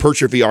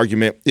hypertrophy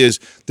argument, is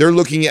they're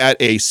looking at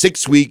a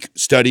 6-week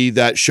study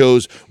that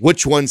shows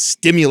which one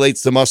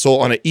stimulates the muscle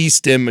on an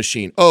E-stim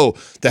machine. Oh,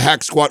 the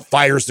hack squat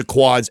fires the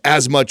quads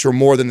as much or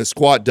more than the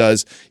squat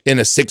does in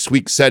a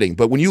 6-week setting.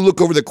 But when you look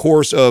over the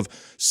course of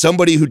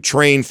somebody who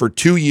trained for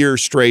 2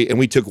 years straight, and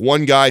we took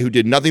one guy who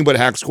did nothing but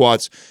hack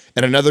squats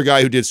and another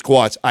guy who did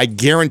squats, I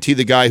guarantee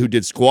the guy who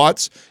did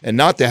squats and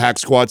not the hack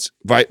squats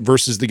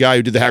versus the guy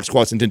who did the hack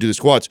squats and didn't do the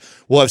squats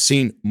will have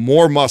seen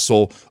more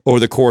muscle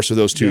over the course of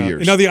those 2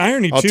 years. Now the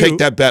irony I'll take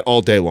that bet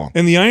all day long.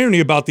 And the irony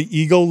about the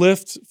ego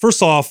lift,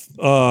 first off,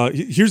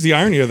 here's the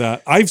irony of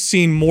that. I've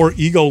seen more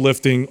ego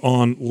lifting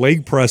on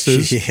leg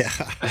presses,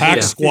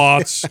 hack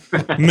squats,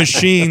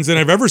 machines than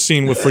I've ever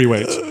seen with free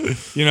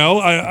weights. You know,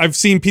 I've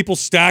seen people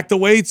stack the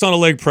weights on a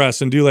leg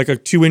press and do like a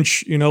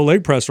 2-inch,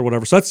 leg press or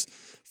whatever. So that's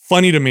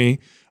funny to me.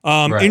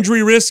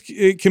 Injury risk,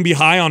 it can be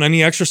high on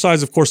any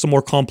exercise. Of course, the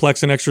more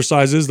complex an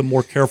exercise is, the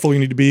more careful you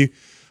need to be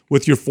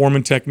with your form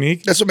and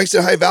technique. That's what makes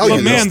it high value.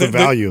 But man, the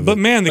value. The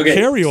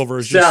carryover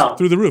is just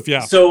through the roof.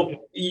 Yeah.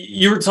 So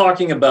you were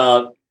talking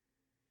about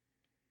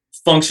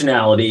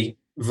functionality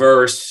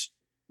versus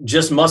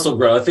just muscle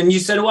growth. And you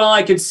said, well,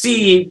 I could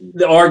see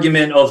the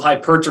argument of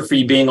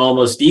hypertrophy being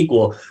almost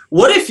equal.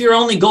 What if your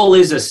only goal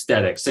is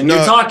aesthetics? And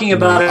you're talking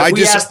about it.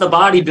 We asked the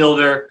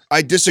bodybuilder.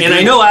 I disagree. And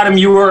I know, Adam,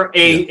 you were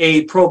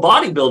a pro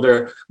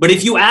bodybuilder, but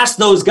if you ask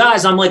those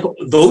guys, I'm like,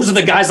 those are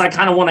the guys I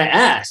kind of want to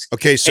ask.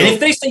 Okay. So, and if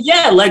they say,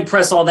 yeah, leg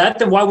press, all that,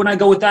 then why wouldn't I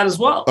go with that as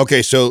well?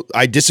 Okay. So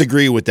I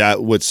disagree with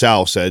that, what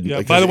Sal said.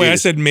 Yeah, by the way, I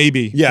said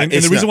maybe. Yeah. And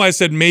the reason why I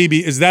said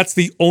maybe is that's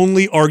the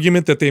only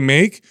argument that they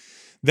make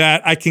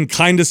that I can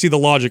kind of see the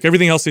logic.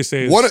 Everything else they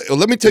say is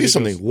let me tell you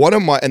something.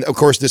 And of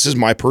course, this is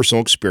my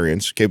personal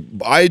experience. Okay,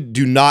 I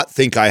do not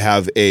think I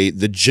have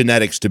the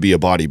genetics to be a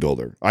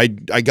bodybuilder. I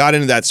got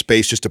into that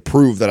space just to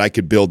prove that I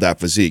could build that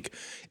physique.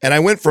 And I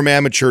went from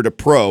amateur to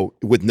pro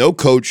with no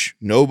coach,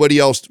 nobody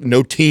else,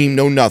 no team,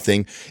 no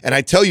nothing. And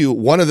I tell you,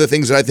 one of the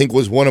things that I think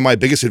was one of my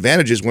biggest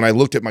advantages when I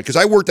looked at because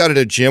I worked out at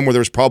a gym where there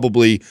was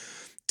probably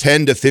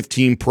 10 to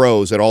 15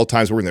 pros at all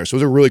times working there. So it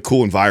was a really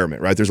cool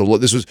environment, right? This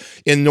was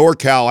in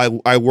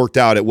NorCal. I worked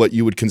out at what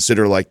you would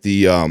consider like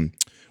the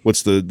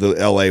what's the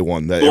LA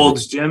one?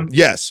 Gold's Gym?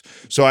 Yes.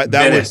 So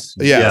Venice.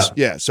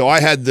 Yeah. So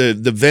I had the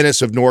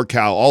Venice of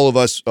NorCal, all of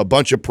us, a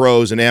bunch of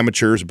pros and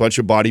amateurs, a bunch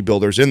of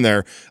bodybuilders in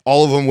there,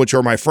 all of them which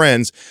are my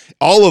friends,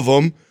 all of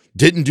them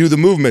didn't do the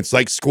movements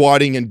like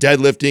squatting and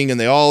deadlifting, and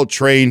they all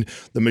trained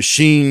the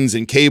machines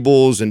and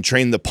cables and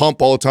trained the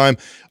pump all the time.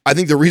 I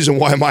think the reason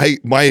why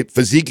my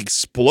physique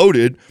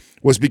exploded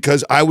was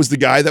because I was the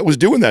guy that was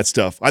doing that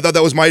stuff. I thought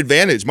that was my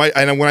advantage.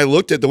 And when I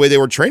looked at the way they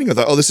were training, I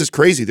thought, oh, this is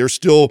crazy. They're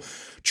still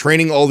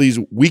training all these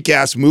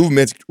weak-ass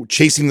movements,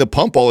 chasing the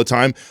pump all the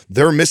time.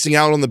 They're missing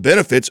out on the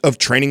benefits of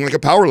training like a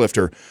power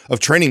lifter,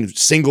 of training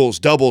singles,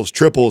 doubles,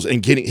 triples,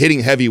 and hitting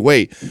heavy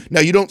weight.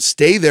 Now, you don't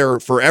stay there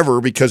forever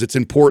because it's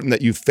important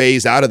that you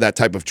phase out of that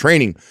type of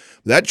training.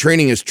 That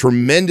training is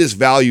tremendous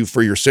value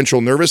for your central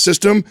nervous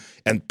system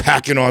and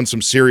packing on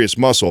some serious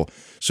muscle.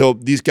 So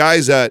these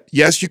guys that,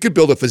 yes, you could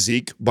build a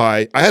physique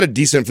I had a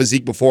decent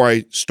physique before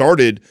I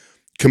started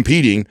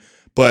competing,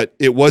 but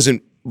it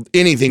wasn't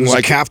anything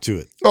like a cap to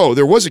it. Oh,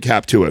 there was a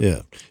cap to it.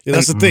 Yeah.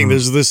 That's the thing.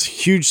 There's this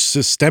huge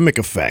systemic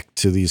effect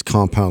to these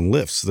compound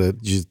lifts that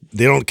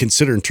they don't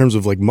consider in terms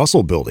of like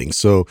muscle building.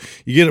 So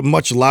you get a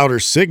much louder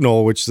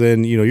signal, which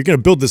then, you're going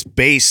to build this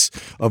base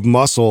of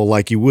muscle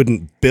like you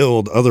wouldn't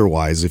build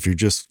otherwise if you're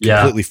just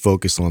completely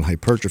focused on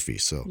hypertrophy.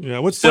 So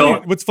what's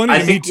funny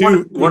to me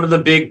too. One of the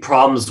big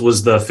problems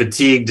was the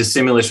fatigue to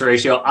stimulus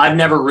ratio. I've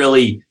never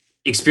really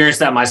experienced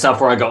that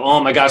myself where I go,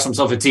 oh my gosh, I'm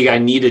so fatigued. I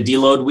need a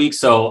deload week.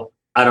 So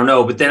I don't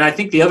know. But then I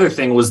think the other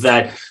thing was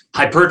that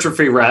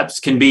hypertrophy reps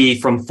can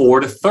be from 4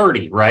 to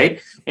 30, right?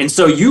 And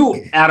so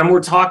you, Adam, were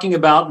talking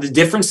about the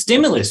different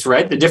stimulus,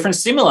 right? The different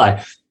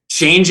stimuli.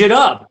 Change it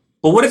up.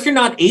 But what if you're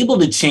not able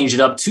to change it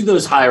up to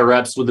those higher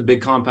reps with the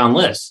big compound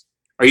lifts?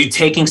 Are you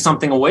taking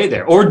something away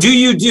there? Or do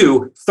you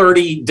do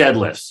 30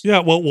 deadlifts? Yeah,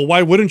 well,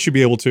 why wouldn't you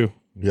be able to?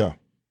 Yeah.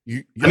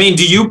 I mean,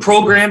 do you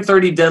program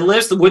 30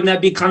 deadlifts? Wouldn't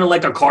that be kind of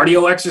like a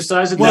cardio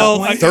exercise? At that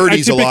point? 30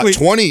 is a lot.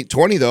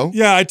 20 though.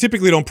 Yeah, I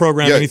typically don't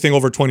program anything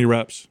over 20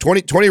 reps.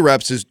 20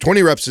 reps is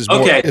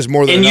okay.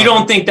 more than and enough. You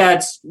don't think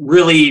that's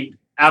really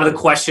out of the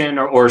question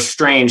or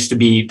strange to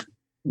be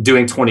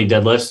doing 20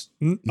 deadlifts?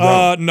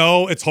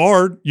 No, it's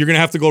hard. You're gonna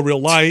have to go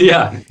real light.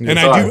 Yeah. And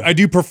I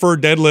do prefer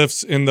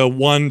deadlifts in the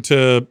 1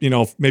 to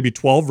maybe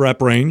 12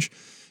 rep range.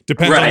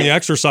 Depends on the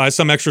exercise.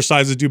 Some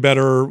exercises do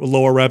better with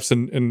lower reps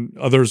and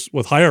others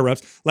with higher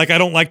reps. Like I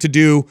don't like to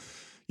do,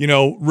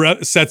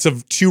 sets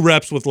of 2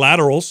 reps with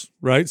laterals,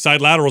 right?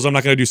 Side laterals. I'm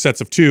not going to do sets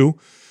of 2,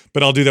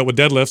 but I'll do that with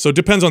deadlift. So it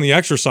depends on the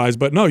exercise.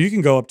 But no, you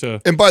can go up to.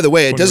 And by the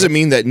way, it doesn't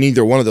mean that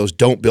neither one of those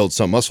don't build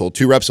some muscle.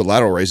 2 reps of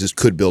lateral raises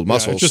could build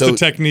muscle. It's just the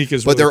technique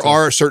is. But there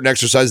are certain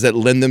exercises that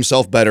lend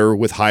themselves better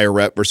with higher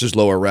rep versus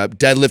lower rep.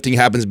 Deadlifting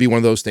happens to be one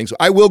of those things.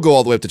 I will go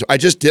all the way up to. I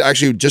just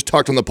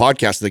talked on the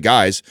podcast to the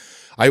guys.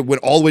 I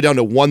went all the way down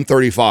to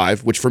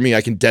 135, which for me,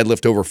 I can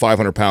deadlift over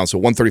 500 pounds. So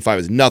 135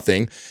 is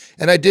nothing.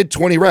 And I did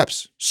 20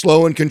 reps,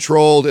 slow and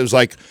controlled. It was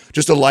like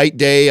just a light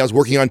day. I was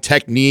working on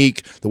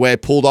technique, the way I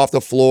pulled off the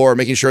floor,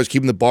 making sure I was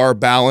keeping the bar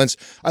balanced.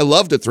 I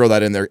love to throw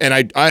that in there. And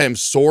I am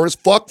sore as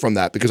fuck from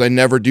that because I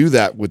never do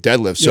that with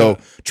deadlift. So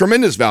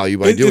tremendous value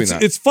by doing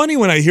that. It's funny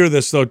when I hear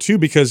this though, too,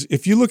 because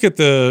if you look at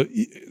the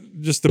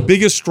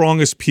biggest,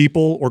 strongest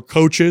people or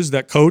coaches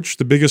that coach,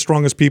 the biggest,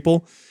 strongest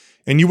people,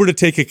 and you were to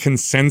take a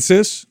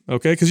consensus,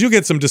 okay, because you'll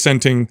get some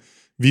dissenting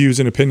views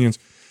and opinions.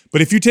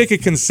 But if you take a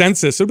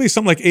consensus, it'll be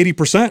something like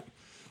 80%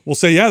 will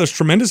say, yeah, there's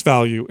tremendous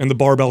value in the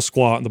barbell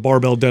squat and the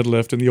barbell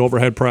deadlift and the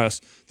overhead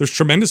press. There's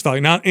tremendous value.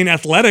 Now, in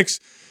athletics,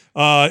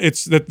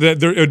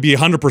 it would be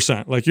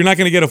 100%. Like you're not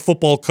going to get a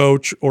football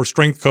coach or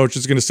strength coach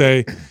that's going to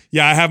say,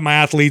 yeah, I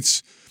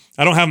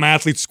don't have my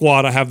athletes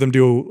squat, I have them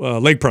do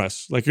leg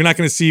press. Like you're not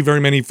going to see very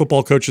many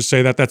football coaches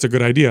say that that's a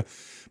good idea.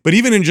 But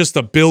even in just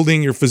the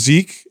building your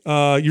physique,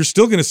 you're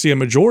still going to see a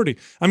majority.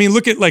 I mean,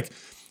 look at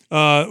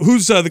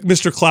who's the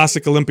Mr.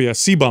 Classic Olympia,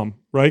 C-Bum,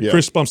 right? Yeah.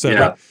 Chris Bumstead. Yeah.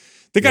 Right?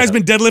 The guy's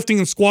been deadlifting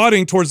and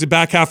squatting towards the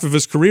back half of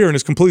his career and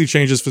has completely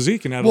changed his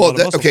physique and added a lot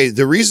of muscle. Okay,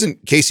 the reason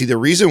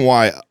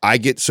why I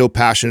get so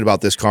passionate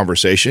about this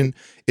conversation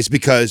is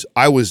because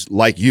I was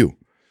like you.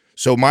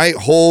 So my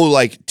whole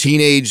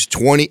teenage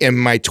 20 and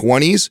my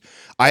 20s,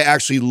 I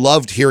actually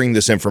loved hearing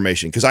this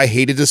information because I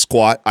hated the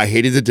squat, I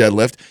hated the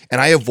deadlift,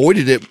 and I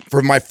avoided it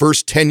for my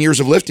first 10 years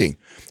of lifting.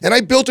 And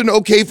I built an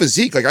okay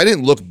physique. I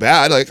didn't look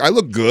bad. I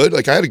looked good.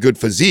 I had a good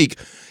physique.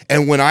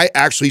 And when I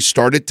actually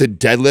started to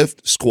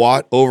deadlift,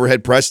 squat,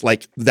 overhead press,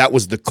 that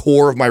was the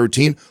core of my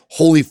routine,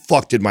 holy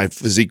fuck did my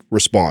physique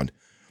respond.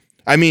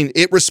 I mean,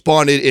 it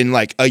responded in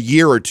a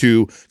year or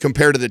two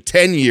compared to the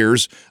 10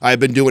 years I've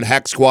been doing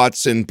hack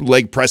squats and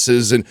leg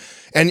presses. And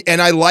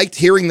I liked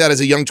hearing that as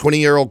a young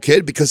 20-year-old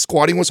kid because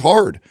squatting was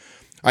hard.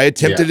 I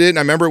attempted it and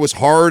I remember it was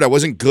hard. I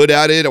wasn't good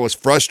at it. I was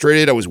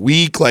frustrated. I was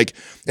weak.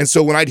 And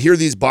so when I'd hear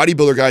these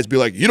bodybuilder guys be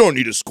like, you don't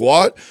need a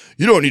squat.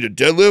 You don't need a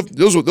deadlift.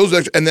 Those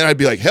extra. And then I'd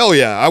be like, hell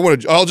yeah,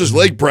 I'll just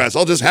leg press.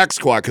 I'll just hack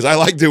squat because I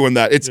like doing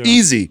that. It's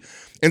easy.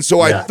 And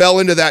so I fell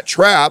into that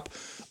trap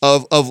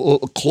of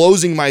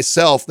closing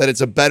myself that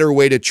it's a better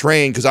way to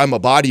train because I'm a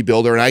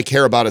bodybuilder and I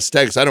care about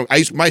aesthetics.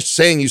 My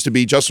saying used to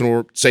be, Justin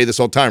will say this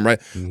all the time, right?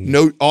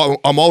 No,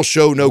 I'm all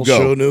show, no go.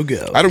 Show, no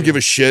go. I don't give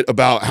a shit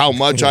about how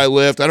much I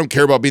lift. I don't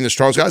care about being the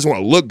strongest guy. I just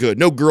want to look good.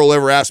 No girl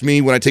ever asked me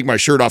when I take my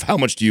shirt off, how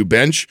much do you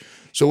bench?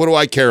 So what do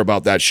I care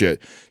about that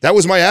shit? That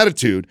was my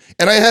attitude.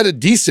 And I had a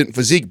decent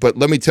physique, but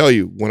let me tell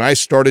you, when I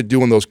started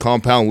doing those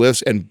compound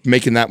lifts and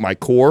making that my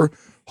core,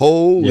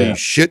 holy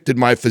shit, did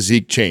my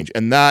physique change.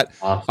 And that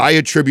I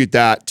attribute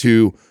that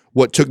to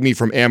what took me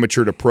from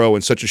amateur to pro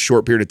in such a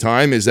short period of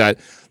time is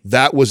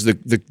that was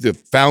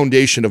the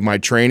foundation of my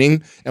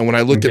training. And when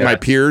I looked at my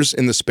peers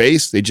in the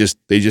space, they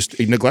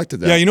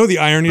neglected that. Yeah, you know the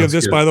irony of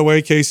this, by the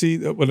way, Casey,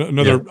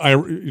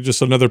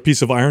 just another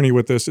piece of irony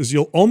with this is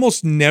you'll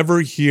almost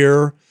never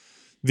hear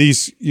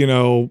these,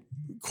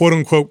 quote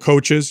unquote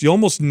coaches, you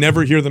almost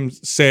never hear them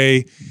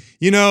say,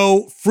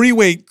 free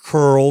weight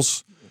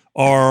curls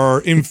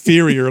are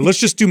inferior. Let's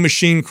just do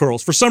machine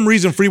curls. For some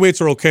reason, free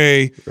weights are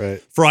okay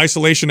for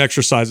isolation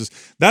exercises.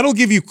 That'll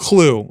give you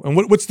clue. And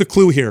what's the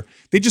clue here?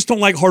 They just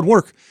don't like hard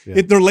work.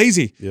 They're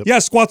lazy. Yep. Yeah,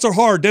 squats are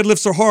hard.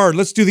 Deadlifts are hard.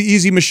 Let's do the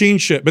easy machine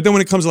shit. But then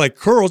when it comes to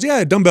curls,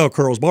 dumbbell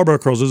curls, barbell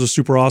curls, those are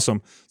super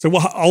awesome. So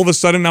all of a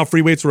sudden now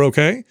free weights are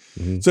okay?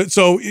 Mm-hmm.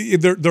 So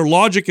their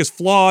logic is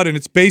flawed and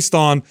it's based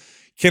on,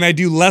 can I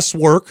do less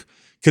work?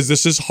 Because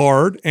this is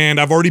hard and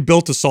I've already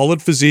built a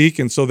solid physique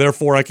and so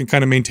therefore I can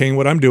kind of maintain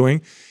what I'm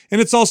doing. And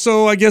it's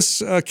also, I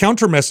guess, a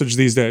counter message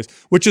these days,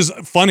 which is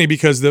funny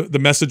because the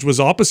message was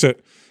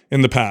opposite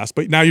in the past.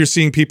 But now you're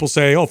seeing people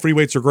say, "Oh, free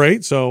weights are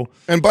great." So,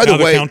 by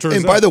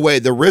the way,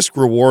 the risk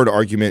reward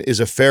argument is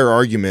a fair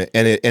argument,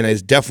 and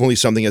it's definitely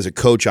something as a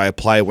coach I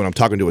apply when I'm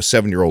talking to a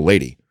 7-year-old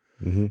lady.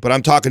 Mm-hmm. But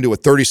I'm talking to a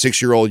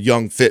 36-year-old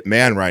young fit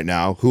man right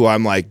now who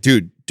I'm like,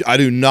 dude, I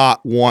do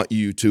not want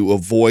you to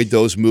avoid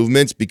those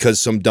movements because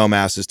some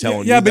dumbass is telling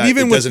you that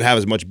it doesn't have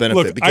as much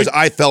benefit. Because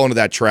I fell into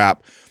that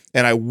trap.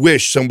 And I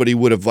wish somebody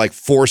would have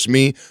forced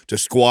me to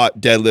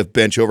squat, deadlift,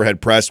 bench, overhead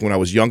press when I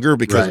was younger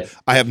because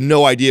I have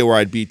no idea where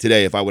I'd be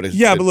today if I would have.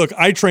 Yeah, but look,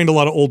 I trained a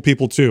lot of old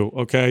people too,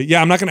 okay?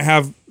 Yeah, I'm not going to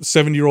have a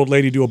 70-year-old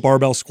lady do a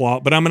barbell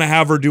squat, but I'm going to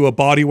have her do a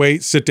body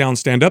weight, sit down,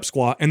 stand up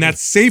squat, and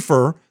that's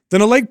safer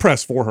than a leg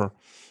press for her.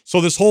 So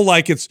this whole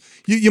like it's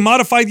you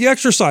modify the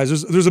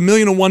exercise. There's a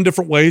million and one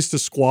different ways to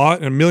squat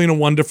and a million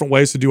and one different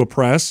ways to do a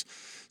press.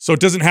 So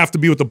it doesn't have to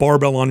be with the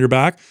barbell on your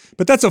back,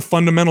 but that's a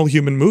fundamental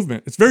human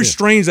movement. It's very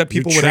strange that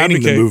people would training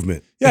advocate the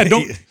movement. Yeah,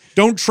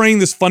 don't train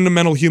this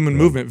fundamental human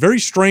movement. Very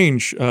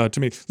strange to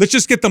me. Let's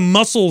just get the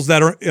muscles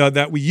that are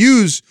that we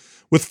use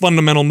with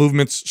fundamental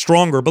movements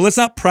stronger, but let's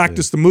not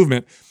practice the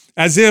movement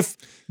as if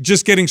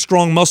just getting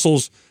strong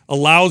muscles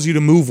allows you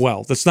to move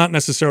well. That's not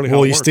necessarily how it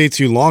Well, you works. stay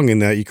too long in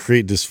that, you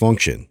create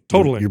dysfunction.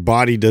 Totally. Your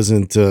body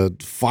doesn't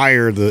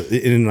fire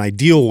in an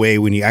ideal way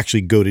when you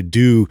actually go to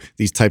do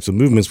these types of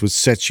movements, which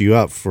sets you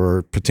up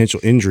for potential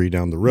injury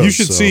down the road. You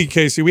should see,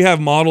 Casey, we have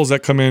models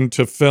that come in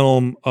to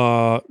film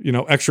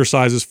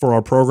exercises for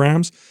our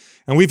programs.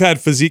 And we've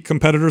had physique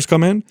competitors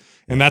come in,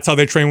 and that's how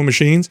they train with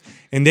machines.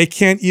 And they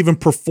can't even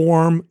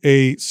perform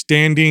a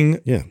standing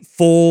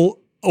full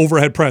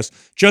overhead press.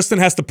 Justin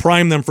has to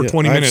prime them for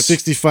 20 I have minutes.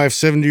 65,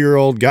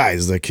 70-year-old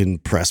guys that can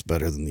press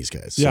better than these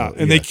guys. Yeah,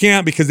 and they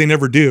can't because they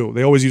never do.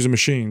 They always use a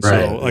machine.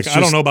 Right. So, like, It's I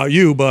don't just- know about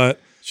you,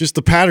 but It's just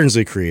the patterns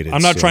they created.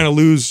 I'm not trying to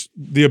lose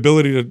the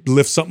ability to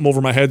lift something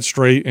over my head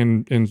straight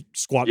and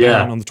squat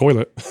down on the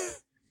toilet.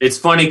 It's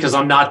funny because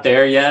I'm not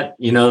there yet.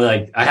 You know,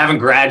 like I haven't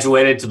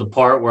graduated to the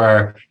part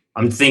where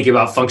I'm thinking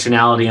about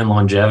functionality and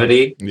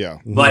longevity. Yeah.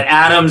 But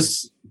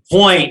Adam's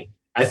point,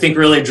 I think,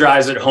 really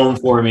drives it home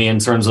for me in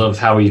terms of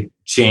how he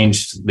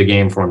changed the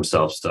game for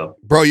himself. So,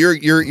 Bro,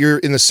 you're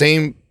in the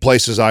same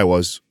place as I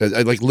was.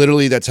 Like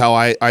literally, that's how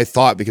I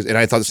thought and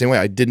I thought the same way.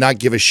 I did not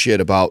give a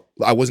shit about.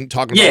 I wasn't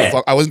talking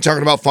about. I wasn't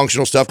talking about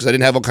functional stuff because I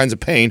didn't have all kinds of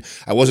pain.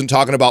 I wasn't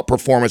talking about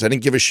performance. I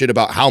didn't give a shit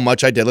about how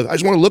much I deadlift. I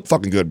just want to look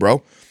fucking good,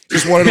 bro.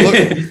 Just wanted to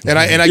look. and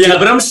I yeah,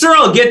 but I'm sure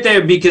I'll get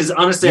there because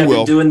honestly, I've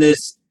been doing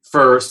this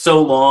for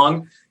so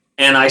long,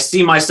 and I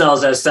see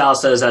myself, as Sal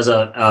says, as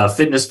a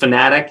fitness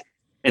fanatic.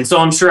 And so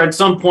I'm sure at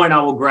some point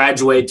I will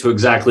graduate to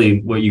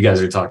exactly what you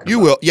guys are talking about. You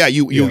will. Yeah,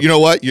 you know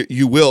what?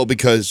 You will,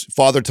 because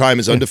Father Time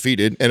is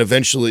undefeated, and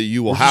eventually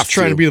you will have to.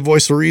 trying to be the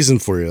voice of reason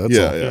for you. That's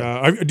all.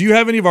 Yeah. Do you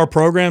have any of our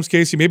programs,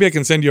 Casey? Maybe I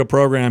can send you a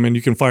program and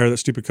you can fire that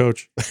stupid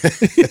coach.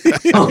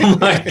 Oh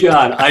my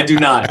God. I do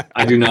not.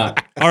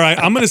 All right.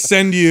 I'm going to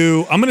send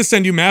you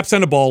Maps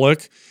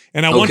Anabolic,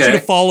 and I want you to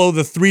follow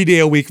the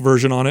 3-day-a-week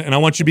version on it. And I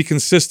want you to be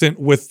consistent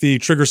with the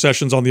trigger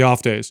sessions on the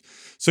off days.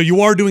 So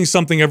you are doing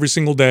something every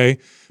single day,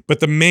 but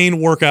the main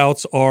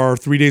workouts are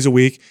 3 days a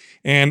week.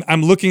 And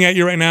I'm looking at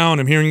you right now and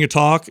I'm hearing you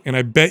talk, and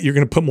I bet you're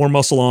going to put more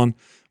muscle on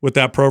with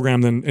that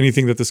program than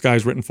anything that this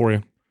guy's written for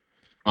you.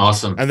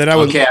 Awesome. And then I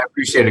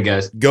appreciate it,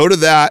 guys. go to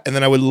that, and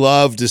then I would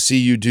love to see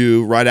you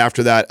do right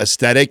after that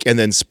aesthetic and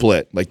then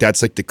split. Like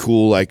that's like the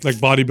cool like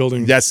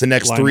bodybuilding. That's the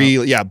next lineup. 3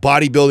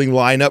 bodybuilding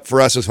lineup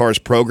for us as far as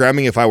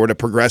programming. If I were to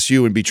progress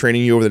you and be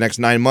training you over the next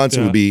 9 months,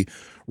 it would be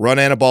run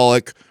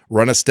anabolic,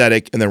 run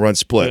aesthetic, and then run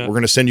split. Yeah. We're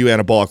going to send you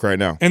anabolic right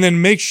now. And then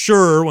make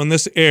sure when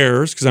this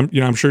airs, because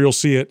I'm sure you'll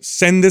see it,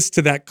 send this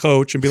to that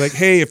coach and be like,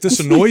 hey, if this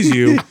annoys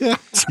you,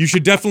 you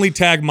should definitely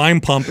tag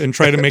Mind Pump and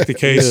try to make the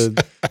case.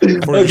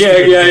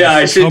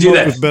 I should do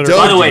that.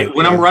 By the way,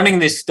 when Yeah. I'm running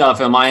this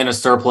stuff, am I in a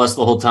surplus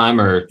the whole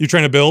time, or You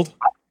trying to build?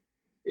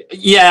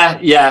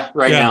 Yeah,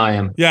 right now I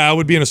am. Yeah, I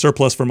would be in a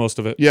surplus for most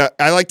of it. Yeah,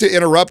 I like to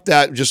interrupt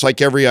that just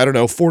like every,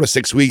 4 to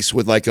 6 weeks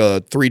with like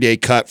a 3-day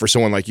cut for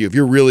someone like you. If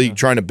you're really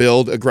trying to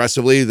build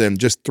aggressively, then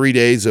just 3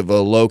 days of a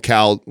low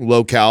cal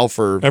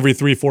for Every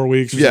 3-4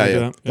 weeks. Or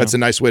something like that. That's a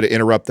nice way to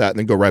interrupt that and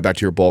then go right back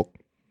to your bulk.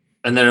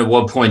 And then at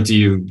what point do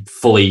you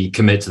fully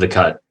commit to the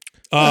cut?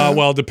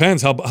 Well, it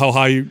depends how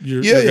high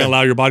you're going to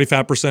allow your body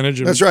fat percentage.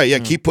 And, That's right. Yeah,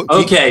 keep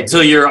Okay, so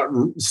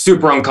you're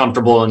super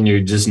uncomfortable and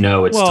you just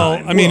know it's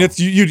time. I mean, it's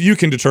you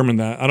can determine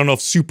that. I don't know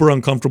if super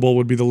uncomfortable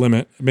would be the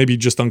limit. Maybe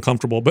just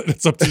uncomfortable, but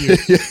it's up to you.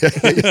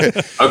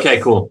 Okay,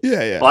 cool.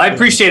 Yeah. Well, I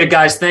appreciate it,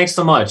 guys. Thanks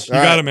so much. You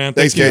got it, man.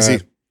 Thanks, Thank you.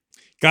 Casey.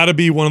 Got to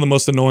be one of the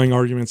most annoying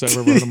arguments I've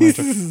ever heard in my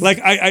life.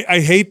 Like, I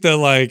hate the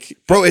like.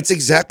 Bro, it's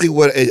exactly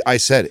what I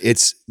said.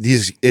 It's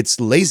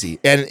lazy.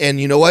 And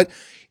you know what?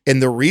 And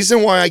the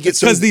reason why I get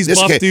because these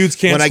buff dudes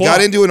can't when squat. I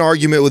got into an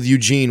argument with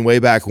Eugene way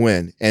back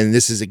when, and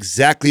this is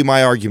exactly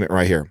my argument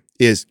right here,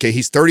 is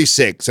he's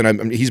 36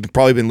 and he's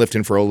probably been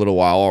lifting for a little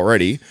while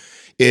already,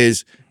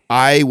 is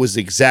I was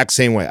the exact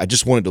same way. I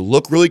just wanted to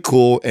look really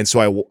cool. And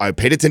so I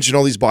paid attention to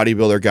all these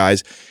bodybuilder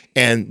guys,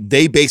 and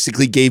they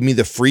basically gave me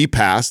the free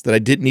pass that I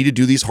didn't need to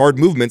do these hard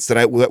movements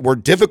that were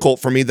difficult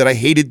for me, that I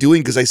hated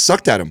doing because I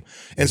sucked at them.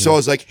 And so I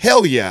was like,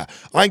 hell yeah,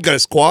 I ain't got to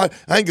squat.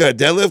 I ain't got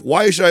to deadlift.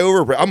 Why should I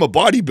I'm a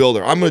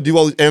bodybuilder. I'm going to do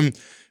all this. And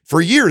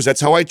for years,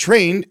 that's how I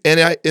trained. And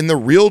the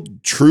real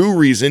true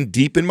reason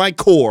deep in my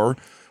core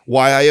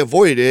why I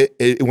avoided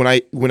it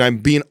when I'm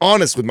being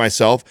honest with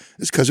myself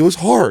is because it was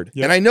hard.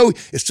 Yep. And I know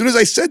as soon as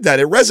I said that,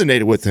 it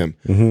resonated with him.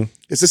 Mm-hmm.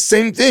 It's the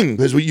same thing,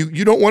 because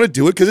you don't want to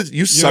do it because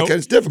you suck and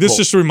it's difficult. This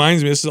just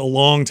reminds me, this is a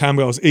long time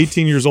ago. I was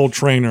 18 years old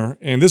trainer,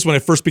 and this is when I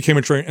first became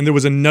a trainer, and there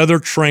was another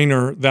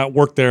trainer that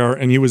worked there,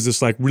 and he was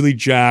this like really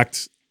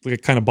jacked, like a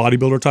kind of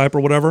bodybuilder type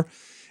or whatever.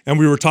 And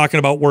we were talking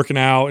about working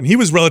out, and he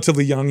was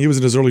relatively young. He was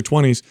in his early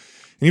 20s,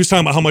 and he was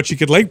talking about how much he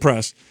could leg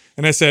press.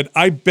 And I said,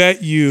 I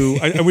bet you,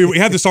 we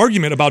had this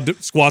argument about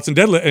squats and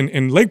deadlift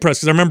and leg press.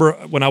 Because I remember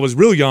when I was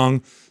real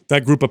young,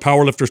 that group of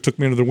powerlifters took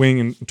me under the wing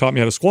and taught me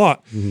how to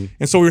squat.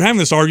 And so we were having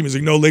this argument. He's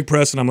like, no leg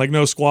press. And I'm like,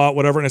 no squat,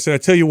 whatever. And I said, I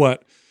tell you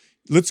what,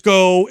 let's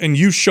go and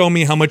you show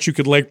me how much you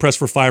could leg press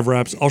for 5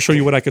 reps. I'll show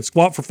you what I could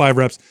squat for 5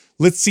 reps.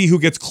 Let's see who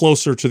gets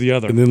closer to the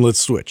other. And then let's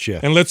switch.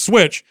 Yeah. And let's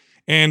switch.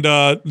 And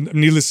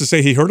needless to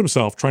say, he hurt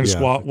himself trying to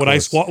squat what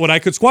I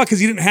could squat because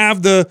he didn't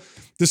have the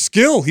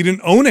skill. He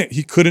didn't own it.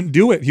 He couldn't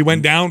do it. He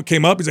went down,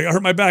 came up. He's like, I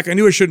hurt my back. I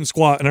knew I shouldn't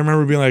squat. And I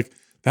remember being like,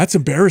 that's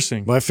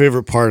embarrassing. My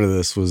favorite part of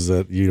this was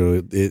that,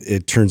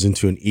 it turns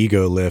into an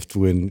ego lift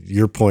when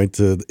your point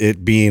to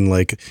it being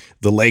like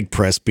the leg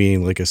press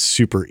being like a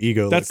super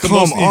ego. That's like, the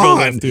most ego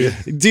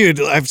lift, dude.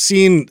 I've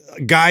seen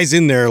guys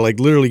in there like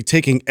literally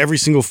taking every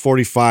single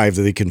 45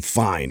 that they can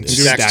find.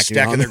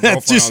 Stacking their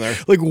girlfriend on there.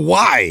 Like,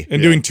 why?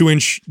 And doing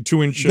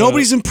 2-inch.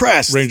 Nobody's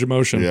impressed. Range of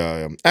motion.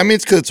 Yeah. I mean,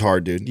 it's because it's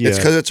hard, dude. Yeah. It's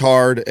because it's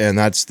hard, and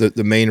that's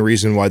the main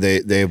reason why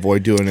they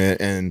avoid doing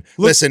it. And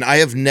listen, I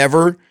have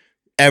never,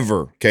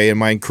 ever, in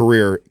my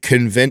career,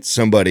 convinced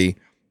somebody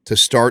to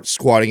start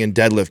squatting and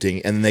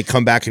deadlifting, and then they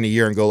come back in a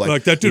year and go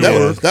like that didn't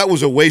work. That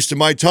was a waste of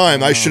my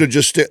time. I should have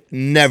just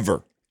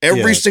never.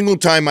 Every single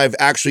time I've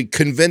actually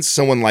convinced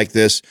someone like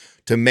this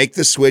to make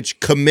the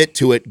switch, commit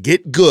to it,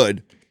 get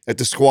good at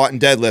the squat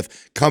and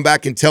deadlift, come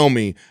back and tell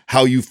me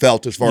how you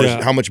felt as far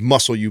as how much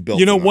muscle you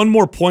built. One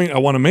more point I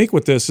want to make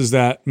with this is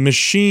that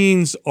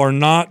machines are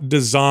not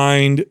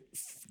designed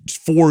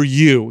for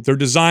you. They're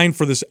designed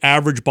for this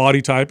average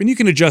body type, and you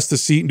can adjust the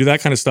seat and do that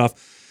kind of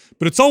stuff,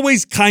 but it's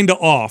always kind of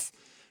off.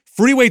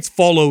 Free weights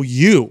follow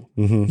you.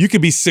 You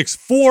could be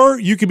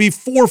 6'4", you could be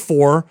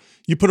 4'4",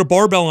 you put a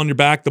barbell on your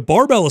back, the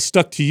barbell is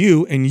stuck to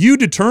you, and you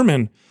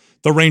determine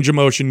the range of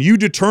motion. You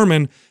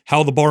determine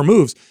how the bar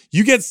moves.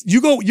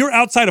 You're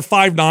outside of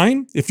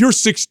 5'9", if you're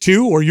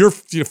 6'2", or you're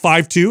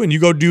 5'2", and you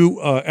go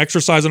do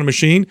exercise on a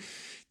machine,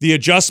 the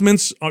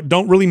adjustments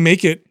don't really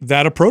make it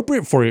that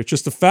appropriate for you. It's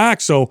just a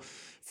fact. So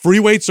free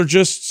weights are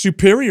just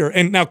superior.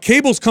 And now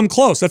cables come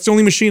close. That's the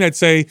only machine I'd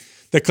say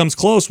that comes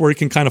close where it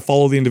can kind of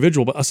follow the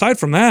individual. But aside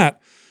from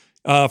that,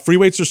 free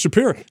weights are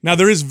superior. Now,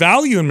 there is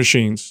value in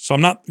machines. So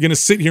I'm not going to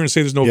sit here and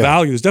say there's no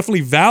value. There's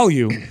definitely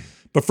value.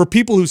 But for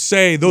people who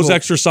say those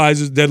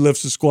exercises,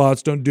 deadlifts and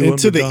squats, don't do them.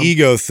 Into the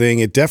ego thing,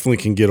 it definitely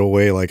can get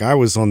away. Like I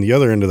was on the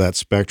other end of that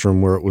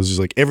spectrum where it was just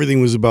like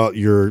everything was about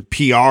your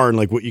PR and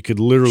like what you could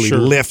literally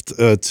lift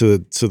to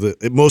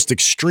the most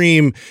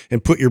extreme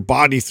and put your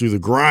body through the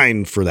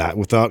grind for that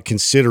without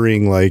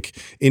considering like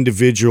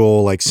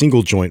individual like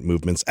single joint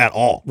movements at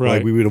all. Right.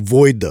 Like we would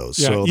avoid those.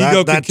 Yeah, so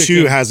ego that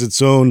too has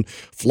its own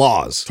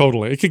flaws.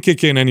 Totally. It can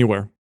kick in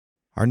anywhere.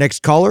 Our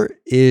next caller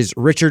is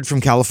Richard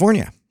from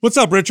California. What's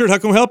up, Richard? How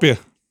can we help you?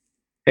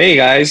 Hey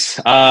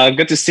guys,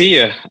 good to see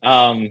you.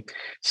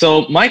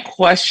 So my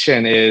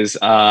question is,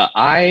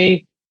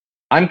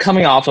 I'm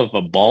coming off of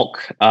a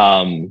bulk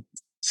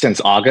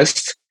since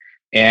August,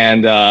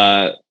 and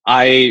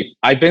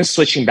I've been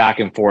switching back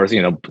and forth,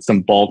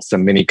 some bulks,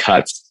 some mini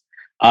cuts.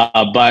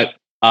 But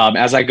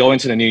as I go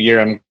into the new year,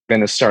 I'm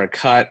going to start a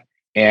cut,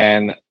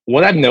 and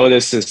what I've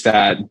noticed is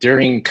that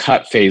during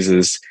cut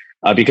phases,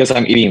 because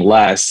I'm eating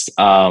less,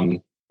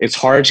 it's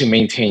hard to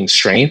maintain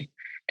strength,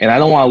 and I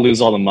don't want to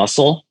lose all the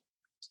muscle.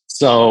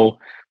 So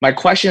my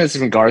question is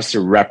in regards to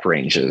rep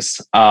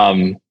ranges.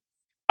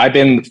 I've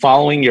been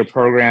following your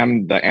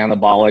program, the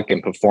anabolic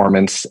and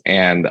performance,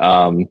 and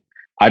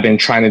I've been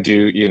trying to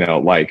do,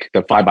 like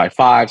the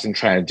 5x5s and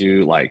trying to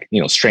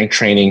do strength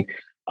training.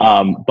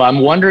 But I'm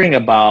wondering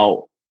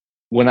about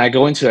when I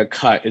go into a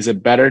cut, is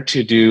it better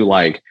to do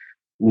like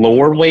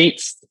lower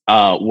weights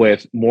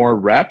with more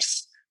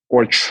reps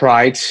or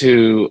try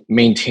to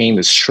maintain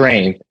the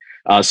strength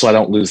so I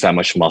don't lose that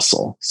much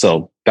muscle?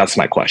 So that's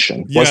my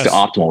question. What's the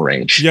optimal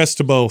range? Yes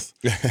to both.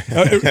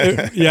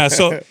 Yeah.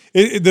 So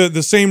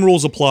the same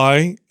rules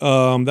apply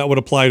that would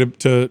apply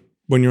to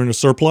when you're in a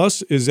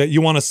surplus, is that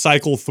you want to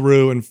cycle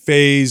through and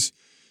phase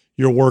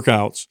your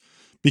workouts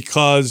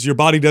because your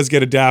body does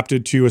get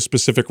adapted to a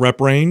specific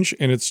rep range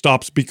and it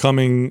stops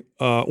becoming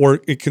or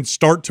it can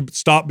start to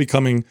stop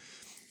becoming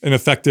an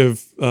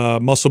effective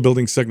muscle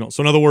building signal.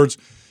 So in other words,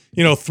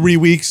 3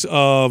 weeks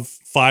of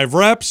 5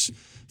 reps,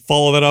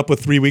 follow that up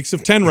with 3 weeks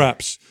of 10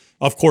 reps.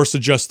 Of course,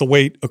 adjust the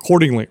weight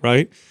accordingly,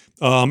 right?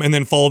 And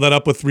then follow that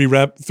up with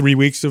 3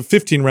 weeks of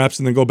 15 reps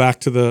and then go back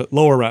to the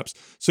lower reps.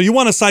 So you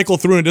want to cycle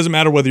through, and it doesn't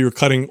matter whether you're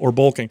cutting or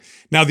bulking.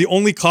 Now, the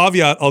only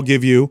caveat I'll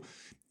give you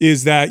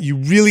is that you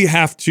really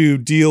have to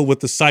deal with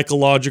the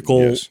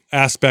psychological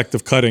aspect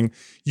of cutting.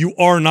 You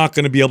are not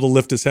going to be able to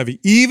lift as heavy,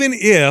 even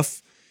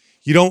if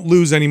you don't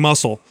lose any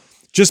muscle,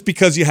 just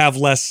because you have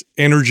less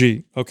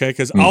energy, okay?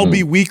 Because I'll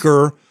be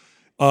weaker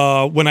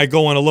when I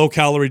go on a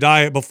low-calorie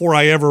diet before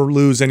I ever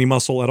lose any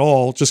muscle at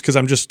all, just because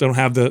don't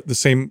have the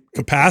same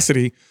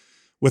capacity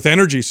with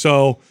energy.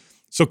 So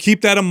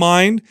keep that in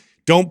mind.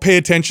 Don't pay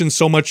attention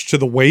so much to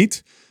the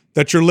weight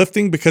that you're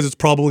lifting because it's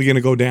probably going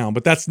to go down.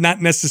 But that's not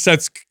necessary.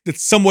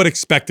 It's somewhat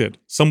expected.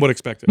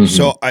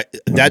 So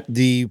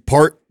the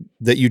part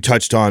that you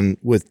touched on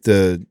with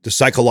the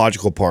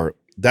psychological part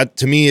That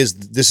to me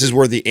this is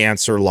where the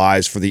answer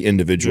lies for the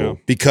individual,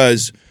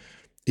 because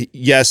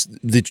yes,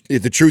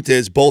 the truth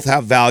is both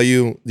have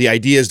value. The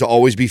idea is to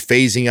always be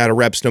phasing out of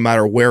reps no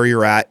matter where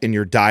you're at in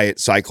your diet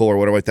cycle or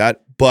whatever like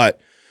that.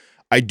 But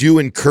I do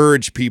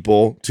encourage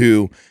people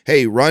to,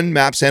 hey, run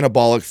MAPS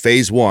Anabolic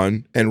phase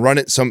 1 and run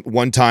it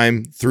one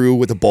time through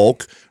with a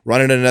bulk, run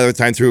it another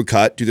time through a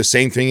cut, do the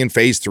same thing in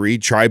phase 3,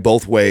 try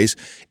both ways.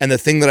 And the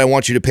thing that I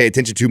want you to pay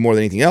attention to more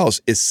than anything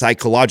else is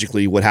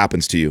psychologically what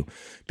happens to you.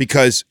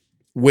 Because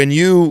when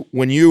you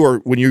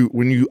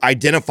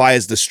identify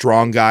as the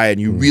strong guy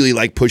and you really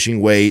like pushing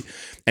weight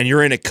and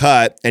you're in a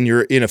cut and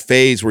you're in a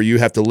phase where you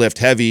have to lift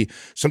heavy,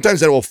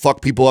 sometimes that will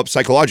fuck people up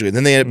psychologically. And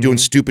then they end up doing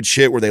stupid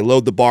shit where they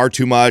load the bar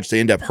too much, they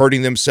end up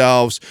hurting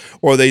themselves,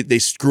 or they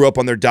screw up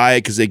on their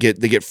diet because they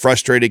get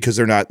frustrated because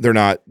they're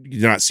not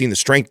seeing the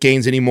strength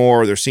gains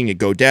anymore, or they're seeing it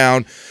go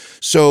down.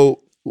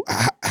 So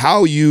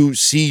how you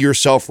see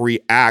yourself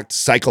react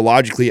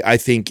psychologically, I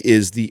think,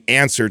 is the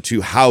answer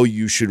to how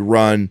you should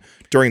run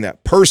during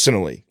that.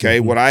 Personally, okay,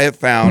 what I have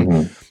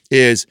found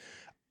is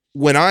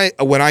when I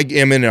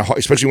am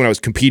especially when I was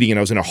competing and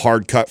I was in a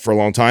hard cut for a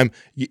long time,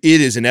 it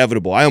is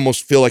inevitable. I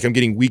almost feel like I'm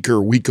getting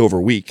weaker week over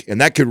week,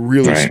 and that could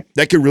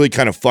really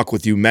kind of fuck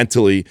with you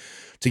mentally,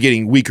 to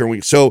getting weaker and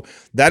weaker. So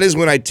that is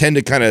when I tend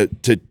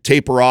to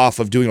taper off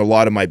of doing a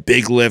lot of my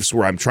big lifts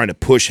where I'm trying to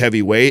push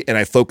heavy weight, and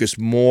I focus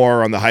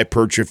more on the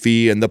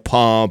hypertrophy and the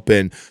pump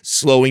and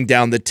slowing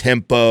down the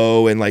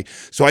tempo. And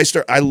so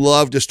I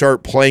love to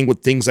start playing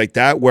with things like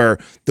that where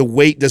the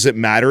weight doesn't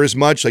matter as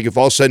much. Like if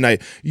all of a sudden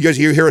you guys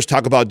hear us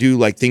talk about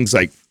things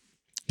like,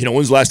 when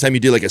was the last time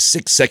you did like a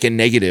 6-second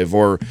negative,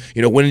 or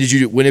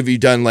when have you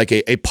done like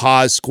a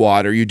pause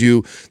squat, or you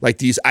do like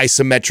these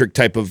isometric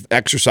type of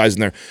exercise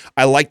in there?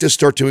 I like to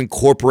start to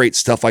incorporate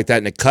stuff like that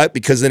in a cut,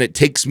 because then it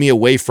takes me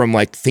away from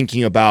like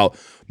thinking about,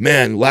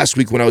 man, last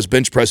week when I was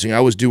bench pressing, I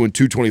was doing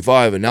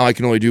 225 and now I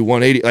can only do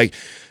 180. Like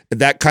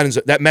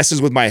that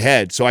messes with my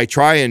head. So I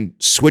try and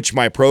switch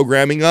my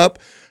programming up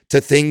to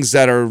things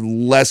that are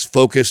less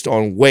focused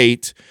on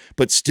weight,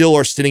 but still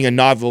are sending a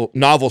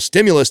novel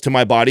stimulus to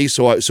my body.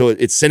 So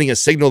it's sending a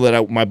signal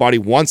that my body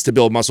wants to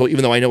build muscle,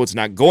 even though I know it's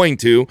not going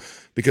to,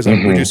 because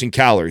I'm reducing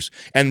calories.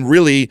 And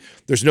really,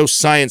 there's no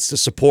science to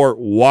support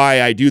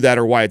why I do that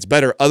or why it's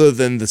better, other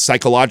than the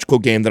psychological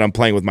game that I'm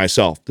playing with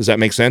myself. Does that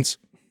make sense?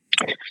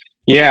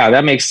 Yeah,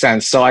 that makes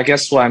sense. So I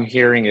guess what I'm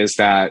hearing is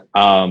that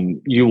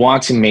you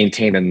want to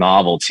maintain a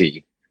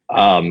novelty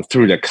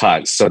through the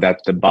cut, so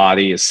that the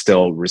body is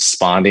still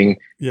responding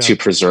to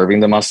preserving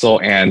the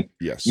muscle, and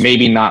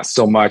maybe not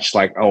so much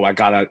like, oh, I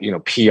gotta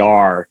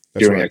PR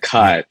during a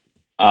cut.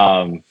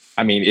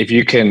 I mean, if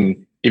you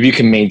can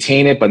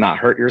maintain it but not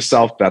hurt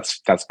yourself, that's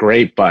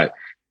great. But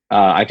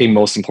I think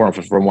most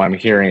important from what I'm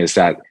hearing is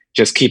that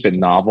just keep it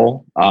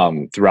novel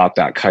throughout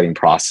that cutting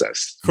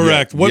process.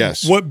 Correct.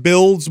 What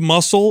builds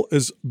muscle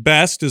is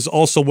best is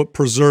also what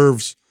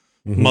preserves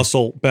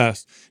muscle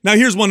best. Now,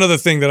 here's one other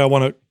thing that I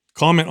want to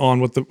comment on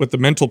with the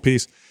mental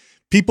piece.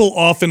 People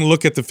often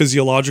look at the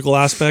physiological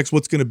aspects,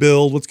 what's going to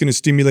build, what's going to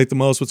stimulate the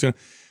most,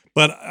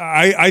 but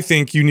I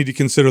think you need to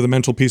consider the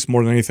mental piece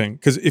more than anything.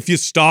 Because if you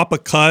stop a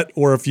cut,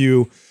 or if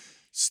you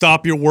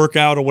stop your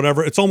workout or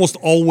whatever, it's almost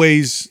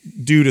always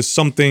due to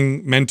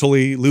something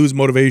mentally, lose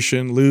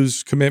motivation,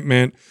 lose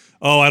commitment.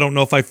 Oh, I don't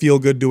know if I feel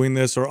good doing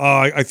this, or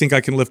I think I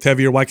can lift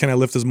heavier. Why can't I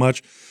lift as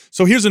much?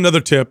 So here's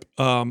another tip.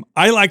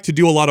 I like to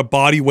do a lot of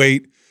body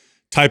weight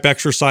type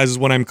exercises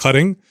when I'm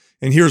cutting.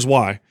 And here's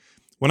why.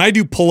 When I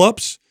do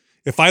pull-ups,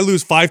 if I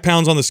lose 5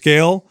 pounds on the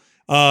scale,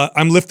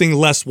 I'm lifting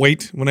less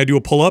weight when I do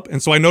a pull-up.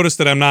 And so I notice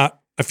that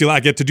I feel like I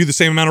get to do the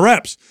same amount of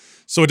reps.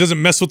 So it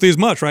doesn't mess with me as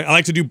much, right? I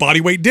like to do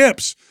body weight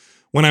dips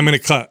when I'm in a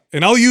cut.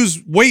 And I'll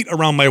use weight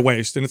around my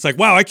waist. And it's like,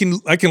 wow, I can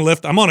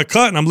lift. I'm on a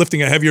cut and I'm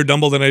lifting a heavier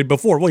dumbbell than I did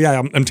before. Well,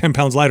 yeah, I'm 10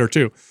 pounds lighter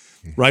too,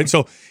 right?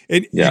 So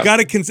you got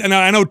to, and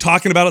I know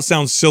talking about it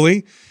sounds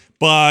silly,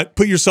 but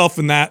put yourself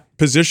in that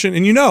position,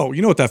 and you know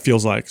what that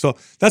feels like. So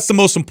that's the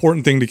most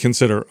important thing to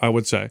consider, I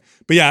would say.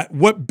 But yeah,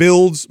 what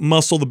builds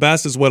muscle the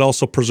best is what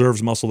also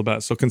preserves muscle the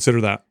best. So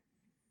consider that.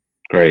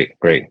 Great.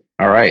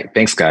 All right.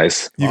 Thanks,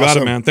 guys. You got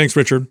it, man. Thanks,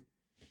 Richard.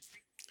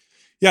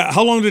 Yeah.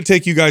 How long did it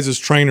take you guys as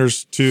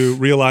trainers to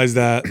realize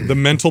that the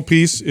mental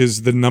piece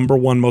is the number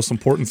one most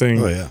important thing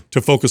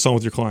to focus on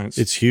with your clients?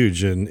 It's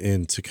huge.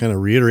 And to kind of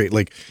reiterate,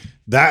 like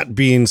that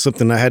being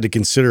something I had to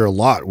consider a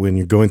lot when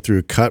you're going through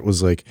a cut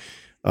was like,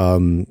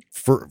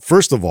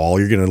 first of all,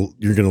 you're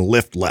gonna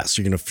lift less.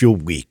 You're gonna feel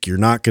weak. It's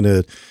not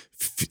gonna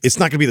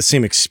be the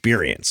same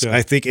experience,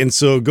 I think. And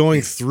so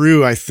going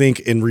through, I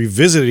think, and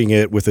revisiting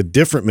it with a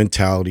different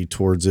mentality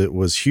towards it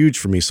was huge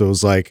for me. So it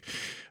was like,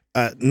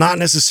 not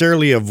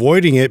necessarily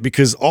avoiding it,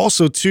 because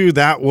also too,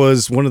 that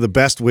was one of the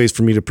best ways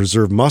for me to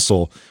preserve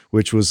muscle,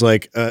 which was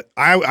like,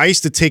 I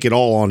used to take it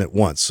all on at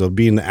once. So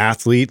being an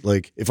athlete,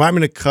 like if I'm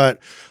in a cut,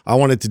 I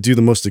wanted to do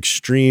the most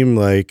extreme,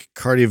 like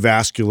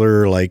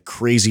cardiovascular, like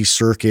crazy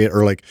circuit,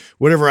 or like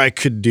whatever I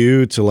could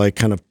do to like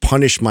kind of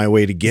punish my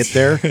way to get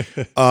there.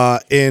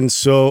 And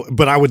so,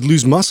 but I would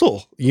lose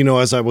muscle,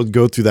 as I would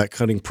go through that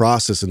cutting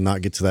process and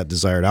not get to that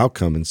desired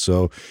outcome. And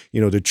so,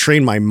 to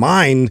train my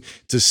mind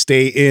to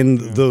stay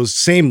in those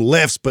same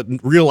lifts, but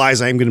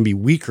realize I'm going to be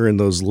weaker in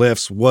those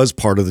lifts was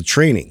part of the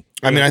training.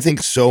 I mean, I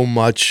think so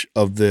much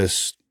of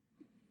this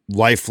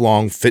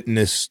lifelong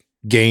fitness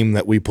game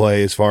that we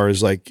play, as far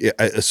as like,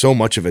 so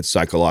much of it's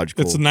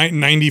psychological. It's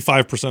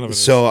 95% of it.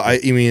 So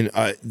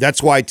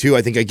that's why too,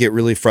 I think I get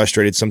really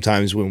frustrated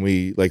sometimes when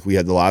we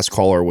had the last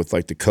caller with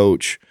like the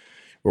coach,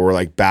 where we're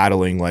like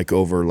battling like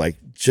over like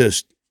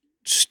just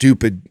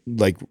stupid,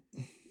 like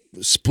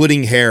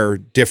splitting hair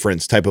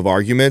difference type of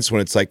arguments,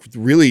 when it's like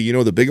really,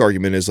 the big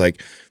argument is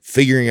like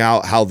figuring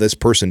out how this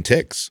person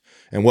ticks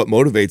and what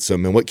motivates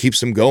them and what keeps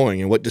them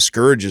going and what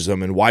discourages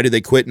them and why do they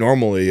quit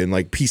normally, and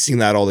like piecing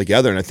that all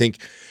together. And I think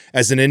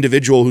as an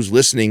individual who's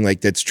listening,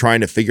 like that's trying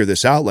to figure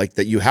this out, like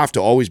that you have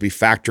to always be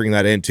factoring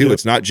that in too. Yep.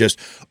 It's not just,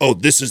 oh,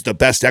 this is the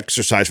best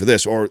exercise for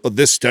this, or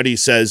this study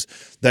says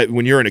that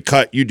when you're in a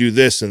cut, you do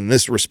this and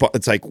this response.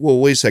 It's like, well,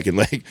 wait a second.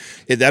 Like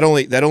that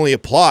only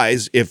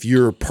applies if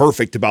you're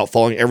perfect about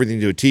following everything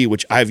to a T,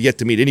 which I've yet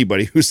to meet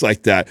anybody who's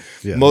like that.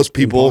 Yeah, most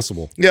people,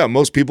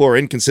 most people are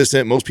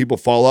inconsistent. Most people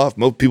fall off.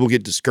 Most people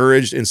get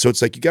discouraged. And so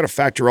it's like, you got to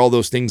factor all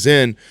those things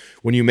in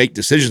when you make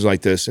decisions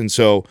like this. And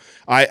so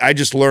I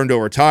just learned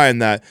over time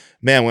that,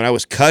 man, when I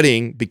was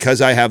cutting, because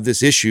I have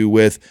this issue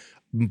with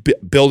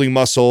building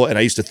muscle, and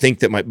I used to think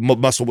that my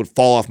muscle would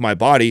fall off my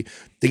body.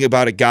 Think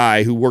about a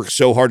guy who works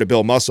so hard to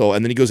build muscle,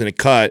 and then he goes in a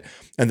cut,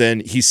 and then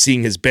he's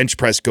seeing his bench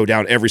press go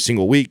down every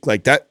single week.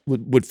 Like that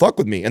would fuck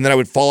with me, and then I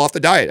would fall off the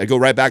diet. I go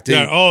right back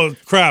to oh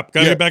crap,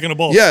 gotta get back in a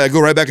bulk. Yeah, I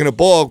go right back in a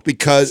bulk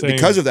because of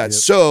that. Yep.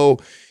 So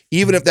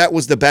even if that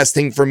was the best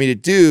thing for me to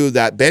do,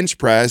 that bench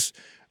press,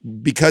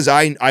 because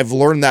I've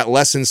learned that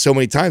lesson so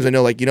many times, I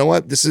know, like, you know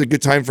what, this is a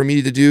good time for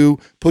me to do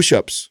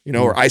push-ups,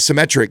 or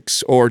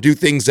isometrics, or do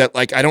things that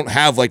like I don't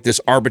have like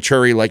this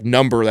arbitrary like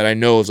number that I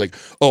know is like,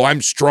 oh,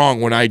 I'm strong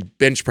when I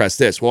bench press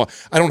this. Well,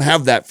 I don't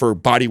have that for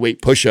body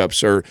weight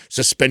push-ups or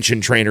suspension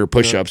trainer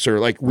push-ups or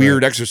like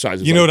weird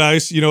exercises. What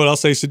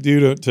else I used to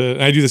do to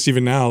and I do this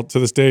even now to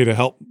this day to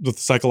help with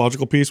the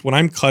psychological piece. When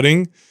I'm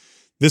cutting,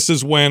 this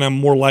is when I'm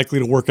more likely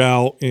to work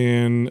out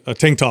in a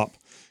tank top,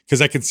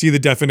 because I can see the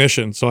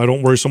definition, so I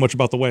don't worry so much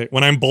about the weight.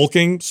 When I'm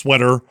bulking,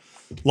 sweater,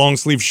 long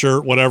sleeve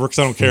shirt, whatever, because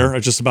I don't care.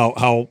 It's just about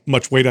how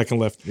much weight I can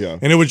lift. Yeah.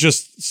 And it was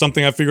just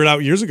something I figured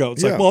out years ago.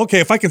 It's like, well, okay,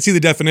 if I can see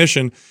the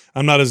definition,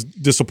 I'm not as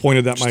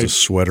disappointed that just a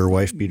sweater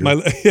wife beater.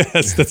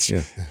 Yes, that's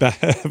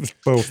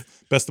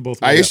both. Best of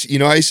both ways.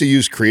 I used to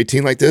use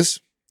creatine like this.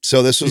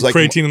 So this was like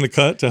creatine in the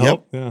cut to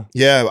help.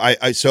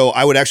 Yeah. So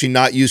I would actually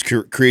not use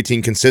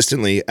creatine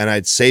consistently, and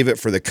I'd save it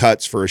for the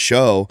cuts for a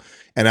show.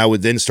 And I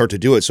would then start to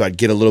do it. So I'd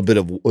get a little bit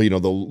of,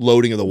 the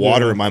loading of the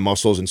water in my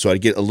muscles. And so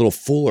I'd get a little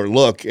fuller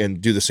look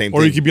and do the same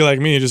thing. Or you could be like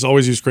me and just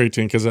always use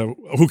creatine, because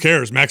who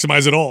cares?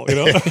 Maximize it all,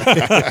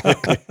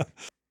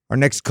 Our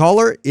next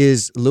caller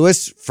is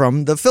Louis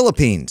from the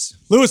Philippines.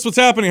 Louis, what's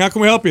happening? How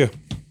can we help you?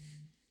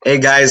 Hey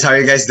guys, how are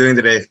you guys doing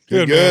today?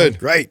 Good.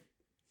 Great.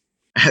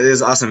 This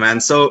is awesome, man.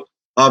 So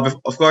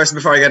of course,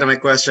 before I get to my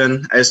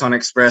question, I just want to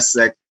express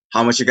like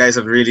how much you guys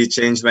have really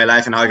changed my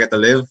life and how I get to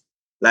live.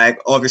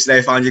 Like, obviously,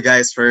 I found you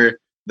guys for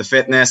the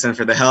fitness and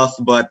for the health,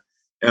 but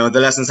the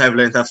lessons I've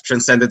learned have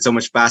transcended so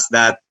much past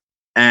that.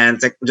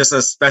 And just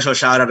a special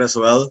shout out as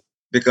well,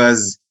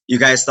 because you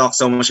guys talk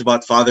so much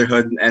about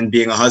fatherhood and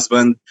being a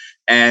husband.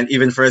 And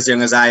even for as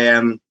young as I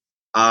am,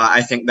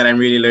 I think that I'm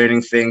really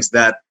learning things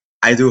that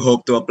I do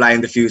hope to apply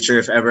in the future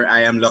if ever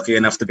I am lucky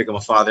enough to become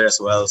a father as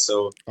well.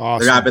 So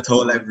awesome. The rabbit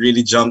hole I've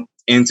really jumped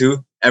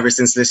into ever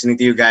since listening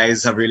to you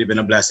guys have really been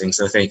a blessing.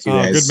 So thank you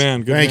guys. Good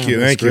man. Thank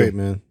you. That's great,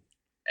 man.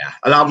 Yeah,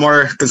 a lot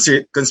more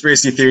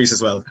conspiracy theories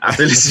as well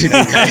after listening to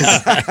you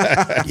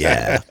guys.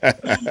 Yeah. All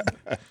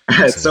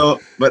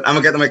right, but I'm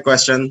gonna get to my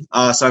question.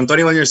 So I'm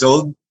 21 years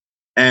old,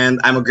 and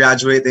I'm a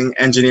graduating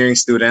engineering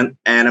student,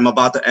 and I'm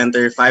about to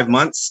enter 5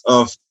 months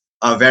of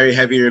very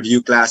heavy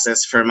review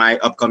classes for my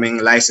upcoming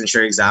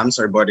licensure exams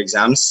or board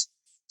exams.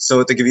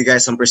 So to give you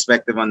guys some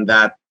perspective on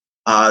that,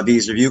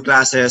 these review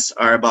classes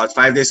are about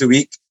 5 days a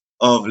week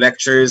of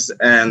lectures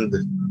and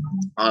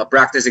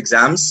practice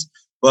exams.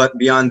 But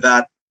beyond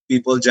that,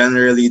 people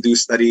generally do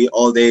study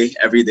all day,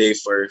 every day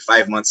for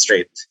 5 months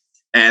straight.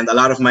 And a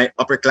lot of my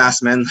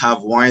upperclassmen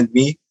have warned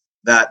me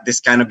that this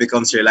kind of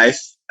becomes your life.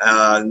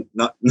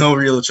 No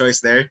real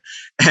choice there.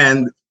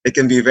 And it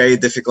can be very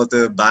difficult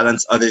to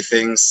balance other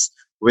things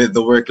with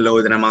the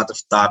workload and amount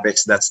of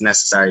topics that's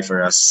necessary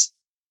for us.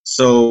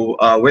 So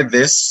with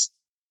this,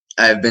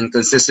 I've been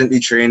consistently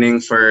training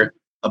for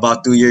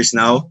about 2 years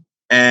now.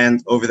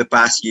 And over the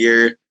past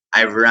year,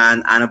 I've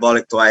ran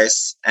anabolic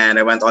twice, and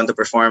I went on to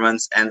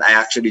performance, and I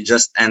actually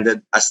just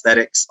ended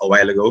aesthetics a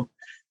while ago.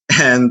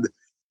 And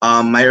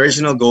my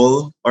original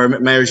goal, or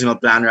my original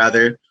plan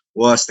rather,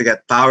 was to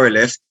get power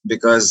lift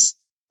because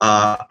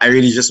I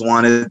really just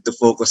wanted to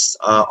focus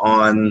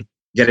on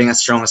getting as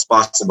strong as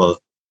possible.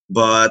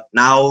 But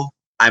now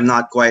I'm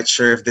not quite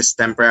sure if this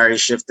temporary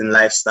shift in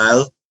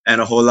lifestyle and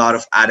a whole lot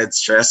of added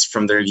stress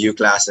from the review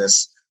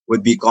classes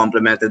would be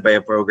complemented by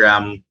a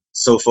program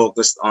so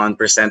focused on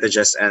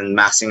percentages and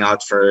maxing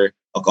out for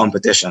a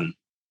competition.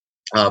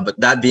 But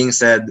that being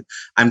said,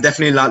 I'm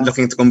definitely not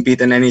looking to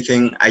compete in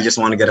anything. I just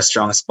want to get as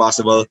strong as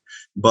possible.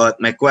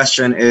 But my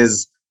question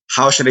is,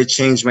 how should I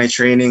change my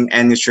training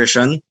and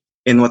nutrition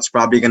in what's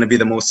probably going to be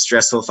the most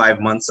stressful 5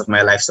 months of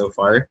my life so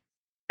far?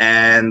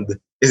 And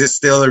is it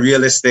still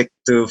realistic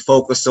to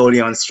focus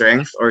solely on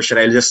strength, or should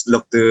I just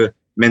look to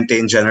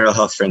maintain general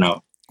health for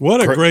now?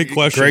 What a great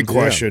question. Great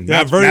question. Yeah,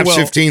 Maps, very Maps well.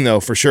 15 though,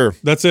 for sure.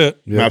 That's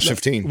it. Maps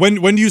 15.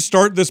 When do you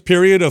start this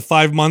period of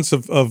 5 months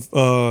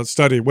of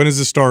study? When does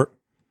it start?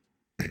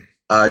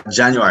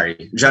 January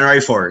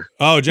 4.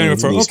 Oh, January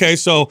 4th. Okay,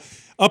 so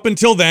up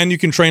until then, you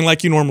can train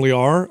like you normally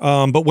are.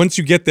 But once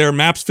you get there,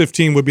 MAPS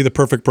 15 would be the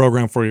perfect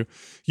program for you.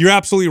 You're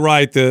absolutely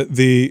right.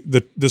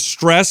 The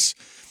stress,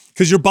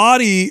 because your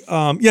body,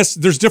 yes,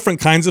 there's different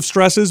kinds of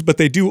stresses, but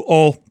they do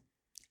all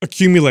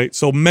accumulate.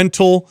 So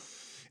mental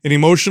and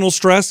emotional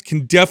stress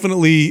can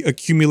definitely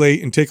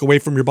accumulate and take away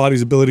from your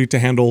body's ability to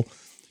handle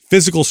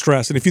physical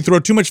stress. And if you throw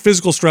too much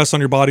physical stress on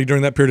your body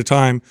during that period of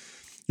time,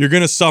 you're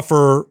going to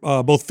suffer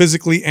both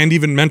physically and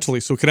even mentally.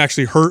 So it could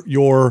actually hurt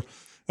your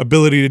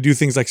ability to do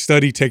things like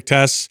study, take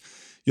tests.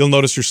 You'll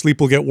notice your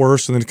sleep will get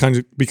worse, and then it kind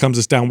of becomes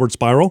this downward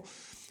spiral.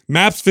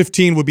 MAPS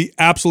 15 would be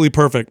absolutely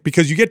perfect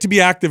because you get to be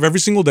active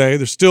every single day.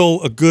 There's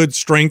still a good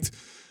strength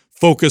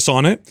focus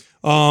on it,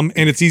 and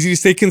it's easy to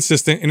stay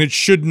consistent, and it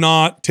should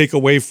not take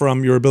away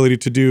from your ability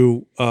to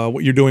do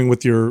what you're doing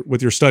with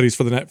your studies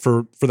for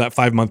that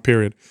 5 month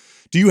period.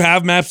 Do you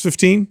have MAPS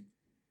 15?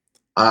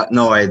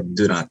 No, I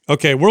do not.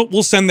 Okay,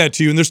 we'll send that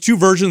to you. And there's two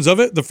versions of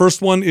it. The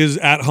first one is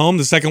at home.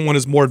 The second one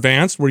is more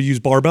advanced, where you use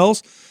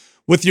barbells.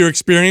 With your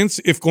experience,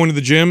 if going to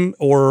the gym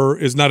or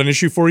is not an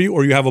issue for you,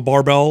 or you have a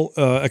barbell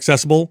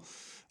accessible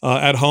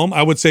at home,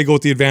 I would say go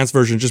with the advanced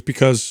version just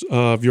because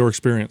of your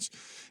experience.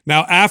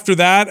 Now, after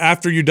that,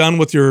 after you're done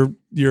with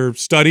your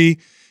study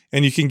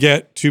and you can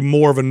get to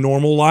more of a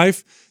normal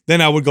life, then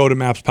I would go to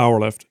MAPS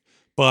Powerlift.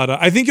 But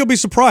I think you'll be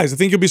surprised. I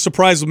think you'll be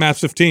surprised with MAPS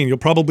 15. You'll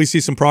probably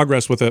see some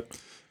progress with it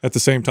at the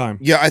same time.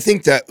 Yeah, I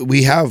think that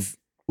we have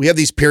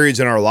these periods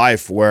in our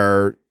life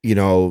where, you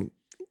know,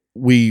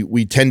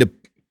 we tend to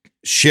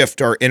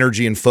shift our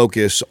energy and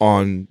focus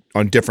on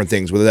different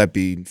things, whether that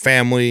be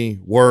family,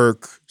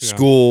 work,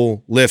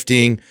 school,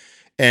 lifting.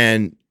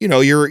 And, you know,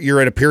 you're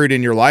at a period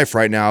in your life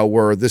right now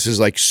where this is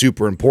like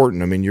super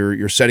important. I mean,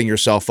 you're setting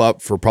yourself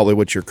up for probably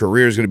what your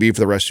career is going to be for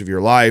the rest of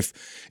your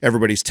life.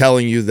 Everybody's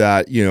telling you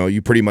that, you know,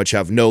 you pretty much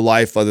have no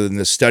life other than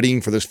this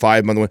studying for this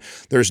 5 month one.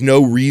 There's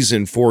no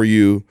reason for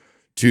you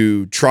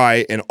to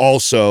try and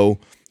also,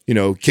 you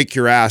know, kick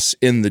your ass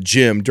in the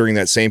gym during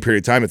that same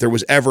period of time. If there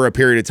was ever a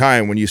period of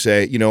time when you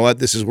say, you know what,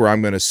 this is where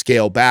I'm going to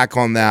scale back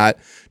on that,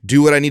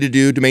 do what I need to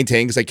do to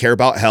maintain, because I care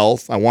about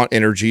health. I want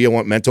energy. I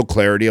want mental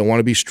clarity. I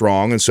want to be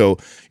strong. And so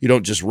you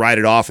don't just write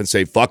it off and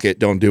say, fuck it,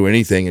 don't do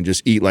anything and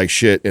just eat like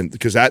shit. And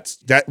because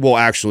that will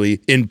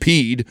actually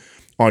impede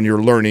on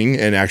your learning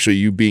and actually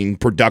you being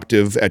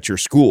productive at your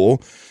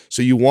school.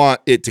 So you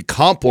want it to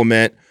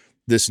complement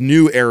this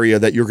new area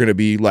that you're going to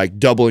be like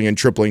doubling and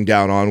tripling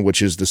down on,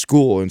 which is the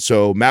school. And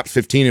so MAPS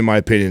 15, in my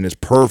opinion, is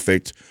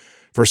perfect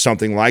for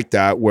something like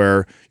that,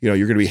 where, you know,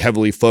 you're going to be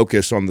heavily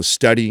focused on the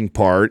studying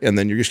part, and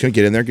then you're just going to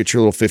get in there, get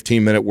your little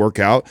 15-minute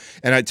workout.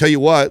 And I tell you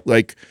what,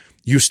 like,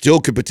 you still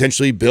could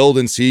potentially build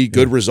and see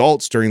good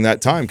results during that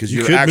time, because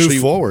you're actually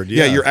move forward.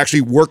 Yeah, you're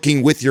actually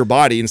working with your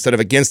body instead of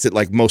against it,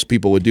 like most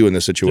people would do in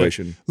this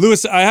situation. Yeah.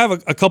 Lewis, I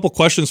have a couple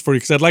questions for you,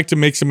 because I'd like to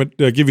make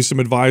give you some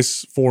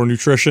advice for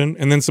nutrition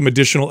and then some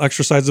additional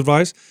exercise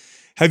advice.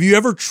 Have you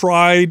ever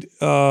tried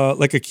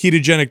like a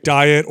ketogenic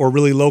diet or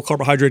really low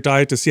carbohydrate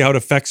diet to see how it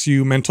affects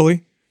you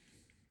mentally?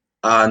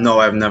 No,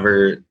 I've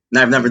never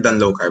done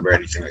low carb or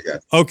anything like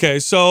that. Okay,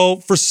 so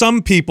for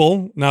some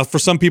people,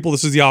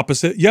 this is the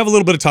opposite. You have a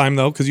little bit of time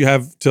though, because you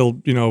have till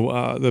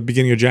the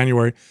beginning of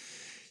January.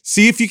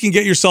 See if you can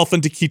get yourself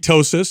into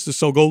ketosis.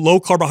 So go low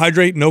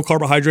carbohydrate, no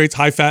carbohydrates,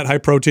 high fat, high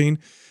protein.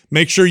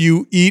 Make sure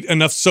you eat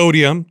enough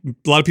sodium.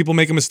 A lot of people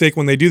make a mistake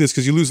when they do this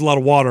because you lose a lot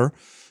of water.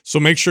 So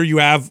make sure you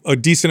have a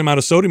decent amount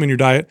of sodium in your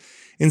diet,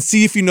 and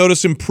see if you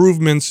notice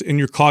improvements in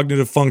your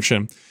cognitive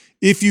function.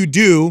 If you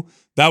do,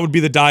 that would be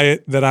the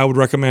diet that I would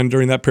recommend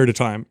during that period of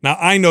time. Now,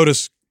 I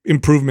notice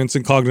improvements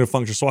in cognitive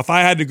function. So if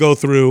I had to go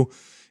through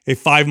a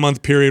 5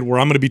 month period where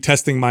I'm going to be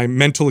testing my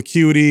mental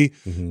acuity,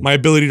 my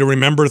ability to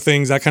remember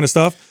things, that kind of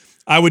stuff,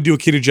 I would do a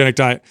ketogenic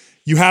diet.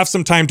 You have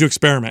some time to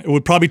experiment. It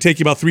would probably take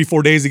you about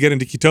 3-4 days to get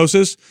into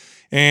ketosis,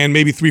 and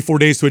maybe 3-4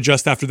 days to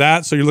adjust after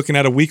that. So you're looking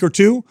at a week or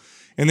two.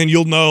 and then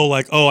you'll know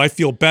like, oh, I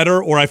feel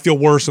better or I feel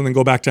worse, and then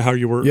go back to how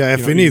you were. Yeah,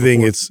 if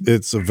anything,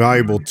 it's a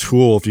valuable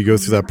tool. If you go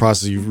through that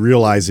process, you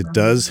realize it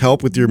does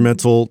help with your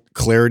mental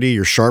clarity,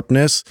 your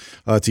sharpness,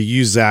 to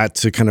use that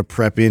to kind of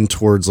prep in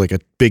towards like a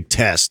big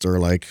test or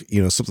like,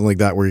 something like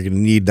that where you're going to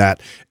need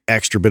that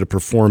extra bit of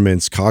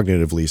performance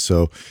cognitively.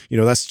 So,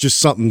 that's just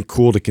something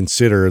cool to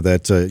consider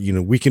that,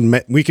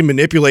 we can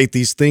manipulate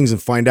these things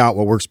and find out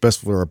what works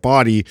best for our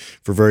body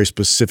for very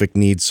specific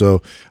needs.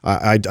 So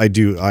I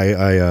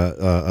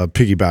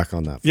piggyback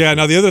on that. Yeah.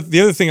 Now the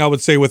other thing I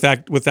would say with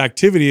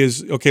activity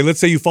is, okay, let's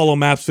say you follow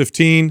MAPS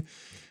 15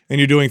 and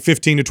you're doing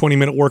 15 to 20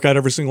 minute workout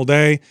every single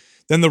day.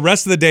 Then the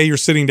rest of the day you're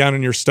sitting down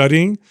and you're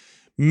studying.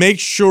 Make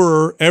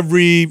sure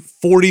every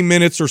 40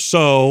 minutes or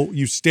so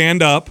you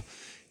stand up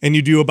and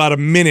you do about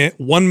 1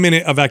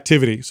 minute of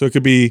activity. So it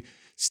could be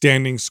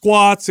standing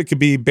squats, it could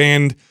be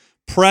band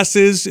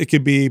presses, it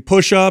could be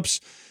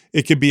push-ups,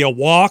 it could be a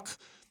walk.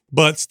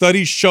 But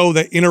studies show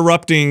that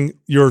interrupting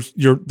your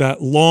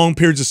that long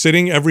periods of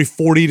sitting every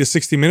 40 to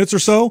 60 minutes or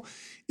so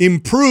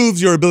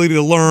improves your ability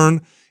to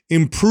learn,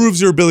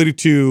 improves your ability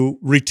to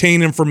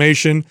retain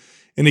information,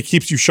 and it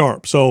keeps you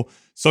sharp. So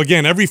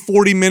again, every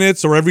 40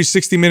 minutes or every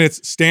 60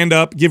 minutes, stand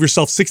up, give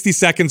yourself 60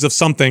 seconds of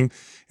something,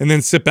 and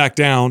then sit back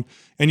down.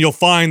 And you'll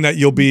find that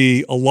you'll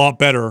be a lot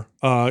better.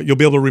 You'll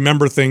be able to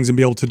remember things and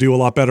be able to do a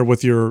lot better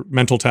with your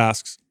mental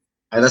tasks.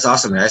 That's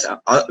awesome, guys.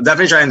 I'll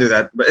definitely try and do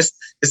that. But is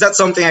that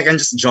something I can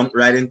just jump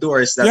right into,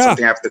 or is that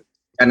something I have to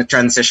kind of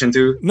transition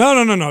to?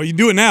 No. You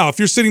do it now. If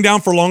you're sitting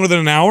down for longer than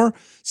an hour,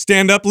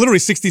 stand up literally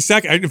 60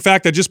 seconds. In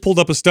fact, I just pulled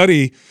up a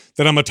study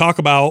that I'm going to talk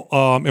about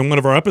in one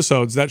of our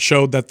episodes that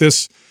showed that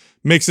this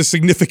makes a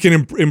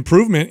significant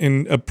improvement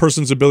in a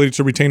person's ability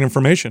to retain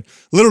information.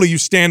 Literally, you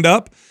stand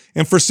up,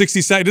 and for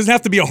 60 seconds, it doesn't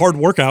have to be a hard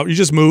workout. You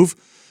just move.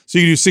 So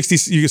you do 60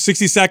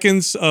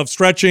 seconds of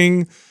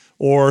stretching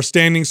or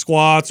standing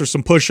squats or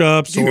some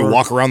push-ups. You can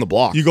walk around the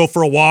block. You go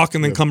for a walk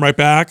and then come right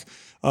back.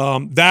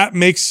 That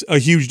makes a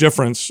huge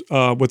difference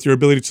with your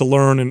ability to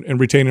learn and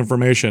retain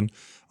information.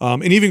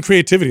 And even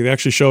creativity. They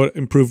actually show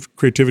improved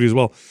creativity as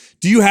well.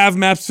 Do you have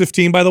MAPS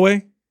 15, by the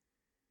way?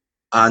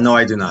 No,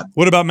 I do not.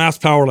 What about MAPS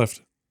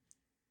Powerlift?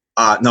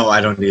 No,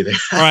 I don't either.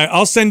 All right,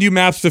 I'll send you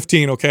MAPS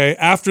 15, okay?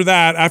 After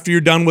that, after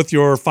you're done with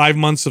your 5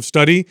 months of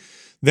study,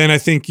 then I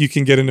think you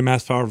can get into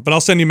MAPS Powerlift. But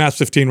I'll send you MAPS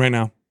 15 right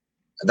now.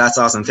 That's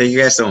awesome. Thank you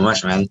guys so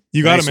much, man.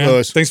 You got it, man.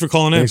 Lewis. Thanks for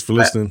calling in. Thanks for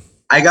listening.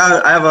 I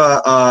have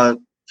a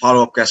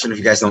follow-up question if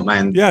you guys don't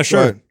mind. Yeah,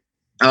 sure.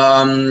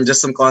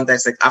 Just some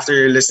context. Like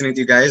after listening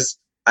to you guys,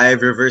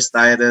 I've reverse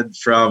dieted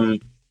from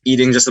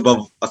eating just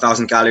above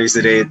 1,000 calories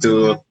a day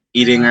to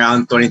eating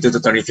around 22 to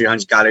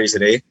 2,300 calories a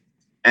day.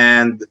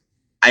 And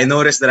I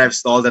noticed that I've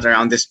stalled at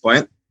around this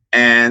point.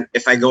 And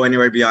if I go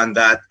anywhere beyond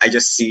that, I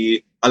just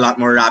see a lot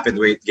more rapid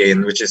weight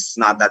gain, which is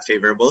not that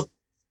favorable.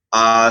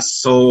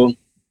 So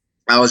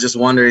I was just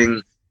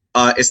wondering,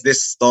 is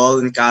this stall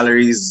in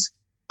calories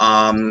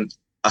a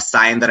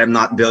sign that I'm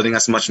not building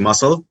as much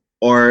muscle?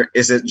 Or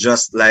is it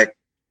just like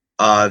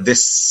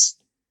this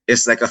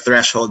is like a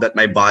threshold that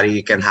my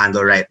body can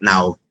handle right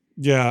now?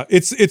 Yeah,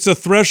 it's a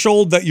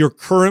threshold that your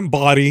current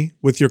body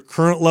with your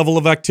current level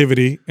of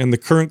activity and the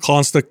current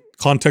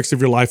context of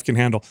your life can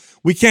handle.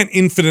 We can't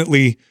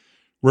infinitely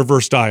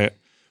reverse diet,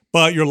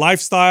 but your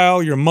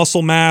lifestyle, your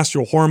muscle mass,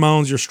 your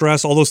hormones, your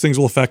stress, all those things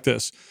will affect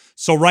this.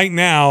 So right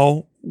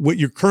now, what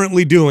you're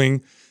currently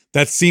doing,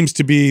 that seems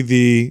to be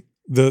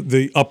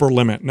the upper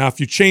limit. Now, if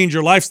you change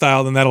your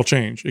lifestyle, then that'll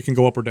change. It can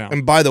go up or down.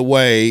 And by the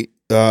way,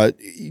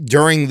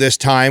 during this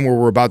time where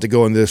we're about to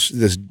go in this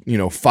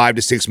 5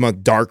 to 6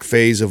 month dark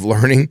phase of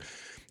learning,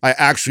 I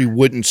actually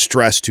wouldn't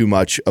stress too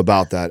much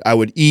about that. I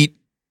would eat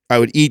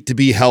to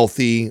be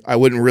healthy. I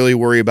wouldn't really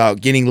worry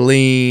about getting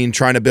lean,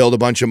 trying to build a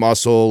bunch of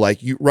muscle.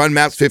 Like you run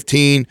MAPS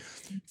 15,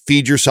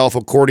 feed yourself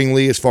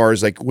accordingly as far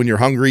as like when you're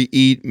hungry,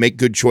 eat, make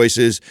good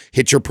choices,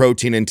 hit your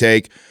protein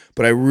intake.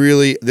 But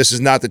this is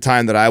not the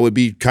time that I would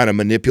be kind of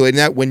manipulating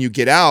that. When you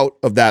get out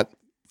of that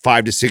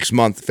 5 to 6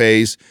 month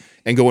phase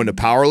and go into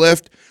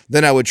powerlift,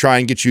 then I would try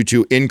and get you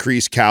to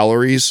increase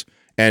calories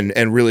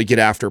and really get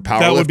after powerlift.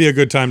 That would be a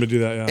good time to do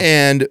that, yeah.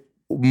 And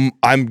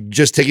I'm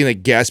just taking a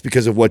guess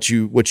because of what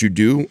you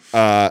do.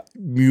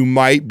 You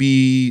might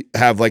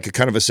have like a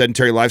kind of a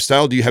sedentary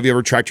lifestyle. Have you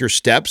ever tracked your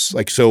steps?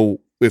 Like, so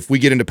if we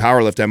get into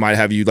powerlift, I might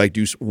have you like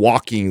do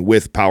walking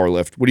with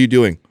powerlift. What are you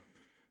doing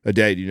a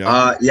day? Do you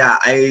know? Yeah,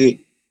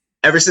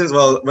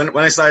 when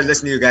I started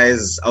listening to you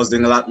guys, I was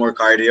doing a lot more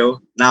cardio.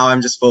 Now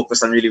I'm just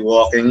focused on really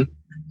walking.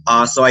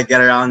 So I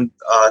get around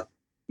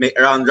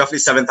roughly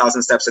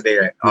 7,000 steps a day,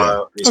 right?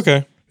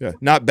 Okay. Yeah,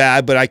 not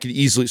bad, but I could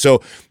easily.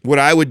 So what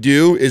I would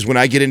do is when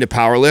I get into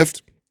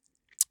powerlift,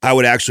 I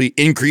would actually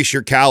increase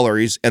your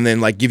calories and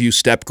then like give you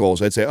step goals.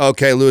 I'd say,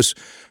 okay, Lewis,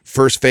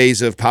 first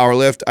phase of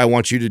powerlift, I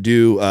want you to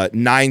do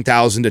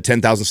 9,000 to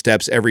 10,000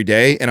 steps every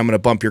day. And I'm going to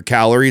bump your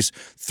calories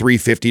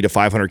 350 to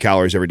 500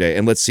 calories every day.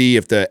 And let's see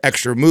if the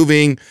extra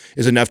moving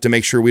is enough to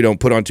make sure we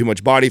don't put on too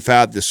much body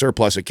fat. The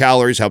surplus of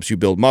calories helps you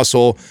build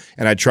muscle.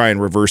 And I'd try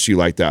and reverse you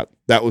like that.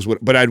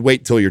 But I'd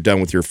wait till you're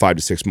done with your 5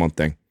 to 6 month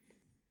thing.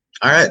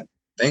 All right.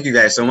 Thank you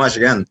guys so much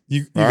again.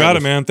 You got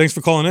it, man. Thanks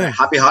for calling in.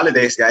 Happy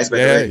holidays, guys. By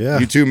the way. Yeah.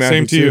 You too, man.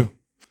 Same to you.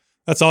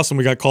 That's awesome.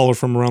 We got callers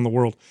from around the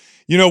world.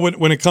 You know,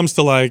 when it comes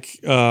to like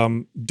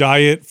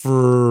diet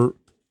for,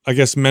 I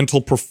guess,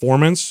 mental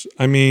performance,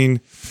 I mean,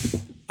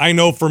 I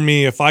know for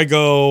me, if I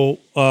go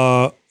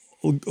a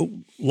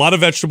lot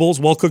of vegetables,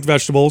 well-cooked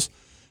vegetables,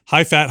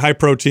 high fat, high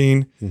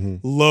protein,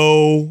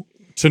 low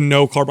to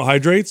no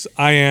carbohydrates,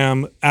 I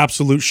am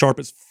absolute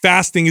sharpest.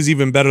 Fasting is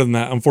even better than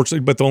that,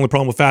 unfortunately. But the only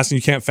problem with fasting,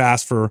 you can't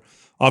fast for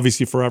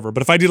obviously forever.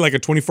 But if I did like a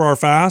 24-hour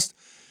fast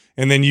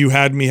and then you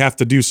had me have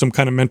to do some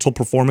kind of mental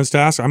performance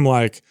task, I'm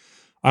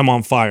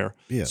on fire.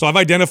 Yeah. So I've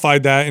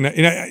identified that, and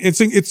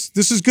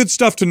this is good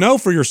stuff to know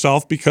for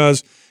yourself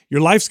because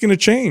your life's going to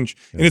change,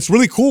 and it's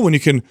really cool when you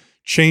can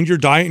change your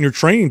diet and your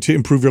training to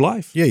improve your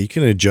life. Yeah, you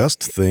can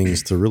adjust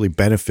things to really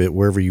benefit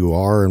wherever you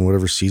are and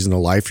whatever season of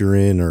life you're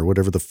in or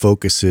whatever the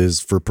focus is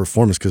for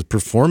performance, because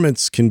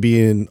performance can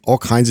be in all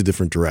kinds of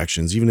different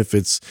directions, even if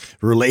it's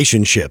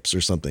relationships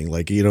or something.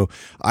 Like, you know,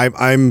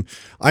 I'm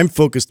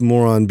focused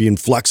more on being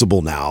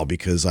flexible now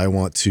because I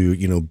want to,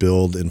 you know,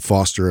 build and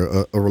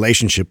foster a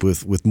relationship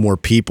with more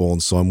people.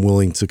 And so I'm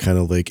willing to kind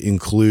of like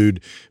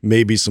include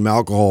maybe some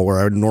alcohol where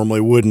I normally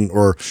wouldn't,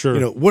 or,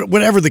 you know,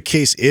 whatever the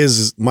case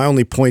is. My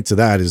only point to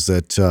that is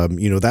that,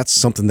 you know, that's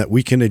something that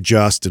we can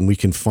adjust and we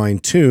can fine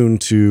tune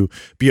to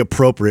be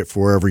appropriate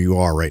for wherever you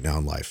are right now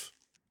in life.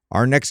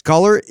 Our next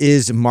caller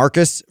is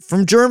Marcus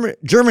from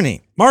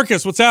Germany.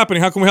 Marcus, what's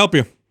happening? How can we help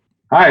you?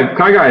 Hi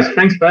guys.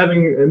 Thanks for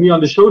having me on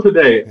the show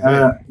today.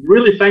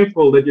 Really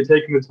thankful that you're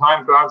taking the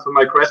time to answer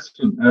my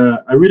question.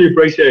 I really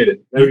appreciate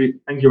it.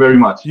 Thank you very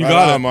much. You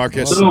got it,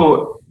 Marcus.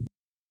 So,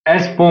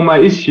 as for my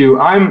issue,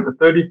 I'm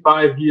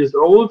 35 years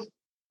old.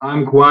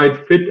 I'm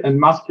quite fit and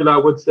muscular, I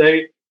would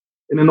say.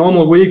 In a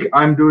normal week,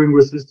 I'm doing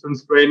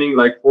resistance training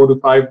like 4 to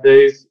 5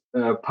 days,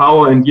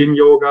 power and yin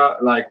yoga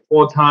like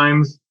 4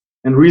 times,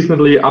 and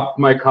recently upped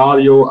my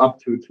cardio up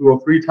to 2 or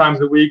 3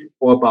 times a week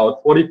for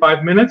about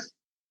 45 minutes.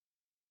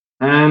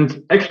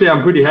 And actually,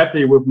 I'm pretty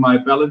happy with my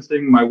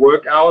balancing my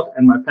workout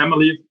and my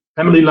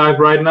family life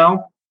right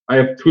now. I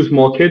have 2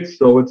 small kids,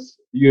 so it's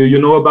you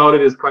know about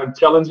it. It's quite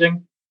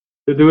challenging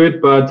to do it,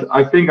 but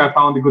I think I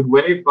found a good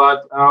way.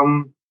 But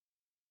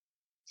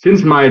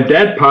since my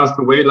dad passed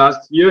away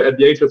last year at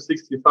the age of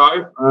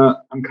 65,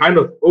 I'm kind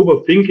of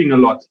overthinking a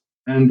lot,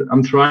 and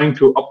I'm trying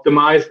to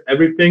optimize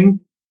everything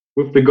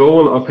with the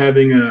goal of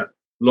having a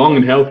long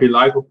and healthy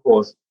life, of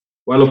course.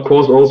 While, of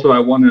course, also I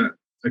want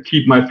to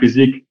keep my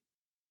physique.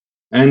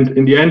 And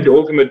in the end, the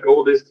ultimate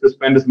goal is to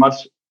spend as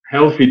much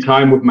healthy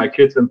time with my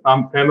kids and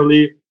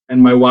family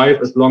and my wife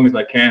as long as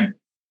I can.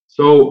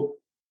 So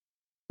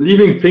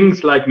leaving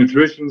things like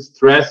nutrition,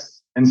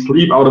 stress, and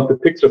sleep out of the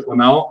picture for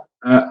now,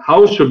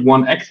 how should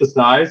one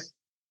exercise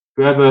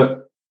to have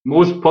a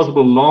most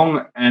possible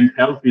long and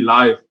healthy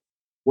life?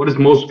 What is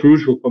most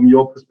crucial from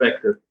your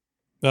perspective?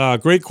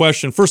 Great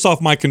question. First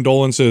off, my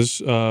condolences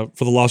for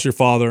the loss of your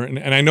father.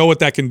 And I know what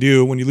that can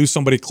do when you lose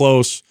somebody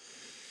close.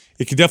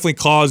 It can definitely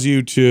cause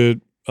you to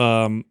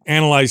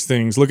analyze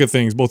things, look at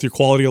things, both your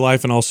quality of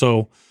life and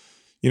also,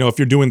 you know, if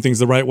you're doing things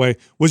the right way.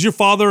 Was your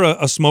father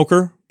a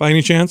smoker by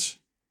any chance?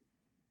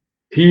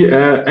 He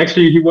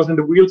was in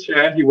the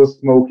wheelchair and he was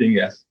smoking,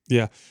 yes.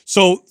 Yeah.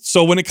 So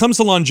when it comes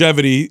to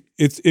longevity,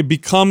 it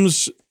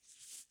becomes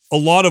a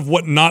lot of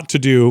what not to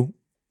do,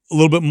 a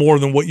little bit more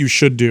than what you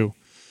should do.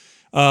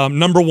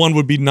 Number 1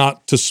 would be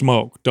not to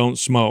smoke. Don't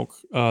smoke.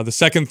 The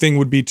second thing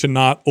would be to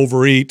not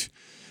overeat.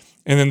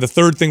 And then the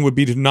third thing would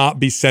be to not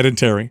be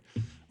sedentary.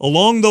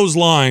 Along those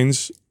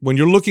lines, when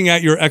you're looking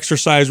at your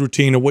exercise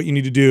routine and what you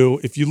need to do,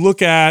 if you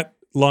look at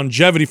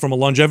longevity from a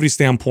longevity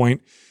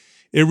standpoint,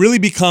 it really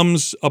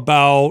becomes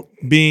about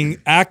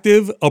being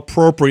active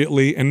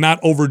appropriately and not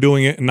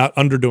overdoing it and not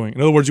underdoing.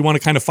 In other words, you want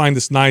to kind of find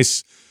this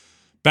nice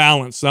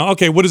balance. Now,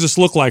 okay, what does this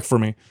look like for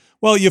me?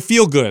 Well, you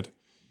feel good.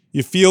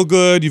 You feel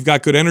good. You've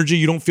got good energy.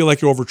 You don't feel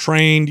like you're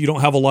overtrained. You don't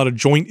have a lot of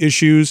joint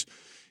issues.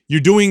 You're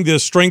doing the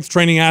strength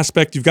training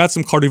aspect. You've got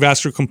some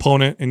cardiovascular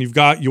component, and you've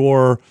got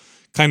your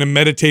kind of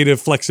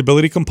meditative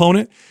flexibility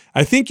component.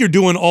 I think you're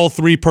doing all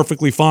 3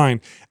 perfectly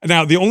fine.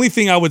 Now, the only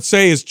thing I would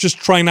say is just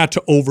try not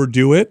to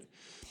overdo it.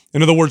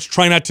 In other words,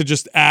 try not to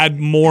just add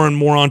more and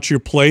more onto your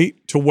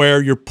plate to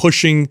where you're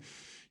pushing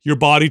your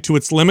body to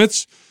its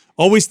limits.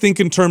 Always think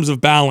in terms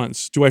of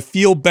balance. Do I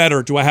feel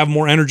better? Do I have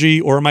more energy?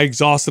 Or am I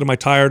exhausted? Am I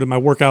tired? Am my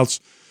workouts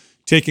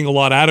taking a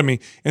lot out of me?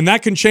 And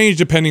that can change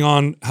depending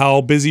on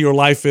how busy your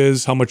life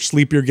is, how much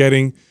sleep you're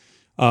getting,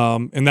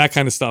 and that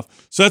kind of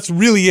stuff. So that's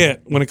really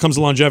it when it comes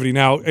to longevity.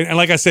 Now, and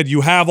like I said,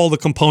 you have all the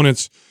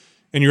components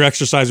in your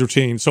exercise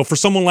routine. So for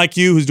someone like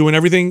you who's doing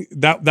everything,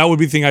 that would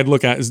be the thing I'd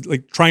look at, is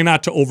like try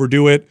not to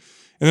overdo it.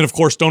 And then of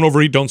course, don't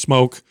overeat, don't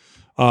smoke.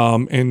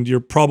 And you're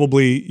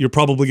probably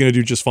going to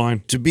do just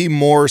fine. To be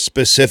more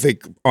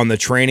specific on the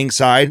training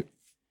side,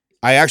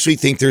 I actually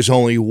think there's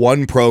only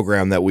one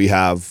program that we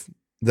have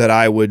that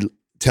I would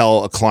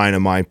tell a client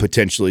of mine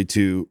potentially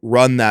to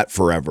run that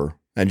forever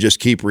and just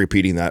keep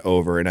repeating that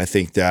over. And I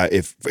think that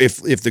if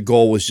the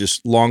goal was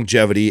just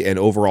longevity and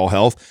overall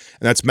health,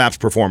 and that's MAPS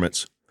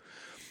Performance.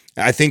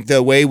 I think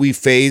the way we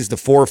phase the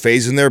 4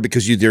 phases in there,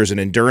 because there's an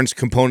endurance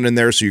component in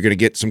there, so you're going to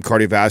get some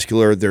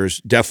cardiovascular. There's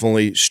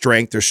definitely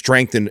strength. There's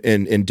strength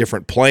in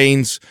different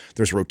planes.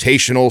 There's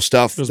rotational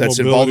stuff that's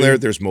mobility. involved in there.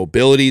 There's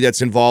mobility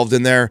that's involved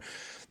in there.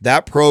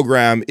 That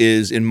program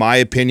is, in my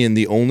opinion,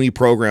 the only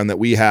program that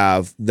we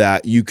have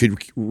that you could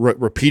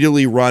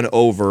repeatedly run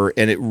over,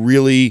 and it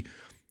really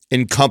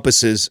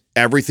encompasses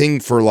everything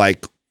for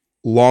like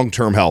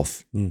long-term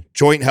health,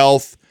 joint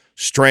health,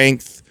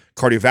 strength,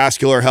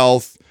 cardiovascular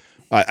health.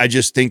 I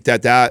just think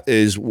that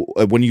is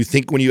when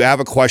you have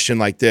a question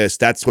like this,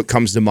 that's what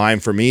comes to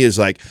mind for me is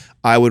like,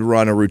 I would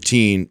run a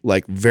routine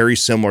like very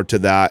similar to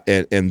that.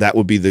 And that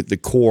would be the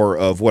core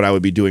of what I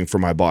would be doing for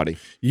my body.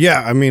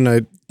 Yeah. I mean,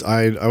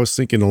 I was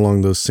thinking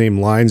along those same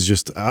lines,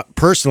 just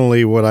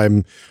personally, what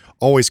I'm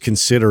always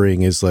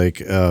considering is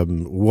like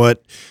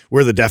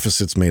where the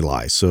deficits may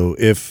lie. So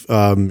if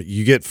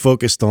you get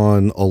focused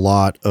on a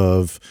lot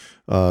of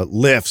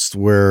lifts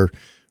where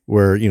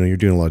you're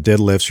doing a lot of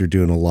deadlifts, you're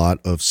doing a lot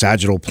of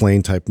sagittal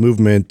plane type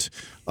movement,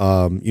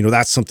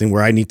 that's something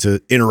where I need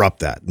to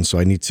interrupt that. And so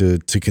I need to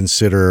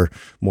consider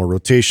more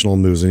rotational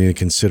moves. I need to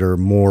consider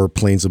more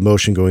planes of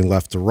motion going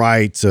left to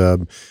right,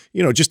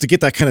 just to get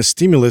that kind of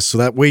stimulus so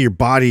that way your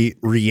body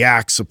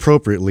reacts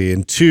appropriately.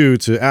 And 2,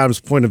 to Adam's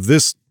point of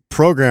this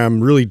program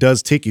really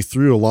does take you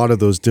through a lot of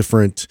those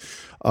different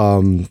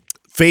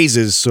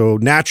phases. So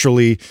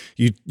naturally,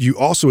 you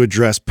also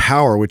address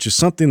power, which is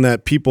something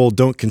that people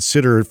don't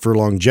consider for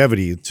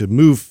longevity. To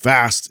move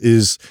fast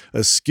is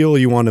a skill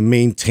you want to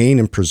maintain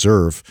and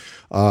preserve.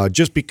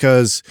 Just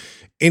because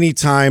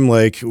anytime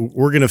like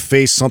we're going to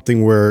face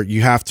something where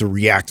you have to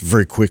react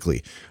very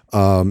quickly,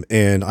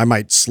 and I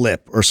might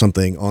slip or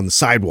something on the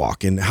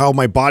sidewalk, and how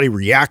my body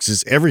reacts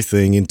is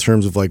everything in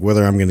terms of like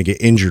whether I'm going to get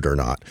injured or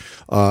not.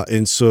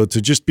 And so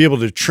to just be able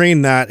to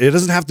train that, it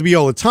doesn't have to be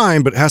all the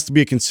time, but it has to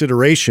be a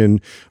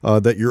consideration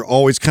that you're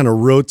always kind of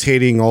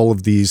rotating all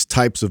of these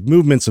types of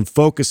movements and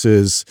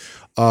focuses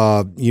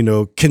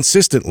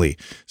consistently.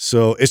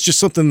 So it's just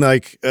something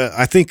like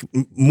I think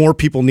more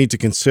people need to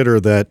consider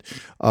that,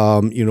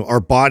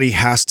 our body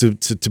has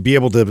to be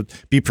able to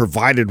be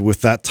provided with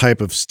that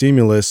type of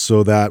stimulus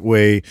so that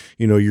way,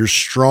 you're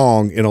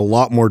strong in a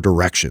lot more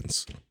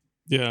directions.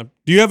 Yeah.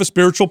 Do you have a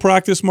spiritual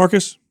practice,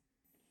 Marcus?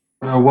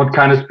 What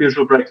kind of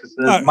spiritual practice?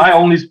 My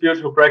only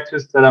spiritual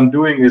practice that I'm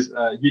doing is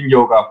yin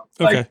yoga,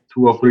 like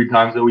 2 or 3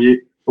 times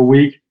a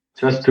week,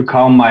 just to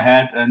calm my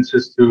head and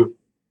just to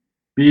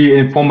be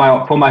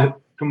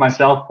to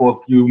myself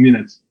for a few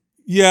minutes.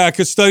 Yeah,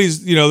 because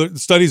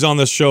studies on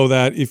this show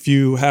that if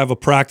you have a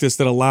practice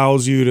that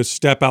allows you to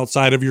step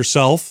outside of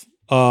yourself,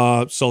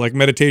 so like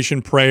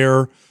meditation,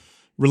 prayer,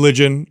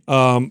 religion,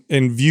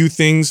 and view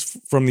things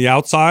from the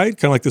outside,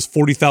 kind of like this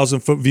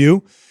 40,000 foot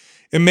view,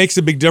 it makes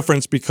a big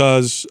difference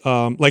because,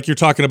 like you're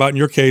talking about in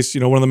your case,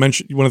 one of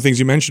the things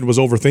you mentioned was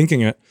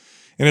overthinking it.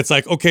 And it's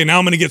like, okay, now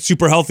I'm going to get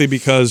super healthy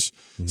because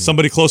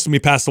somebody close to me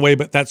passed away,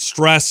 but that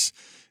stress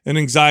and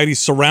anxiety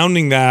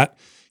surrounding that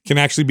can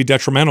actually be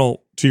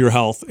detrimental to your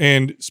health.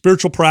 And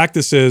spiritual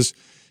practices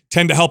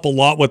tend to help a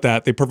lot with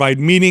that. They provide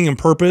meaning and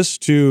purpose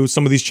to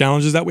some of these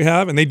challenges that we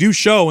have. And they do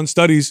show in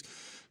studies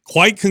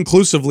quite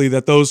conclusively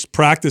that those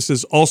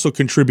practices also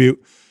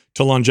contribute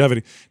to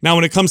longevity. Now,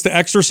 when it comes to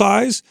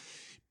exercise,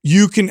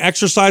 you can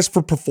exercise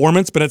for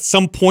performance, but at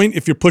some point,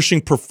 if you're pushing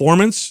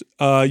performance,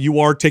 you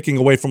are taking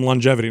away from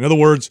longevity. In other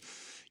words,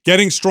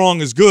 getting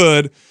strong is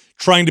good.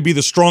 Trying to be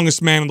the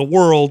strongest man in the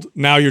world,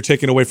 now you're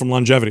taking away from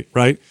longevity,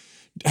 right?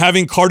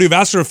 Having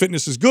cardiovascular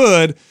fitness is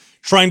good.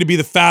 Trying to be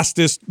the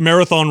fastest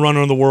marathon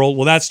runner in the world,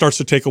 well, that starts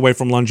to take away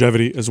from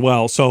longevity as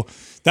well. So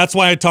that's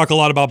why I talk a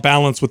lot about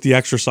balance with the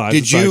exercise.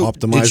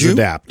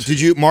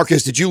 Adapt.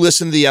 Marcus, did you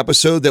listen to the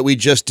episode that we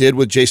just did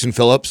with Jason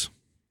Phillips?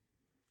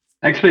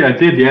 Actually, I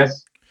did,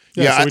 yes.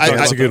 Yeah,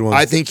 that's a good one.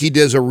 I think he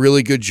does a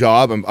really good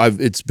job.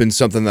 It's been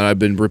something that I've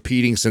been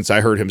repeating since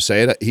I heard him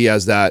say it. He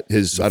has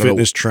his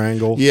fitness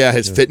triangle. Yeah,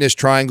 his fitness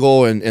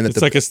triangle, and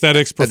it's like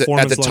aesthetics,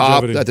 performance,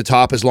 longevity. At the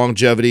top is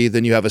longevity.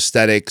 Then you have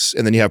aesthetics,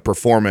 and then you have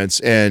performance.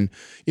 And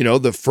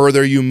the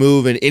further you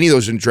move in any of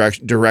those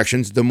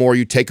directions, the more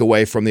you take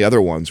away from the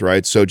other ones,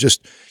 right? So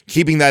just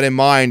keeping that in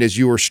mind as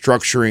you are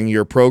structuring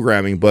your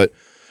programming, but.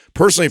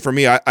 Personally, for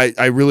me,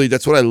 I really,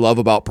 that's what I love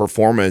about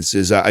performance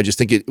is I just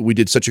think we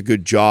did such a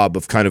good job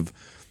of kind of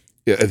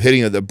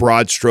hitting the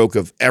broad stroke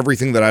of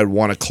everything that I'd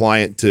want a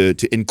client to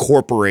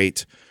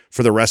incorporate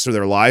for the rest of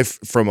their life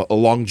from a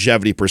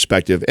longevity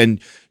perspective. And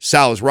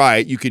Sal is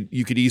right. You could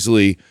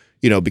easily,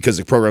 because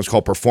the program's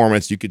called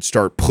performance, you could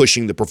start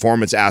pushing the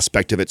performance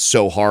aspect of it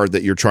so hard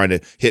that you're trying to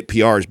hit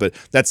PRs, but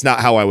that's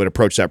not how I would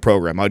approach that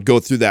program. I'd go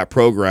through that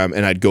program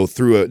and I'd go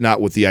through it not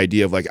with the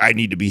idea of like, I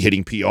need to be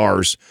hitting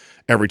PRs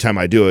every time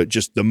I do it,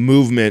 just the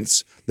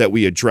movements that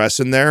we address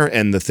in there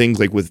and the things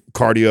like with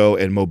cardio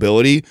and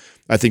mobility,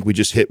 I think we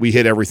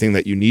hit everything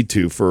that you need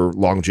to for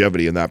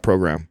longevity in that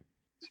program.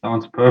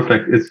 Sounds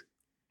perfect. It's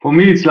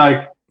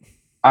like,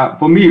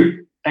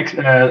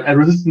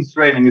 resistance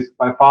training is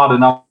by far the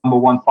number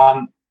one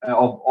fun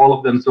of all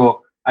of them.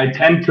 So I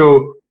tend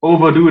to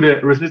overdo the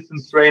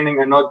resistance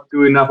training and not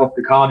do enough of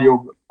the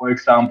cardio, for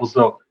example.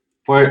 So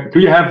do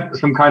you have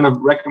some kind of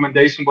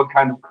recommendation what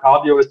kind of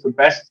cardio is the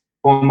best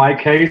for my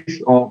case,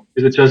 or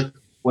is it just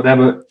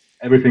whatever,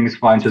 everything is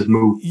fine, just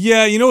move?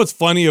 Yeah, you know what's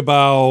funny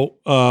about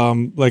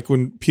like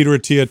when Peter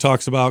Attia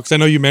talks about, because I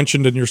know you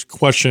mentioned in your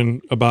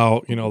question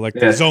about, you know, like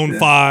the zone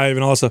 5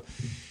 and all that stuff.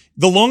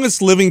 The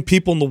longest living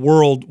people in the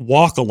world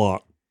walk a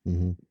lot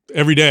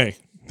every day.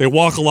 They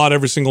walk a lot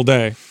every single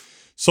day.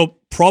 So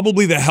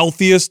probably the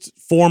healthiest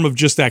form of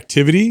just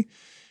activity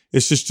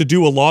is just to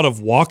do a lot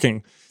of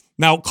walking.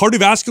 Now,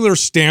 cardiovascular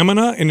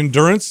stamina and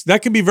endurance,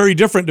 that can be very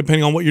different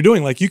depending on what you're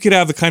doing. Like you could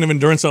have the kind of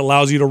endurance that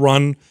allows you to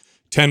run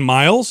 10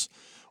 miles,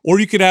 or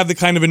you could have the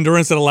kind of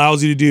endurance that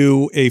allows you to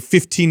do a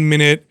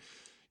 15-minute,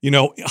 you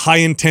know,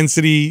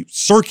 high-intensity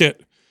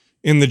circuit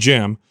in the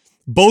gym,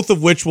 both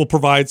of which will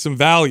provide some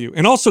value.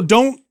 And also,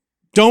 don't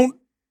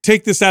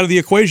take this out of the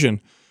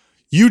equation.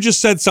 You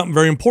just said something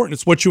very important.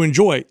 It's what you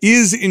enjoy.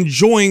 Is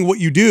enjoying what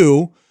you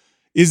do,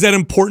 is that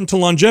important to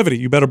longevity?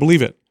 You better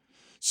believe it.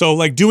 So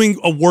like doing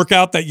a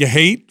workout that you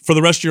hate for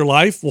the rest of your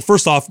life, well,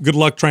 first off, good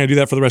luck trying to do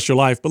that for the rest of your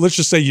life. But let's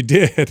just say you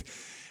did.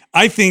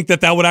 I think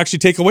that would actually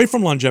take away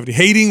from longevity.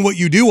 Hating what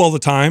you do all the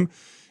time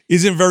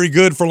isn't very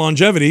good for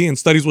longevity. And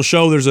studies will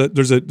show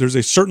there's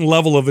a certain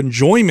level of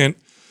enjoyment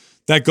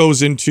that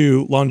goes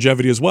into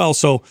longevity as well.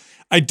 So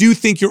I do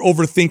think you're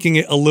overthinking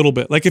it a little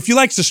bit. Like if you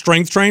like to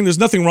strength train, there's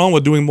nothing wrong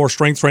with doing more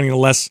strength training and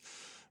less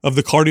of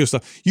the cardio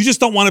stuff. You just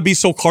don't want to be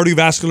so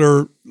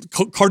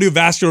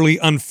cardiovascularly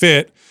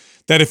unfit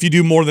that if you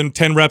do more than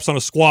 10 reps on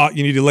a squat,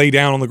 you need to lay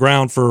down on the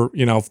ground for,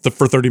 you know,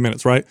 for 30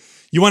 minutes, right?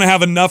 You want to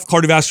have enough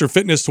cardiovascular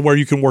fitness to where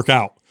you can work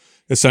out,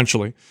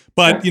 essentially.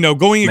 But, you know,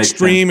 going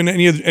extreme in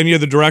any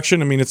other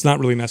direction, I mean, it's not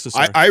really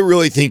necessary. I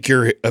really think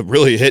you're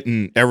really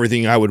hitting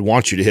everything I would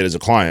want you to hit as a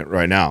client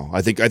right now.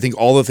 I think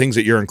all the things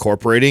that you're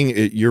incorporating,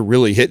 you're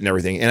really hitting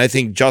everything. And I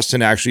think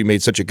Justin actually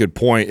made such a good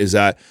point is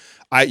that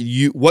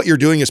what you're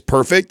doing is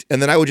perfect.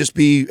 And then I would just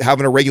be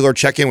having a regular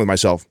check-in with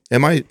myself.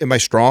 Am I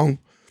strong?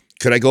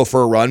 Could I go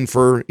for a run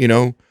for, you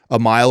know, a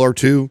mile or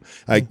two? Do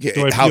I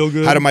feel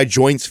good? How do my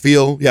joints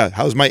feel? Yeah.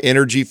 How's my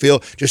energy feel?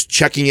 Just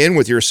checking in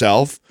with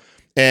yourself.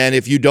 And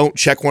if you don't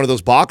check one of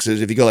those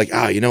boxes, if you go like,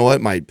 you know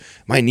what, my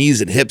knees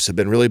and hips have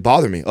been really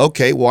bothering me.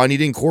 Okay, well, I need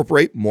to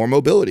incorporate more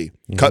mobility.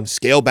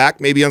 Scale back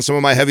maybe on some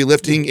of my heavy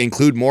lifting,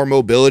 include more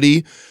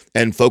mobility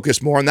and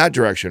focus more in that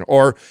direction.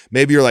 Or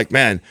maybe you're like,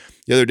 man,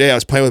 the other day I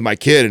was playing with my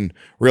kid and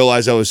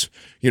realized I was,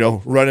 you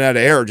know, running out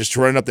of air just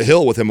running up the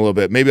hill with him a little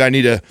bit. Maybe I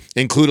need to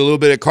include a little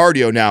bit of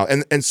cardio now.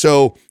 And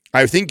so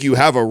I think you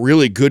have a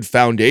really good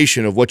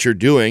foundation of what you're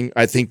doing.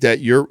 I think that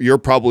you're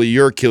probably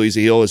your Achilles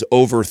heel is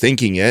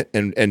overthinking it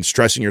and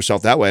stressing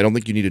yourself that way. I don't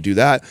think you need to do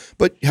that,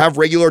 but have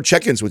regular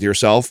check-ins with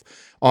yourself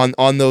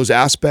on those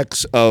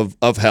aspects of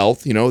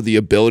health, you know, the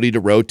ability to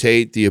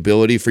rotate, the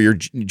ability for your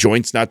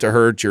joints not to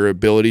hurt, your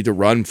ability to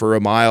run for a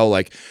mile,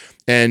 like.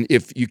 And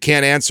if you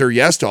can't answer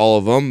yes to all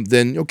of them,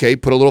 then okay,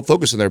 put a little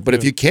focus in there. But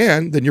if you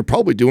can, then you're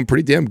probably doing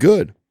pretty damn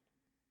good.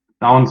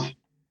 Sounds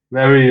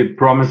very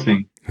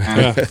promising.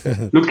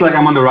 Looks like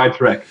I'm on the right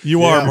track.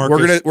 You are,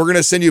 Marcus. We're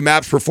gonna send you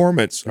Maps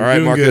Performance. All right,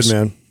 doing Marcus. good,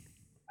 man.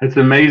 It's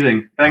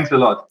amazing. Thanks a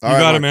lot. You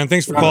got it, man.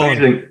 Thanks for calling.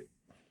 Amazing.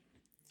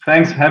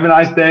 Thanks. Have a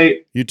nice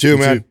day. You too,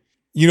 man.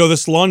 You know,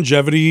 this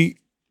longevity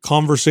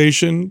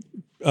conversation,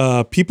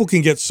 people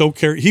can get so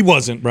carried. He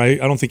wasn't, right?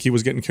 I don't think he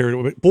was getting carried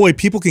away. Boy,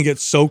 people can get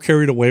so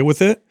carried away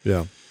with it.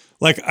 Yeah.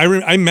 Like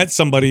I met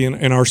somebody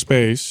in our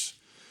space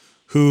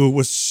who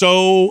was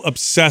so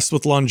obsessed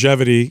with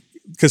longevity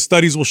because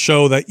studies will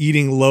show that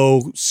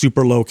eating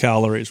super low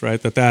calories,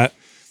 right? That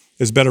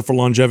is better for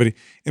longevity.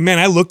 And man,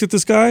 I looked at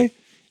this guy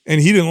and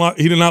he did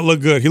not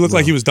look good. He looked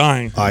like he was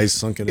dying. Eyes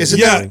sunken.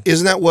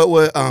 Isn't that what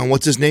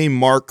what's his name?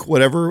 Mark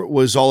whatever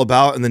was all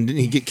about? And then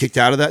didn't he get kicked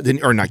out of that?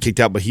 Or not kicked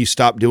out, but he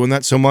stopped doing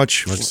that so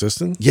much. Mark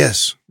Sisson?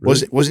 Yes.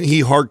 Really? Wasn't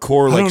he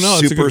hardcore,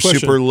 like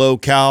super low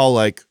cal?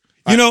 Like,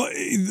 you know,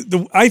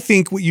 I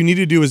think what you need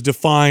to do is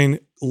define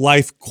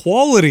life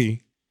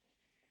quality.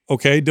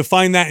 Okay,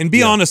 define that and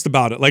be honest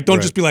about it. Like,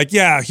 don't just be like,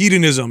 yeah,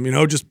 hedonism, you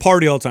know, just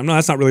party all the time. No,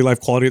 that's not really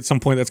life quality. At some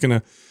point, that's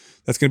gonna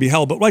be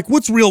hell. But like,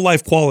 what's real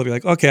life quality?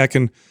 Like, okay,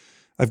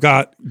 I've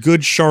got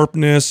good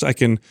sharpness.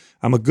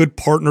 I'm a good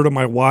partner to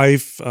my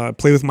wife.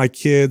 Play with my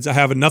kids. I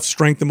have enough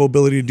strength and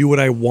mobility to do what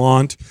I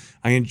want.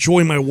 I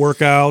enjoy my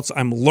workouts.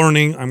 I'm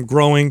learning. I'm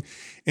growing.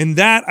 And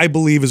that, I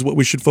believe, is what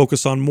we should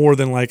focus on more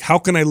than like, how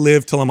can I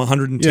live till I'm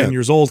 110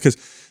 years old? Because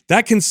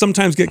that can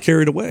sometimes get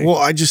carried away. Well,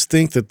 I just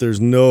think that there's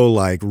no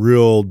like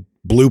real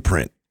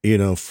blueprint, you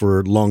know,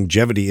 for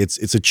longevity.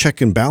 It's a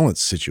check and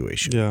balance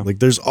situation. Yeah. Like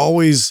there's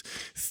always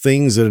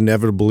things that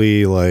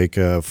inevitably like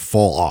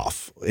fall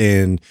off.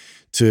 And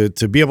to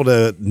be able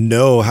to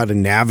know how to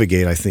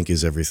navigate, I think,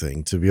 is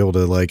everything. To be able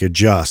to like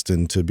adjust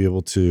and to be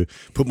able to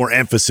put more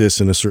emphasis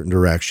in a certain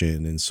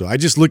direction. And so I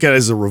just look at it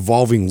as a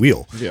revolving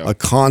wheel, a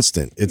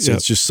constant. It's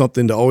just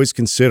something to always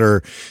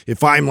consider.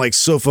 If I'm like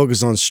so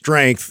focused on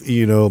strength,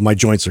 you know, my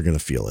joints are going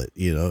to feel it.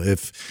 You know,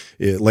 if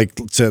it, like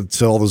to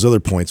all those other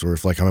points where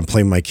if like I'm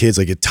playing with my kids,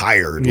 I get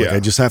tired. Like I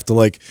just have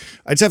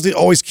to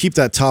always keep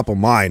that top of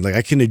mind. Like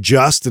I can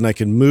adjust and I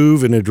can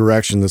move in a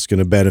direction that's going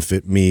to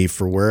benefit me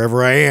for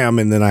wherever I am,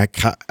 and then I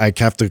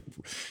have to,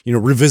 you know,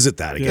 revisit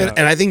that again.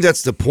 And I think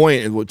that's the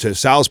point, to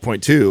Sal's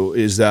point too,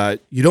 is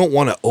that you don't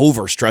want to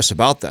over stress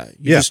about that.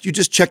 You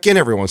just check in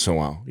every once in a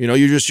while. You know,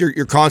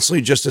 you're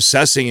constantly just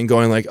assessing and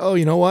going like, oh,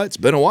 you know what? It's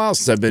been a while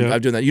since I've doing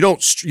that. You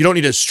don't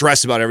need to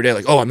stress about it every day.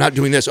 Like, oh, I'm not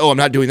doing this. Oh, I'm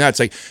not doing that. It's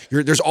like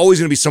there's always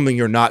going to be something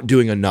you're not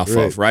doing enough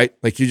of, right?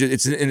 Like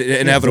it's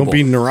inevitable. Don't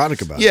be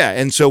neurotic about it. Yeah,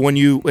 and so when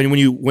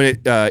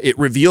it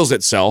reveals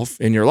itself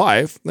in your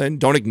life, then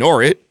don't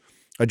ignore it.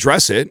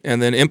 Address it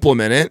and then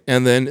implement it,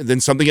 and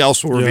then something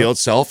else will reveal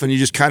itself, and you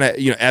just kind of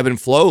ebb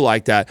and flow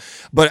like that.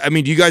 But I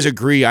mean, do you guys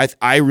agree?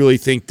 I really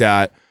think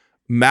that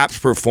MAPS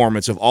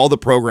Performance, of all the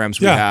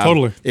programs we have,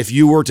 totally. If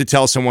you were to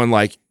tell someone,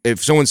 like,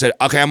 if someone said,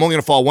 okay, I'm only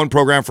going to follow one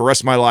program for the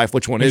rest of my life,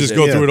 which one is just it?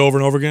 go through it over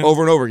and over again?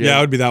 Over and over again. Yeah,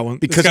 it would be that one.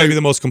 Because it's got to be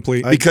the most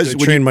complete. I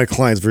train my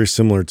clients very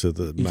similar to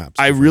the MAPS.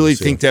 I really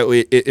think that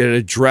it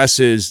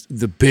addresses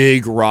the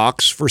big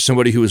rocks for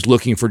somebody who is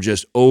looking for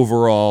just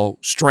overall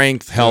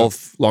strength,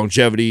 health,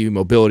 longevity,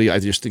 mobility. I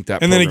just think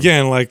that. And then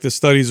again, like the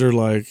studies are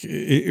like,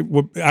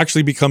 what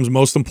actually becomes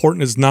most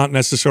important is not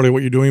necessarily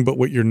what you're doing, but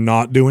what you're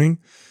not doing.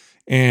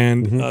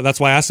 And that's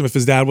why I asked him if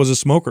his dad was a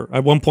smoker.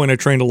 At one point, I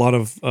trained a lot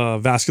of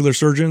vascular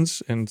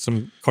surgeons and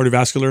some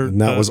cardiovascular.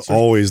 And that was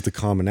always the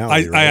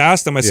commonality. I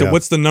asked them, I said,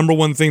 what's the number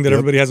one thing that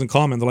everybody has in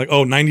common? They're like,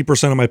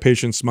 90% of my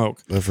patients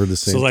smoke. I've heard the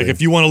same thing. So like,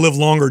 if you want to live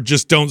longer,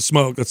 just don't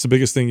smoke. That's the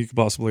biggest thing you could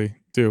possibly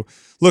do.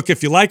 Look,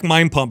 if you like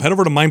Mind Pump, head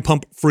over to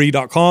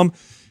mindpumpfree.com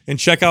and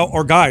check out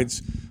our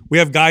guides. We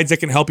have guides that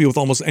can help you with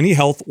almost any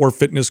health or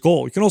fitness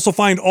goal. You can also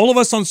find all of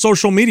us on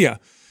social media.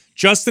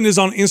 Justin is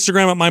on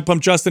Instagram at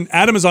MindPumpJustin.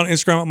 Adam is on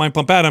Instagram at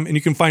MindPumpAdam. And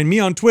you can find me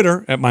on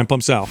Twitter at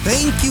MindPumpSal.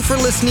 Thank you for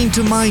listening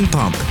to Mind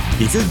Pump.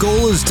 If your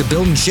goal is to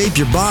build and shape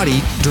your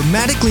body,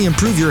 dramatically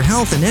improve your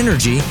health and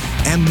energy,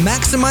 and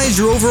maximize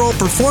your overall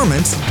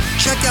performance,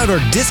 check out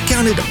our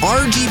discounted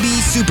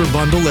RGB Super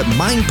Bundle at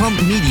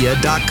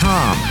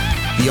MindPumpMedia.com.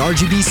 The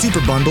RGB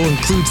Super Bundle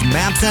includes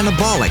MAPS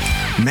Anabolic,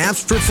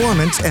 MAPS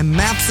Performance, and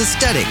MAPS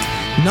Aesthetic.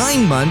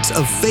 9 months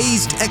of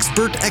phased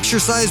expert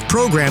exercise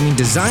programming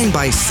designed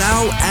by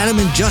Sal, Adam,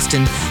 and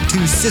Justin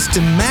to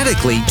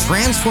systematically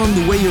transform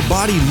the way your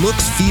body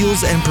looks,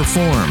 feels, and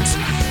performs.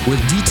 With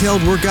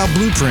detailed workout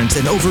blueprints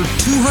and over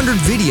 200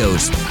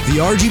 videos, the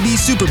RGB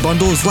Super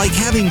Bundle is like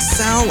having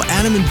Sal,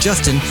 Adam, and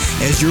Justin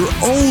as your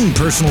own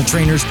personal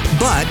trainers,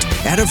 but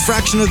at a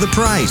fraction of the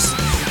price.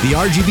 The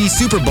RGB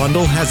Super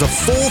Bundle has a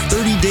full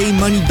 30-day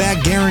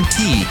money-back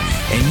guarantee,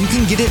 and you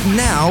can get it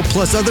now,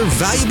 plus other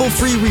valuable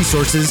free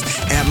resources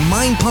at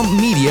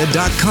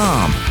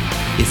mindpumpmedia.com.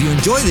 If you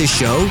enjoy this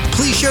show,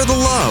 please share the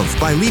love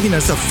by leaving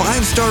us a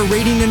 5-star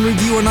rating and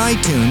review on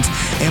iTunes,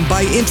 and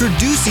by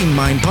introducing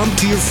Mind Pump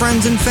to your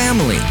friends and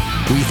family.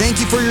 We thank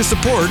you for your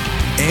support,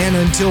 and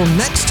until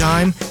next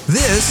time,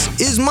 this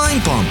is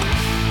Mind Pump.